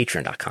to at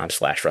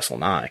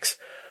patreon.com/Wrestlenomics.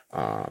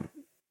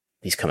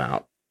 These come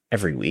out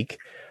every week.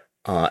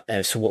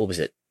 And so what was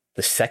it?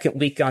 The second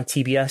week on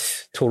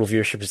TBS, total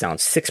viewership is down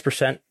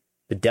 6%.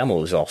 The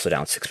demo is also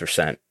down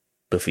 6%.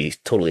 But if we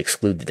totally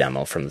exclude the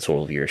demo from the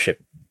total viewership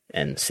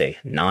and say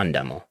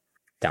non-demo,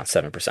 down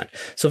 7%.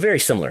 So very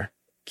similar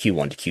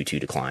Q1 to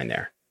Q2 decline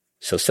there.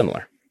 So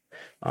similar.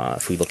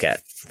 If we look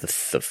at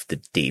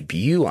the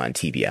debut on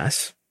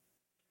TBS,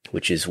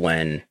 which is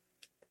when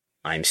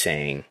I'm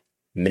saying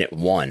minute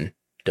 1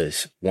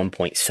 does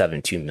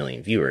 1.72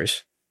 million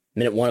viewers,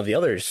 minute one of the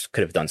others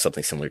could have done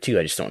something similar too.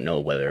 I just don't know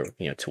whether,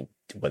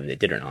 whether they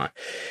did or not.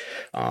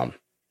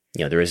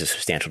 There is a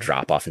substantial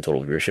drop off in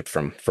total viewership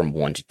from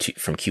Q1 to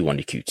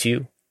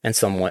Q2, and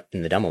somewhat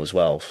in the demo as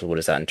well. So what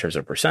is that in terms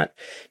of percent?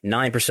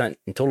 9%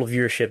 in total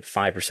viewership,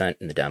 5%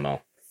 in the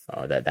demo.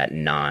 That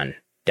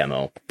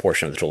non-demo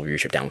portion of the total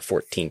viewership down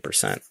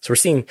 14%. So we're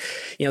seeing,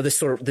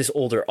 this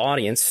older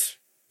audience,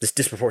 this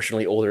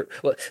disproportionately older,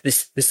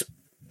 this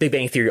Big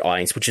Bang Theory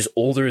audience, which is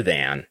older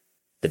than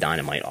the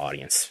Dynamite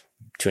audience,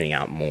 tuning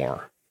out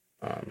more,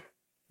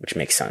 which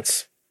makes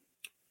sense.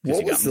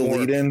 What was the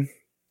lead-in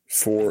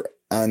for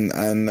on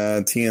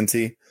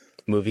TNT?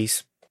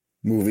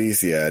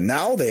 Movies, yeah.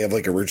 Now they have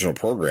like original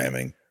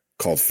programming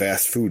called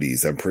Fast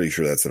Foodies. I'm pretty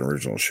sure that's an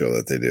original show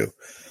that they do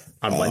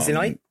on Wednesday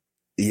night.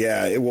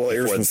 Yeah, it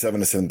airs from 7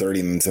 to 7:30,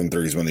 and then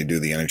 7:30 is when they do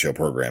the NHL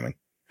programming.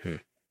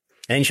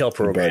 NHL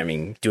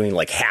programming doing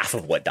like half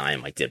of what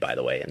Dynamite did, by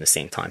the way, in the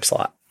same time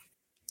slot.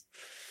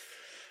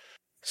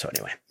 So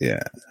anyway.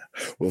 Yeah.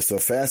 Well, so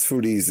Fast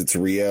Foodies, it's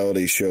a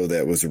reality show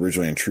that was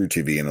originally on True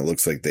TV, and it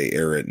looks like they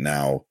air it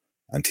now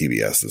on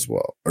TBS as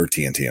well, or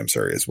TNT, I'm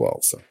sorry, as well.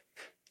 So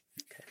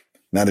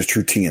not a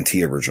true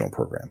TNT original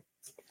program.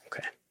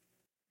 Okay.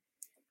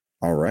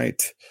 All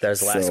right. That was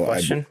the last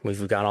question.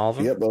 We've got all of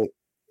them. Yep.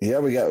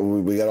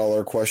 We got all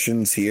our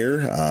questions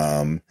here.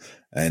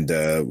 And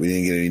we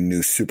didn't get any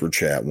new super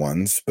chat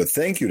ones, but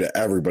thank you to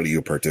everybody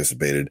who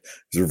participated.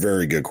 These were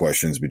very good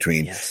questions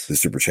between the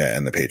super chat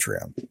and the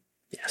Patreon.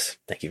 Yes.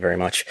 Thank you very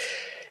much.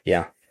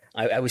 Yeah.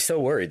 I was so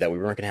worried that we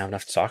weren't going to have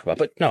enough to talk about,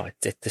 but no,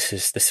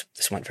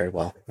 this went very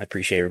well. I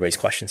appreciate everybody's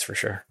questions for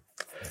sure.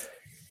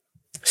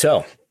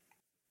 So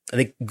I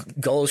think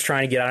Gull is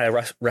trying to get out of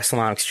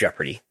Wrestlenomics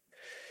Jeopardy.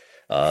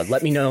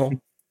 Let me know.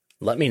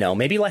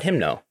 Maybe let him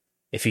know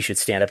if he should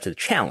stand up to the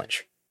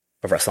challenge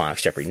of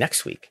Wrestlenomics Jeopardy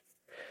next week.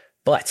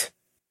 But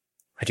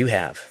I do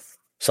have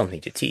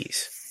something to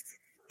tease.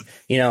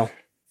 You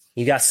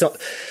got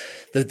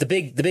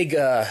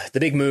the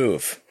big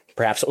move,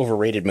 perhaps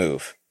overrated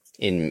move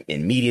in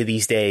media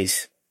these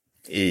days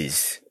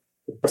is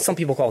what some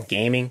people call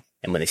gaming.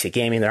 And when they say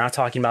gaming, they're not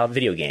talking about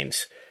video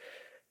games.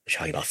 They're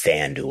talking about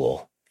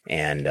FanDuel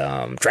and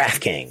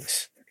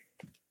DraftKings.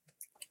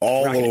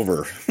 All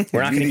over.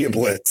 We're not going to get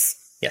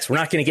blitz. Yes, we're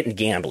not going to get into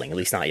gambling, at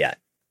least not yet.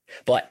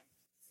 But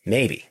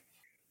maybe,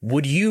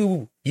 would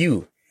you,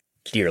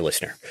 dear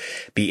listener,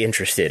 be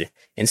interested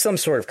in some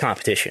sort of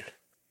competition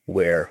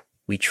where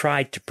we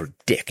tried to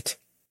predict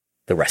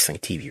the wrestling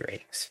TV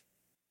ratings?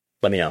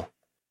 Let me know.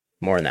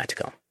 More on that to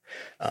come.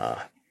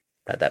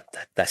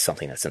 That's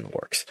something that's in the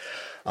works.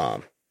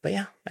 But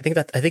yeah, I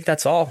think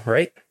that's all,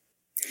 right?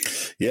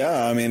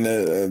 Yeah, I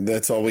mean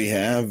that's all we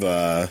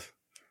have.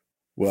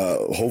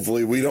 Well,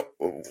 hopefully we're not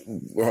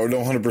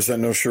 100%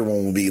 no sure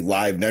when we'll be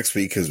live next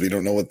week because we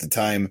don't know what the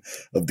time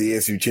of the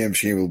ASU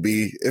Championship will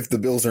be if the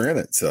Bills are in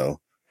it. So,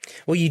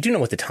 well, you do know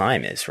what the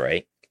time is,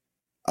 right?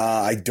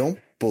 I don't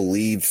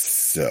believe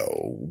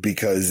so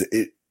because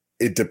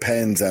it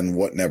depends on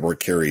what network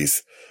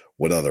carries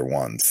what other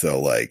one. So,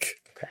 like,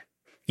 okay,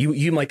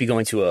 you might be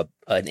going to an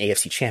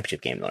AFC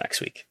Championship game though next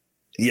week.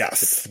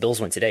 Yes, if the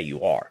Bills win today,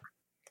 you are.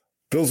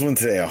 Bills win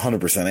today,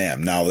 100%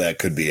 am. Now that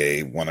could be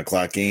a 1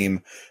 o'clock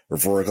game or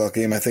 4 o'clock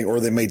game, I think, or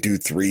they may do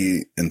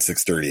 3 and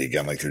 6:30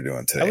 again, like they're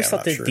doing today. I always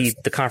thought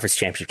the conference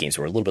championship games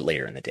were a little bit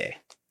later in the day.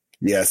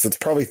 Yeah, so it's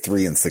probably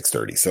 3 and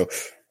 6:30. So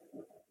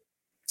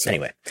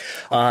anyway,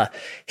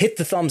 hit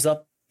the thumbs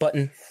up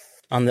button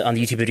on the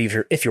YouTube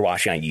video if you're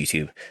watching on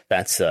YouTube.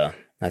 That's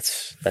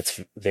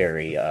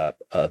very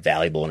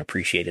valuable and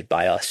appreciated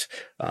by us.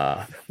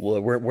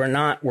 We're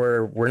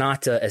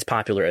not as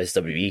popular as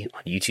WB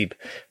on YouTube,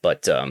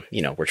 but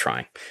we're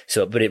trying.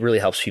 But it really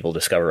helps people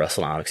discover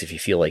Wrestlenomics if you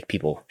feel like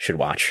people should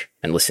watch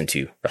and listen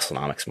to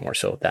Wrestlenomics more.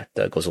 So that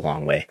goes a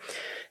long way.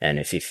 And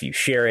if you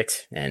share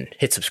it and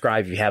hit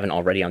subscribe if you haven't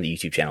already on the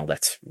YouTube channel,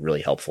 that's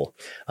really helpful.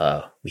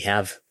 We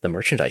have the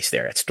merchandise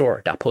there at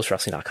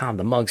store.postwrestling.com,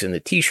 the mugs and the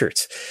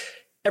t-shirts.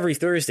 Every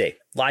Thursday,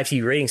 live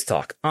TV ratings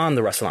talk on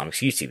the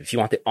Wrestlenomics YouTube. If you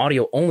want the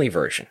audio-only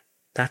version,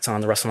 that's on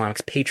the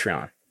Wrestlenomics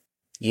Patreon.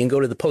 You can go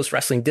to the Post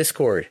Wrestling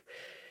Discord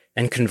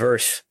and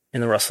converse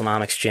in the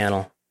Wrestlenomics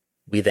channel.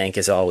 We thank,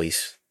 as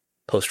always,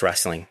 Post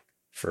Wrestling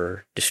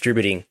for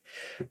distributing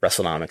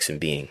Wrestlenomics and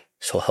being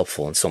so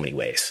helpful in so many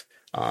ways.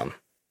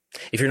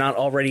 If you're not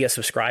already a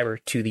subscriber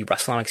to the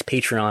Wrestlenomics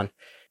Patreon,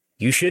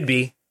 you should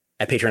be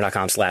at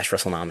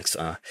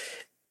patreon.com/Wrestlenomics.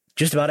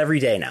 Just about every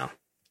day now,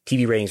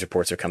 TV ratings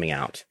reports are coming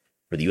out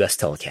for the U.S.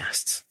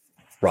 telecasts,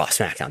 Raw,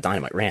 SmackDown,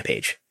 Dynamite,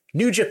 Rampage,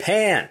 New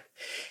Japan,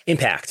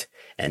 Impact,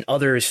 and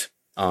others.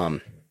 I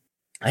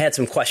had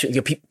some questions.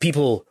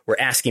 People were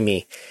asking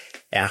me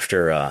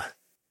after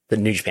the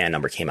New Japan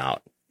number came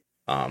out.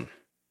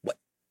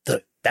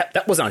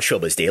 That was on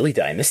Showbiz Daily.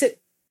 Did I miss it?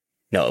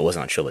 No, it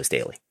wasn't on Showbiz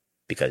Daily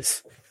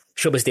because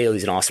Showbiz Daily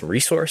is an awesome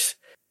resource.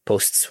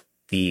 Posts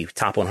the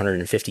top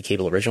 150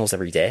 cable originals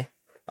every day.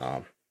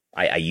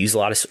 I use a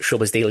lot of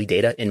Showbiz Daily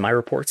data in my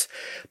reports,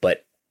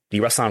 but the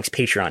Wrestlenomics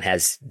Patreon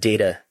has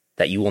data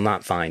that you will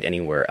not find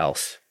anywhere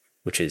else,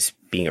 which is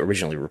being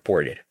originally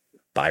reported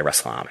by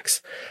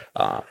Wrestlenomics.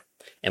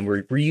 And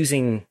we're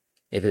using,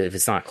 if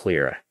it's not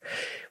clear,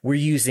 we're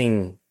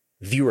using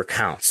viewer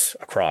counts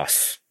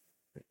across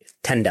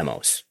 10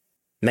 demos,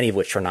 many of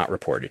which are not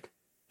reported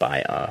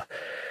by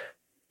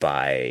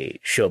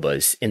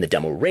Showbuzz in the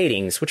demo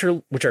ratings, which are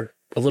a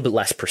little bit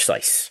less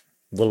precise,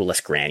 a little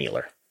less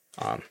granular.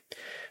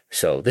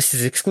 So this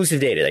is exclusive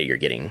data that you're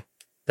getting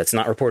that's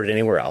not reported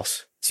anywhere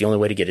else. It's the only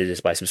way to get it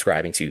is by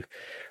subscribing to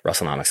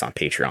Wrestlenomics on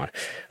Patreon.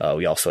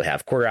 We also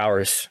have quarter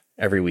hours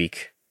every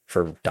week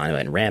for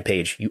Dynamite and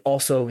Rampage. You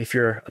also, if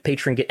you're a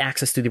patron, get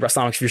access to the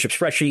Wrestlenomics viewership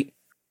spreadsheet,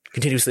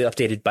 continuously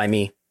updated by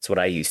me. It's what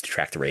I use to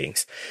track the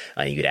ratings.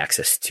 You get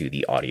access to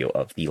the audio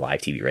of the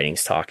live TV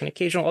ratings talk and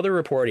occasional other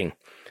reporting.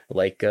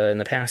 Like in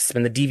the past, it's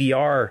been the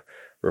DVR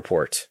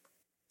report,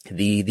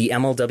 the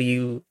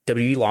MLW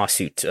WWE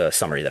lawsuit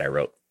summary that I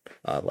wrote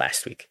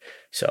last week.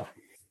 So,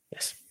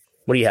 yes.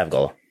 What do you have,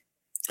 Golo?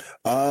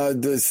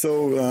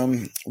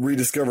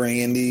 Rediscovering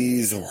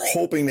Indies, we're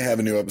hoping to have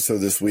a new episode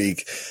this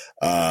week.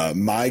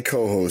 My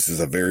co-host is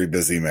a very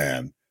busy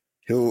man.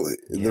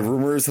 The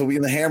rumor is he'll be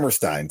in the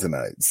Hammerstein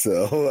tonight.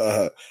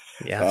 So,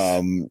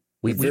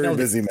 we very know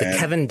busy man. The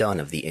Kevin Dunn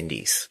of the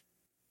Indies.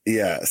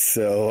 Yeah.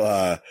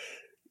 So,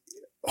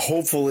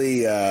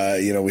 hopefully,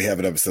 we have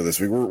an episode this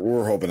week.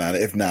 We're hoping on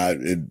it. If not,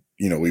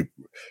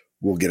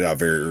 we'll get it out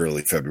very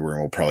early February,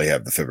 and we'll probably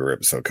have the February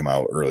episode come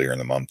out earlier in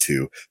the month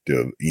too,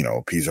 to,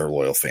 appease our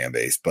loyal fan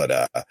base.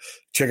 But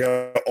check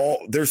out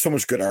there's so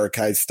much good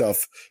archive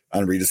stuff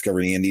on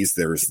Rediscovering Indies.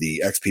 There's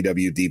the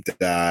XPW deep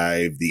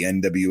dive, the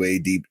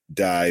NWA deep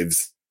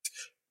dives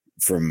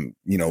from,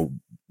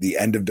 the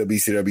end of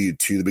WCW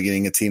to the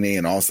beginning of TNA,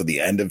 and also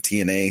the end of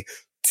TNA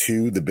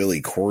to the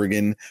Billy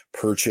Corrigan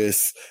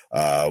purchase.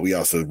 We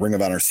also Ring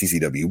of Honor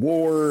CCW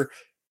War,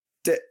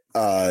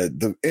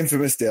 the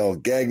infamous Dale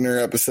Gagner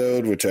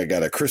episode, which I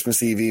got a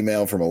Christmas Eve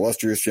email from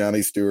illustrious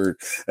Johnny Stewart,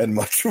 and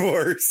much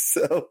more.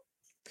 So,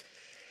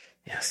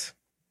 yes,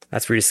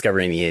 that's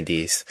Rediscovering the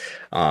Indies.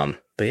 But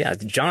yeah,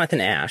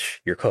 Jonathan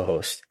Ash, your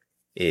co-host,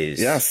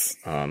 is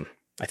I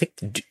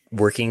think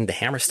working the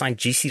Hammerstein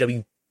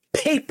GCW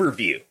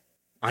pay-per-view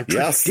on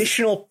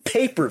traditional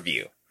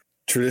pay-per-view.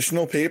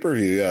 Traditional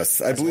pay-per-view,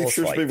 yes. I believe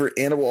Church Favorite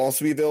Anna will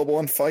also be available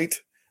on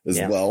Fight as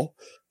well.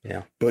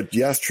 Yeah. But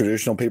yes,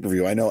 traditional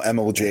pay-per-view. I know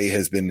MLJ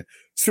has been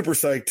super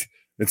psyched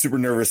and super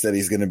nervous that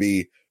he's going to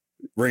be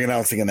ring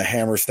announcing in the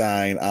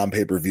Hammerstein on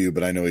pay-per-view,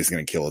 but I know he's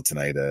going to kill it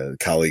tonight. A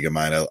colleague of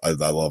mine, I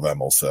love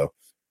Emil, so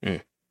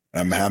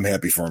I'm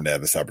happy for him to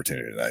have this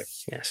opportunity tonight.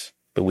 Yes.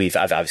 But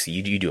I've obviously,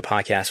 you do a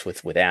podcast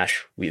with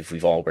Ash.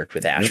 We've all worked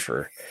with Ash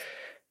for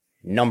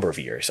a number of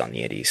years on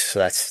the Indies. So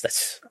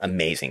that's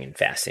amazing and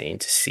fascinating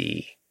to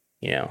see.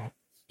 You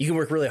can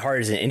work really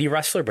hard as an indie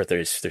wrestler, but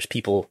there's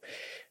people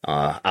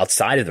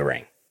outside of the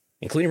ring,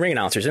 including ring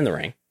announcers in the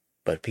ring,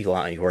 but people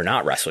who are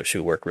not wrestlers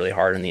who work really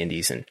hard in the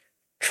indies and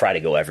try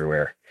to go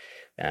everywhere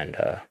and,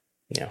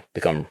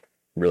 become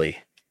really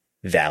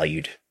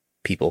valued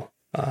people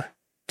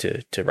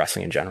to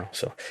wrestling in general.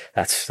 So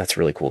that's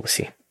really cool to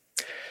see.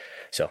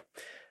 So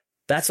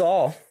that's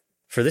all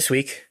for this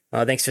week.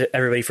 Thanks to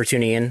everybody for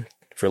tuning in,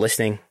 for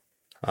listening.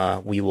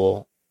 We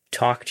will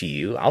talk to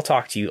you. I'll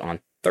talk to you on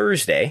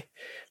Thursday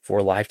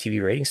for live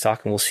TV ratings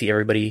talk, and we'll see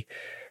everybody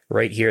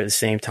right here at the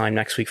same time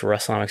next week for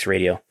Wrestlenomics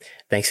Radio.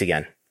 Thanks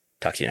again.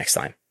 Talk to you next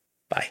time.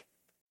 Bye.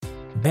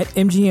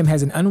 BetMGM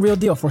has an unreal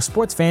deal for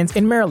sports fans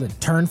in Maryland.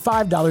 Turn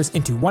 $5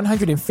 into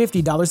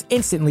 $150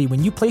 instantly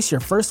when you place your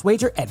first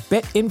wager at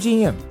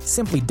BetMGM.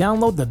 Simply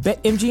download the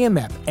BetMGM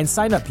app and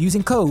sign up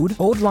using code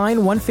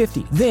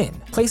OldLine150. Then,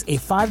 place a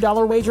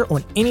 $5 wager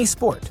on any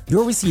sport.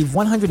 You'll receive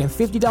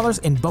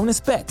 $150 in bonus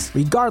bets,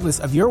 regardless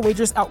of your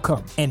wager's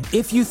outcome. And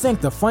if you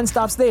think the fun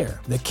stops there,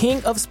 the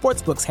king of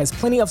sportsbooks has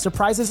plenty of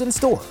surprises in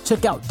store.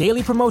 Check out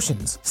daily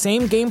promotions,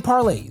 same-game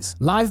parlays,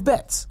 live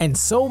bets, and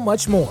so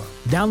much more.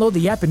 Download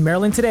the app in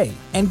Maryland today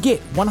and get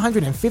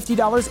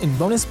 $150 in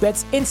bonus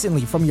bets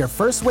instantly from your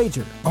first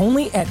wager.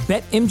 Only at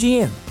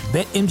BetMGM.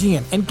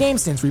 BetMGM and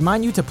GameSense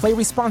remind you to play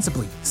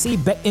responsibly. See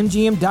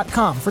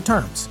BetMGM.com for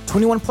terms.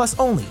 21 plus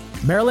only.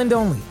 Maryland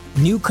only.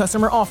 New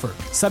customer offer.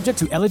 Subject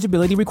to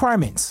eligibility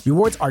requirements.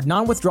 Rewards are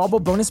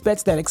non-withdrawable bonus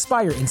bets that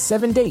expire in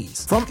 7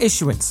 days. From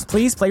issuance,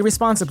 please play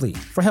responsibly.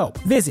 For help,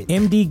 visit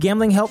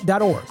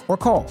mdgamblinghelp.org or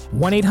call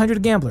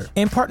 1-800-GAMBLER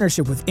in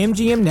partnership with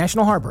MGM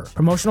National Harbor.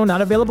 Promotional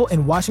not available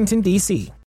in Washington, D.C.